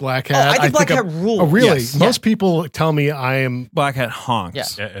loved Black Hat. I think Black Hat rules. Oh, really? Yes. Most people tell me I am. Black Hat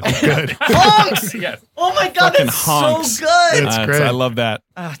honks. Yeah. Good. Honks! Yes. Oh my God, Fucking that's honks. so good. It's great. I love that.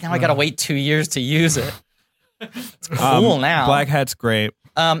 Now I got to wait 2 years to use it. It's cool now. Black Hat's great.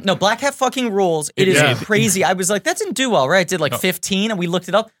 No, Black Hat fucking rules. It is crazy. I was like, that didn't do well, right? It did like 15, and we looked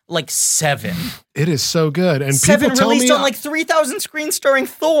it up, like 7. It is so good. And 7 people tell released me on like 3,000 screens starring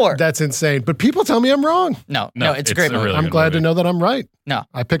Thor. that's insane. But people tell me I'm wrong. No, it's a great movie. really I'm good glad movie. to know that I'm right. No.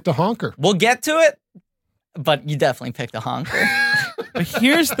 I picked a honker. We'll get to it, but you definitely picked a honker. But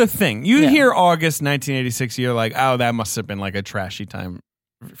here's the thing. You hear August 1986, you're like, oh, that must have been like a trashy time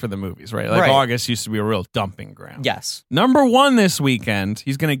for the movies, right? Like August used to be a real dumping ground. Yes. Number 1 this weekend,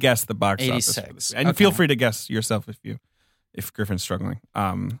 he's going to guess the box 86. office. And feel free to guess yourself if Griffin's struggling.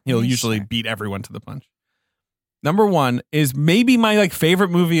 He'll usually beat everyone to the punch. Number 1 is maybe my like favorite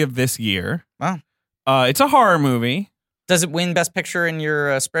movie of this year. Wow. It's a horror movie. Does it win Best Picture in your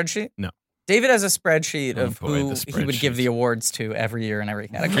spreadsheet? No. David has a spreadsheet of boy, who the he would give spreadsheet. the awards to every year in every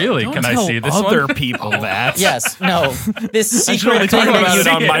category. Really? Don't Can I tell see this other one? people that. Yes. No. This I should secret only thing talk that about you it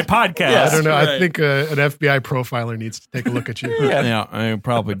on my podcast. I don't know. I right. think an FBI profiler needs to take a look at you. Yeah, I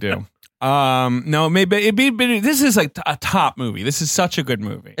probably do. No, maybe this is like a top movie. This is such a good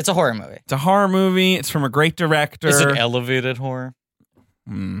movie. It's a horror movie. It's a horror movie. It's from a great director. Is it elevated horror?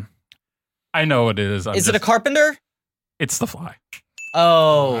 I know what it is. Is it a Carpenter? It's The Fly.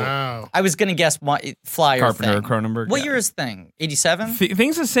 Oh. Wow. I was going to guess Fly or Carpenter or Thing. Cronenberg. What yeah. year is Thing? 87?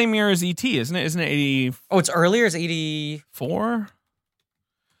 Thing's the same year as E.T., isn't it? Isn't it 84? Oh, it's earlier? It's 80...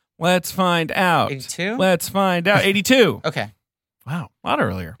 Let's find out. 82? Let's find out. 82. Okay. Wow, a lot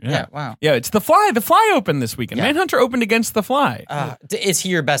earlier. Yeah, wow. Yeah, it's The Fly. The Fly opened this weekend. Yeah. Manhunter opened against The Fly. Is he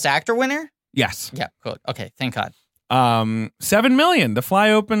your Best Actor winner? Yes. Yeah, cool. Okay, thank God. 7 million. The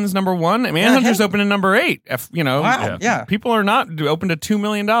Fly opens number 1. Manhunter's opening number 8. Wow, yeah. People are not open to $2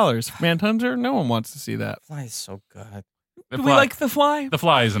 million. Manhunter, no one wants to see that. Fly is so good. Do we like The Fly? The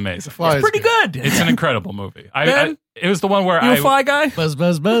Fly is amazing. The Fly It's is pretty good. It's an incredible movie. Ben? It was the one where You a Fly guy? Buzz,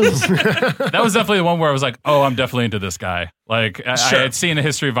 buzz, buzz. that was definitely the one where I was like, oh, I'm definitely into this guy. Like I Sure. had seen A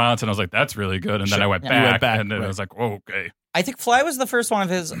History of Violence and I was like, that's really good. And then I went Yeah. You went back, and then right. I was like, oh, okay. I think Fly was the first one of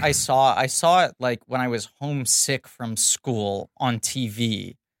his I saw. I saw it like when I was homesick from school on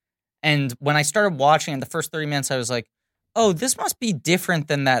TV. And when I started watching it, the first 30 minutes, I was like, oh, this must be different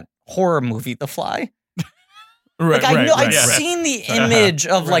than that horror movie, The Fly. Right, Like I know I'd right. seen the image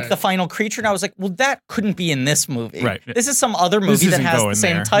of like Right. the final creature, and I was like, well, that couldn't be in this movie. Right. This is some other movie that isn't has the going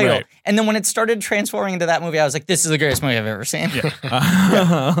same there. title. Right. And then when it started transforming into that movie, I was like, this is the greatest movie I've ever seen.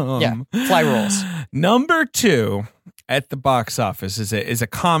 Yeah. Fly rules. Number 2 at the box office is a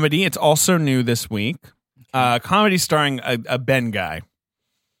comedy. It's also new this week. Comedy starring a Ben guy.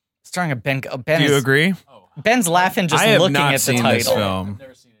 Starring a Ben. Do you agree? Ben's laughing just I have looking not at the seen title. this film.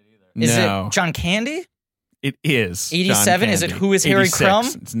 Is No. it John Candy? It is. 87? John Is it Candy. Who is Harry 86. Crumb?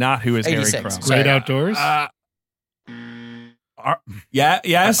 It's not Who is Harry 86. Crumb. Great Outdoors.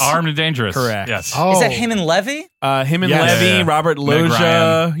 Yes. Armed and Dangerous. Correct. Yes. Oh, Is that him and Levy? Him and Yes. Levy, Yeah. Robert Meg Loggia,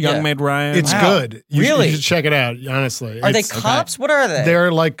 Ryan. young Yeah. Meg Ryan. it's Wow. good. Really? You should check it out. Honestly, Are they It's- cops? What are they?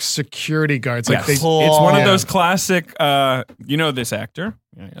 They're like security guards. Like Yes. they, It's one of Yeah. those classic, you know this actor?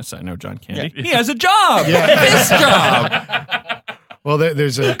 Yes, I know John Candy. Yeah. He has a job. Yeah. This job. Well,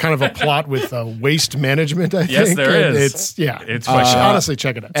 there's a kind of a plot with waste management. I Yes, think there and is. It's yeah. It's You should fucking- honestly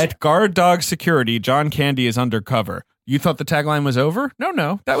check it out. At Guard Dog Security, John Candy is undercover. You thought the tagline was over?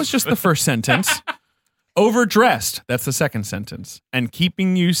 No. That was just the first sentence. Overdressed. That's the second sentence. And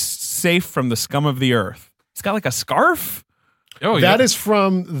keeping you safe from the scum of the earth. He's got like a scarf. Oh, That yeah. is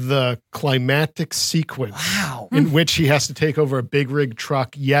from the climactic sequence Wow. in which he has to take over a big rig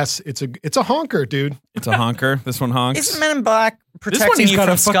truck. Yes, it's a honker, dude. It's a honker. This one honks. Isn't Men in Black one protecting he's you got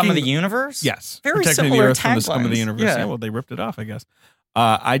from a scum of fucking- the universe? Yes. Very Protecting similar the earth from the scum of the taglines. universe. Yeah. Yeah, well, they ripped it off, I guess.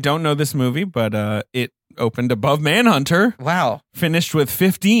 I don't know this movie, but it opened above Manhunter, Wow. finished with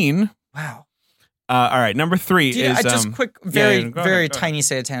 15. Wow. All right, number 3 Do you- is I just quick, very, go ahead, very go ahead. tiny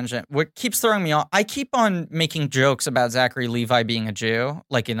say a tangent. What keeps throwing me off? I keep on making jokes about Zachary Levi being a Jew,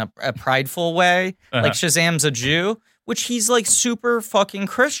 like in a prideful way, like Shazam's a Jew, which he's like super fucking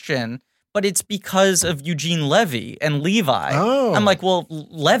Christian, but it's because of Eugene Levy and Levi. Oh. I'm like, well,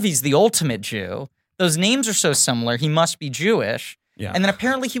 Levy's the ultimate Jew. Those names are so similar. He must be Jewish. Yeah. And then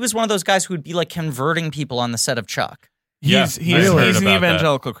apparently he was one of those guys who would be like converting people on the set of Chuck. He's Yeah, I've heard he's an about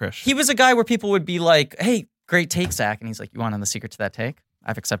evangelical Christian. He was a guy where people would be like, hey, great take, Zach. And he's like, you want to know the secret to that take?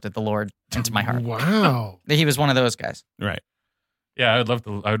 I've accepted the Lord into my heart. Wow. He was one of those guys. Right. Yeah, I would love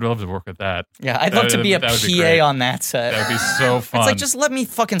to work with that. Yeah, I'd love to be a PA on that set. That would be so fun. It's like, just let me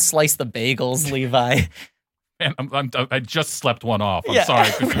fucking slice the bagels, Levi. Man, I just slept one off. I'm sorry,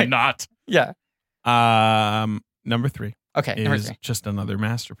 could you not? Yeah. Number 3. Okay, is just another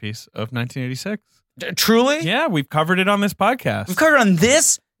masterpiece of 1986. Truly? Yeah, we've covered it on this podcast. We've covered it on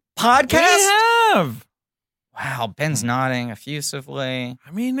this podcast? We have. Wow, Ben's nodding effusively.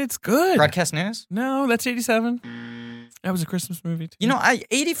 I mean, it's good. Broadcast News? No, that's 87. That was a Christmas movie, too. You know,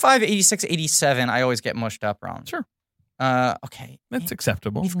 85, 86, 87, I always get mushed up wrong. Sure. Okay. That's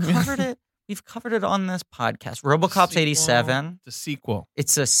acceptable. We've covered it. We've covered it on this podcast. RoboCop's 87. It's a sequel.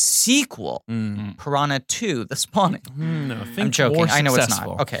 It's a sequel. Piranha 2, The Spawning. No, I'm joking. I know it's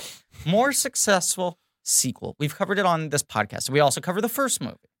not. Okay. More successful sequel. We've covered it on this podcast. We also cover the first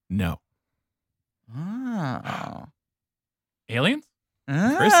movie. No. Oh. Aliens? Chris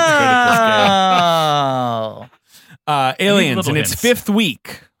is good at this game. Aliens in its 5th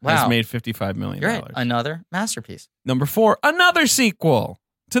week has made $55 million. You're right. Another masterpiece. Number 4, another sequel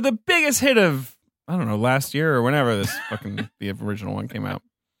to the biggest hit of, I don't know, last year or whenever this the original one came out.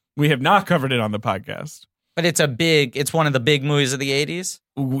 We have not covered it on the podcast. But it's one of the big movies of the 80s?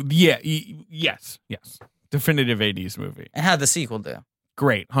 Yeah, yes. Definitive 80s movie. And how'd the sequel do?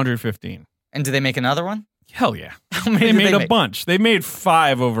 Great, 115. And did they make another one? Hell yeah. How many they made make? A bunch. They made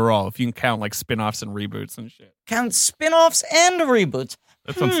 5 overall, if you can count like spin-offs and reboots and shit. Count spin-offs and reboots.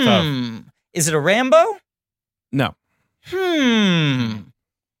 That sounds tough. Is it a Rambo? No.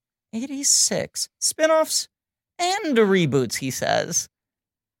 86. Spin-offs and reboots, he says.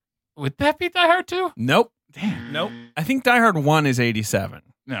 Would that be Die Hard 2? Nope. Damn. Nope. I think Die Hard 1 is 87.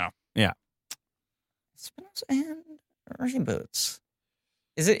 No. Yeah. Spin-offs and reboots.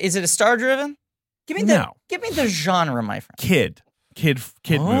 Is it a star-driven? Give me the genre, my friend. Kid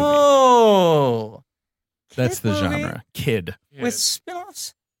movie. Oh. That's the genre. Kid. With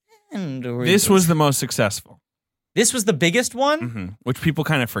spin-offs and reboots. This was the most successful. This was the biggest one? Mm-hmm. Which people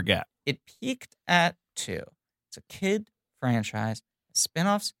kind of forget. It peaked at 2. It's a kid franchise.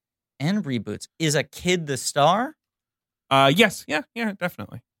 Spin-offs and reboots. Is a kid the star? Yes. Yeah,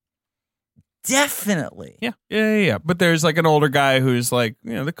 definitely. Definitely. Yeah. But there's like an older guy who's like,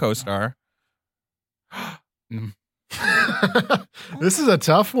 the co-star. This is a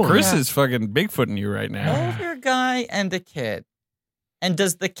tough one. Chris is fucking Bigfooting you right now. Older guy and a kid. And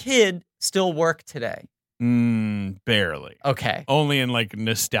does the kid still work today? Barely. Okay. Only in like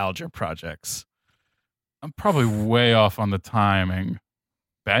nostalgia projects. I'm probably way off on the timing.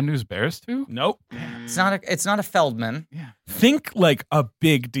 Bad News Bears 2? Nope. It's not a Feldman. Yeah. Think like a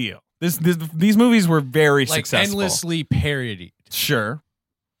big deal. These movies were very successful. Endlessly parodied. Sure.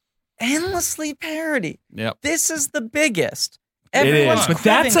 Endlessly parodied. Yep. This is the biggest. It is, but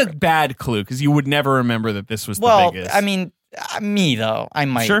that's a bad clue because you would never remember that this was the biggest. I mean, me though, I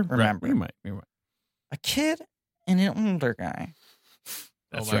might remember. Right. You might. A kid and an older guy.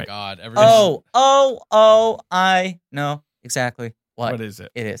 That's my right. God. I know exactly what is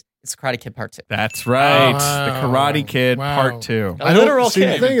it? It is. It's Karate Kid Part 2. That's right. The Karate Kid Part 2. A literal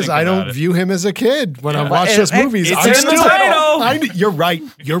kid. The thing is, I don't view him as a kid when I watch those movies. It's in the title. You're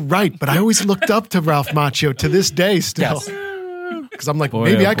right. But I always looked up to Ralph Macchio to this day still. Because I'm like,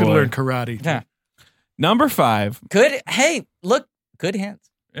 maybe I could learn karate. Yeah. Number 5. Good. Hey, look. Good hands.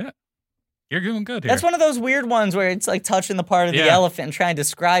 Yeah. You're doing good here. That's one of those weird ones where it's like touching the part of the elephant and trying to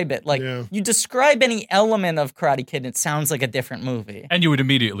describe it. Like, you describe any element of Karate Kid and it sounds like a different movie. And you would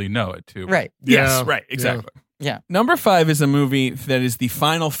immediately know it, too. Right. Yes, right. Exactly. Yeah. Number 5 is a movie that is the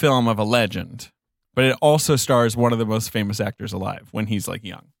final film of a legend, but it also stars one of the most famous actors alive when he's like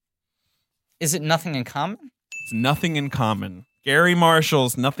young. Is it Nothing in Common? It's Nothing in Common. Gary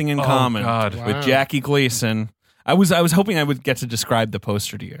Marshall's Nothing in Common with Jackie Gleason. I was hoping I would get to describe the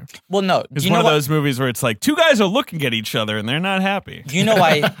poster to you. Well, no. It's one of those movies where it's like two guys are looking at each other and they're not happy. Do you know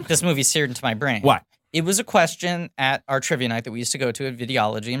why this movie seared into my brain? Why? It was a question at our trivia night that we used to go to at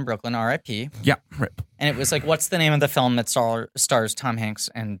Videology in Brooklyn, RIP. Yeah, rip. And it was like, what's the name of the film that stars Tom Hanks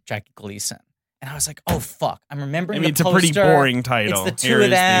and Jackie Gleason? And I was like, oh, fuck. I'm remembering the poster. It's a pretty boring title. It's the two of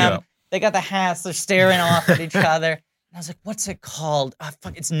them. They got the hats. They're staring off at each other. And I was like, what's it called? Oh,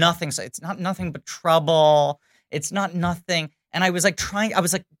 fuck, it's nothing. So it's not Nothing But Trouble. It's not Nothing. And I was like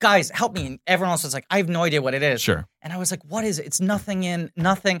guys, help me. And everyone else was like, I have no idea what it is. Sure. And I was like, what is it? It's Nothing in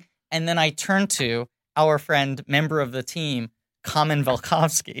Nothing. And then I turned to our friend, member of the team, Kamen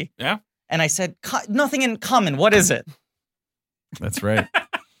Velkovsky. Yeah. And I said, Nothing in Common. What is it? That's right.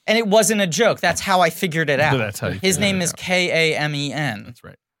 And it wasn't a joke. That's how I figured it out. That's how his name is Kamen. That's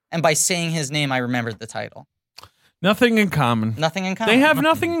right. And by saying his name, I remembered the title. Nothing in common. Nothing in common. They have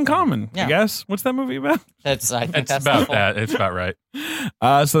nothing in common, Yeah. I guess. What's that movie about? I think It's that's about the that. It's about right.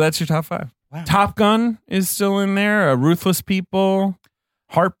 So that's your top 5. Wow. Top Gun is still in there. Ruthless People,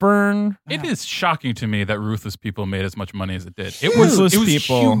 Heartburn. It is shocking to me that Ruthless People made as much money as it did. It Ruthless was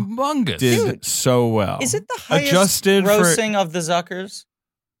People humongous. did so well. Is it the highest Adjusted grossing of the Zuckers?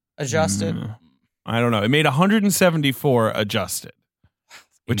 Adjusted? I don't know. It made 174 adjusted,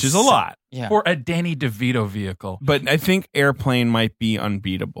 which is a lot. Yeah. For a Danny DeVito vehicle. But I think Airplane might be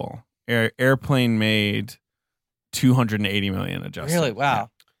unbeatable. Airplane made 280 million adjusted. Really? Wow.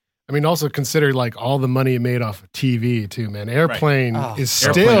 I mean, also consider like all the money it made off of TV too, man. Airplane Right. is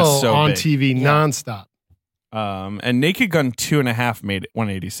Airplane still is so on big. TV nonstop. And Naked Gun 2.5 made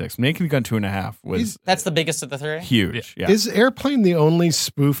 186. Naked Gun 2.5 was That's the biggest of the 3? huge. Yeah. Is Airplane the only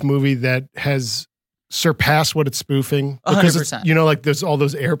spoof movie that has surpassed what it's spoofing? Because 100%. you know, like there's all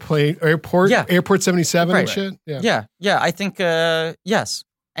those Airport Yeah. 77 and Right. shit. Yeah. I think, yes.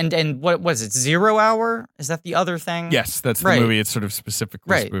 And what was it? 0 Hour? Is that the other thing? Yes, that's the Right. movie. It's sort of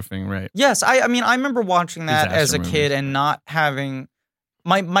specifically Right. spoofing, right? Yes. I mean, I remember watching that as a Disaster kid movies. and not having.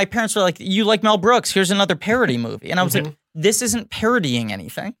 My parents were like, "You like Mel Brooks? Here's another parody movie," and I was like, "This isn't parodying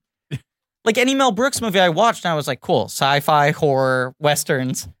anything." Like any Mel Brooks movie I watched, and I was like, "Cool, sci-fi, horror,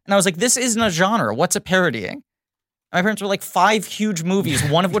 westerns," and I was like, "This isn't a genre. What's it parodying?" My parents were like 5 huge movies,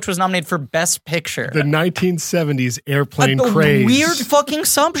 one of which was nominated for Best Picture. The 1970s airplane a craze. weird fucking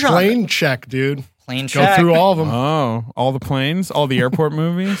subgenre. Plane check, dude. Plane Go check. through all of them. Oh, all the planes, all the airport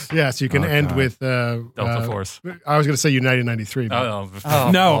movies. Yeah, so you can Oh, end God. with Delta Force. I was going to say United 93. but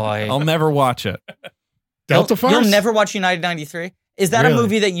Oh, No, boy. I'll never watch it. Delta Force. You'll never watch United 93? Is that Really? a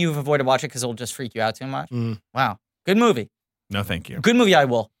movie that you've avoided watching because it'll just freak you out too much? Wow. Good movie. No, thank you. Good movie I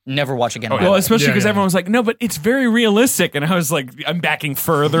will never watch again. Oh, in my Well, life. especially Yeah, because yeah. everyone was like, "No, but it's very realistic," and I was like, "I'm backing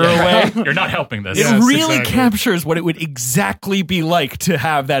further away." You're not helping this. It Yes, really exactly. captures what it would exactly be like to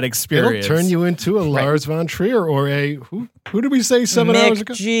have that It'll experience. turn you into a Lars von Trier or a who did we say 7 hours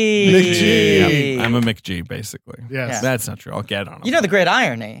ago? McG. McG. I'm a McG, basically. Yes. Yeah. That's not true. I'll get on him. You know the great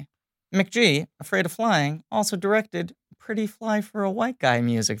irony? McG, Afraid of Flying, also directed Pretty Fly for a White Guy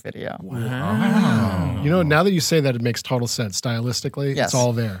music video. Wow. You know, now that you say that, it makes total sense stylistically. Yes. It's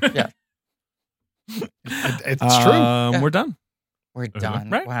all there. Yeah. It's true. Yeah. We're done. We're done.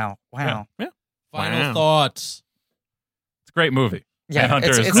 Right. Wow. Wow. Yeah. Final Wow. thoughts. It's a great movie. Yeah, Manhunter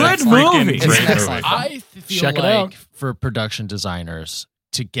it's is a good freaking movie. great It's movie. excellent. I feel Check it like out. for production designers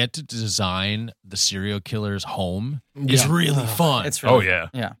to get to design the serial killer's home is Yeah. really fun. It's really, Oh, yeah.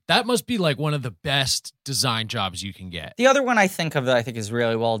 Yeah. That must be like one of the best design jobs you can get. The other one I think of that I think is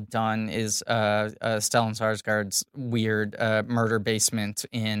really well done is Stellan Skarsgård's weird murder basement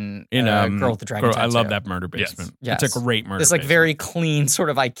in Girl with the Dragon I Tattoo. love that murder basement. Yes. It's a great murder It's like basement. very clean, sort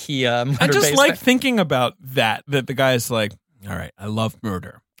of IKEA murder I just basement. like thinking about that the guy's like, all right, I love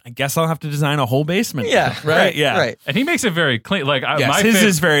murder. I guess I'll have to design a whole basement. Yeah, now." Right? Yeah. Right. And he makes it very clean. Like Yes, my his fav-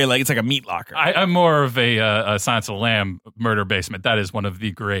 is very like, it's like a meat locker. I'm more of a Silence of the Lamb murder basement. That is one of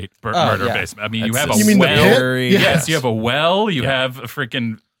the great murder yeah. basement. I mean, you That's have a a You mean the well. pit? very- Yes, you have a well. You have a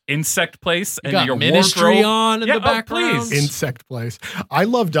freaking insect place, You and got your Ministry wardrobe. on in Yeah, the background. please. Insect place. I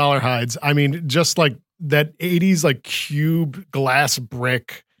love dollar hides. I mean, just like that 80s like cube glass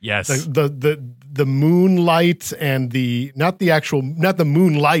brick. Yes. The moonlight and not the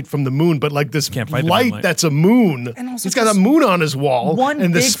moonlight from the moon, but like this Can't fight the light moonlight. that's a moon. And also He's got a just moon on his wall. One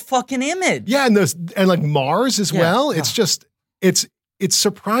and big this, fucking image. yeah, and like Mars as Yeah. well. It's just it's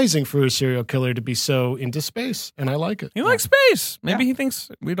surprising for a serial killer to be so into space, and I like it. He likes space. Maybe he thinks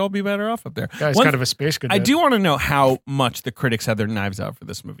we'd all be better off up there. Guy's One kind of a space cadet. I do want to know how much the critics had their knives out for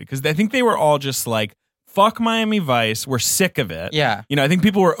this movie because I think they were all just like, fuck Miami Vice. We're sick of it. Yeah. You know, I think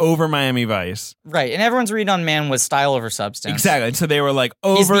people were over Miami Vice. Right. And everyone's read on Man was style over substance. Exactly. And so they were like,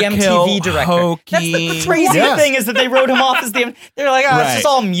 He's the overkill, MTV director. hokey. That's the crazy Yeah. thing is that they wrote him off as the. They're like, oh, it's Right. just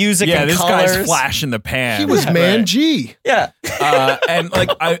all music Yeah, and this colors. guy's flash in the pan. He was Right. Man G. Yeah. And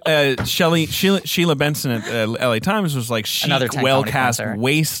like Sheila Benson at LA Times was like Another chic, 10 well comedy cast concert.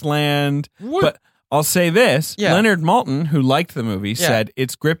 wasteland. But I'll say this: Yeah. Leonard Maltin, who liked the movie, Yeah. said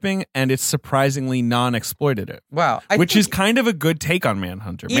it's gripping and it's surprisingly non-exploitative, Wow. which is kind of a good take on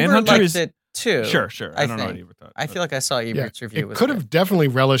Manhunter. Ebert Manhunter liked is it too. sure. I don't know think. what Ebert thought. I feel like I saw Ebert's review. It was could good. have definitely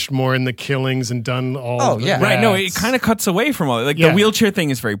relished more in the killings and done all. Oh, of yeah. Right, no, it that. kind of cuts away from all it. Like Yeah. the wheelchair thing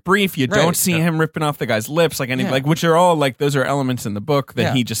is very brief. You Right. don't see him ripping off the guy's lips like any Yeah. like which are all like those are elements in the book that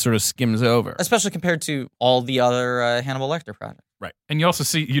Yeah. he just sort of skims over. Especially compared to all the other Hannibal Lecter projects. Right. And you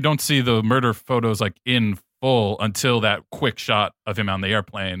also you don't see the murder photos like in full until that quick shot of him on the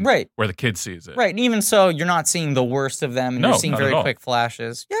airplane, right, where the kid sees it. Right, and even so, you're not seeing the worst of them. And you're seeing very quick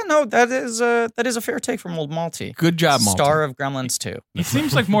flashes. Yeah, no, that is a fair take from old Malty. Good job, Malty. Star of Gremlins 2. He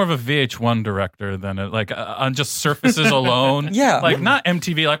seems like more of a VH1 director than on just surfaces alone. Yeah, like not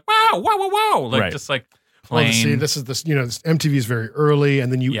MTV. Like wow, like just like. Well, see, this is this. MTV is very early, and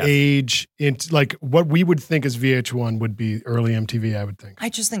then you age into like what we would think as VH1 would be early MTV. I would think. I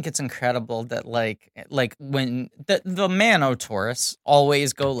just think it's incredible that like when the man O'Torres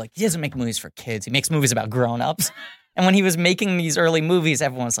always go like he doesn't make movies for kids. He makes movies about grown-ups. And when he was making these early movies,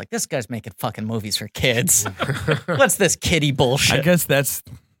 everyone was like, "This guy's making fucking movies for kids. What's this kiddie bullshit?" I guess that's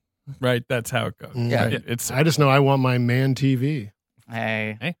right. That's how it goes. Yeah, right? I just know I want my man TV.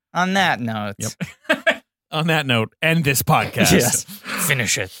 Hey. On that note. Yep. On that note, end this podcast. Yes.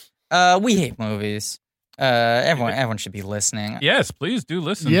 Finish it. We hate movies. Everyone should be listening. Yes, please do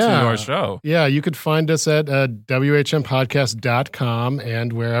listen to our show. Yeah, you could find us at whmpodcast.com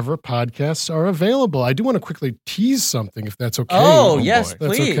and wherever podcasts are available. I do want to quickly tease something, if that's okay. Oh yes,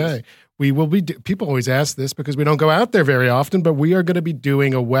 that's please. Okay. We will be. People always ask this because we don't go out there very often, but we are going to be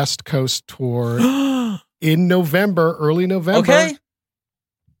doing a West Coast tour in November, early November. Okay.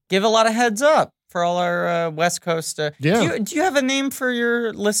 Give a lot of heads up for all our West Coast. Yeah. Do you have a name for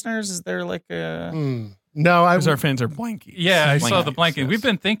your listeners? Is there like a... No, because our fans are blankies. Yeah, I saw the blanking. We've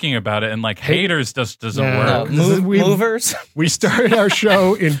been thinking about it, and like haters just doesn't work. Movers. We started our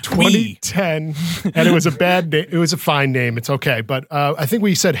show in 2010, and it was a bad name. It was a fine name. It's okay, but I think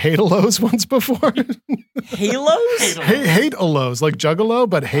we said Hate-a-Lows once before. Halos? Hate-a-Lows, like Juggalo,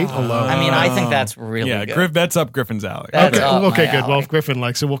 but Hate-a-Lows. I mean, I think that's really good. That's up Griffin's alley. That's okay, up okay, my good. alley. Well, if Griffin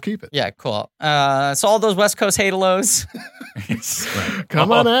likes it, we'll keep it. Yeah, cool. So all those West Coast Hate-a-Lows.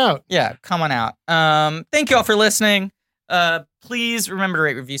 Come on out. Yeah, come on out. Thank you all for listening. Please remember to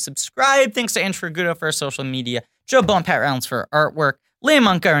rate, review, subscribe. Thanks to Andrew Fergudo for our social media, Joe Bow and Pat Reynolds for our artwork, Liam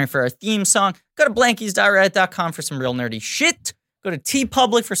Montgomery for our theme song. Go to blankies.reddit.com for some real nerdy shit. Go to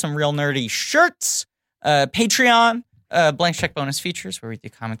TeePublic for some real nerdy shirts. Patreon, Blank Check bonus features where we do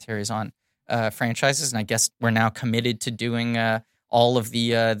commentaries on franchises. And I guess we're now committed to doing all of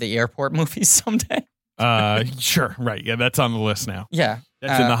the airport movies someday. Sure, right. Yeah, that's on the list now. Yeah.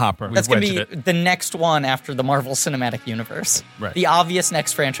 That's in the hopper. That's going to be the next one after the Marvel Cinematic Universe. Right. The obvious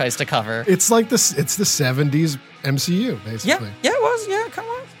next franchise to cover. It's like this. It's the 70s MCU, basically. Yeah, it was. Yeah, come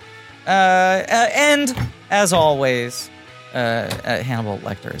on. And as always, Hannibal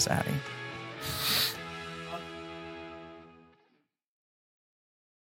Lecter is Addy.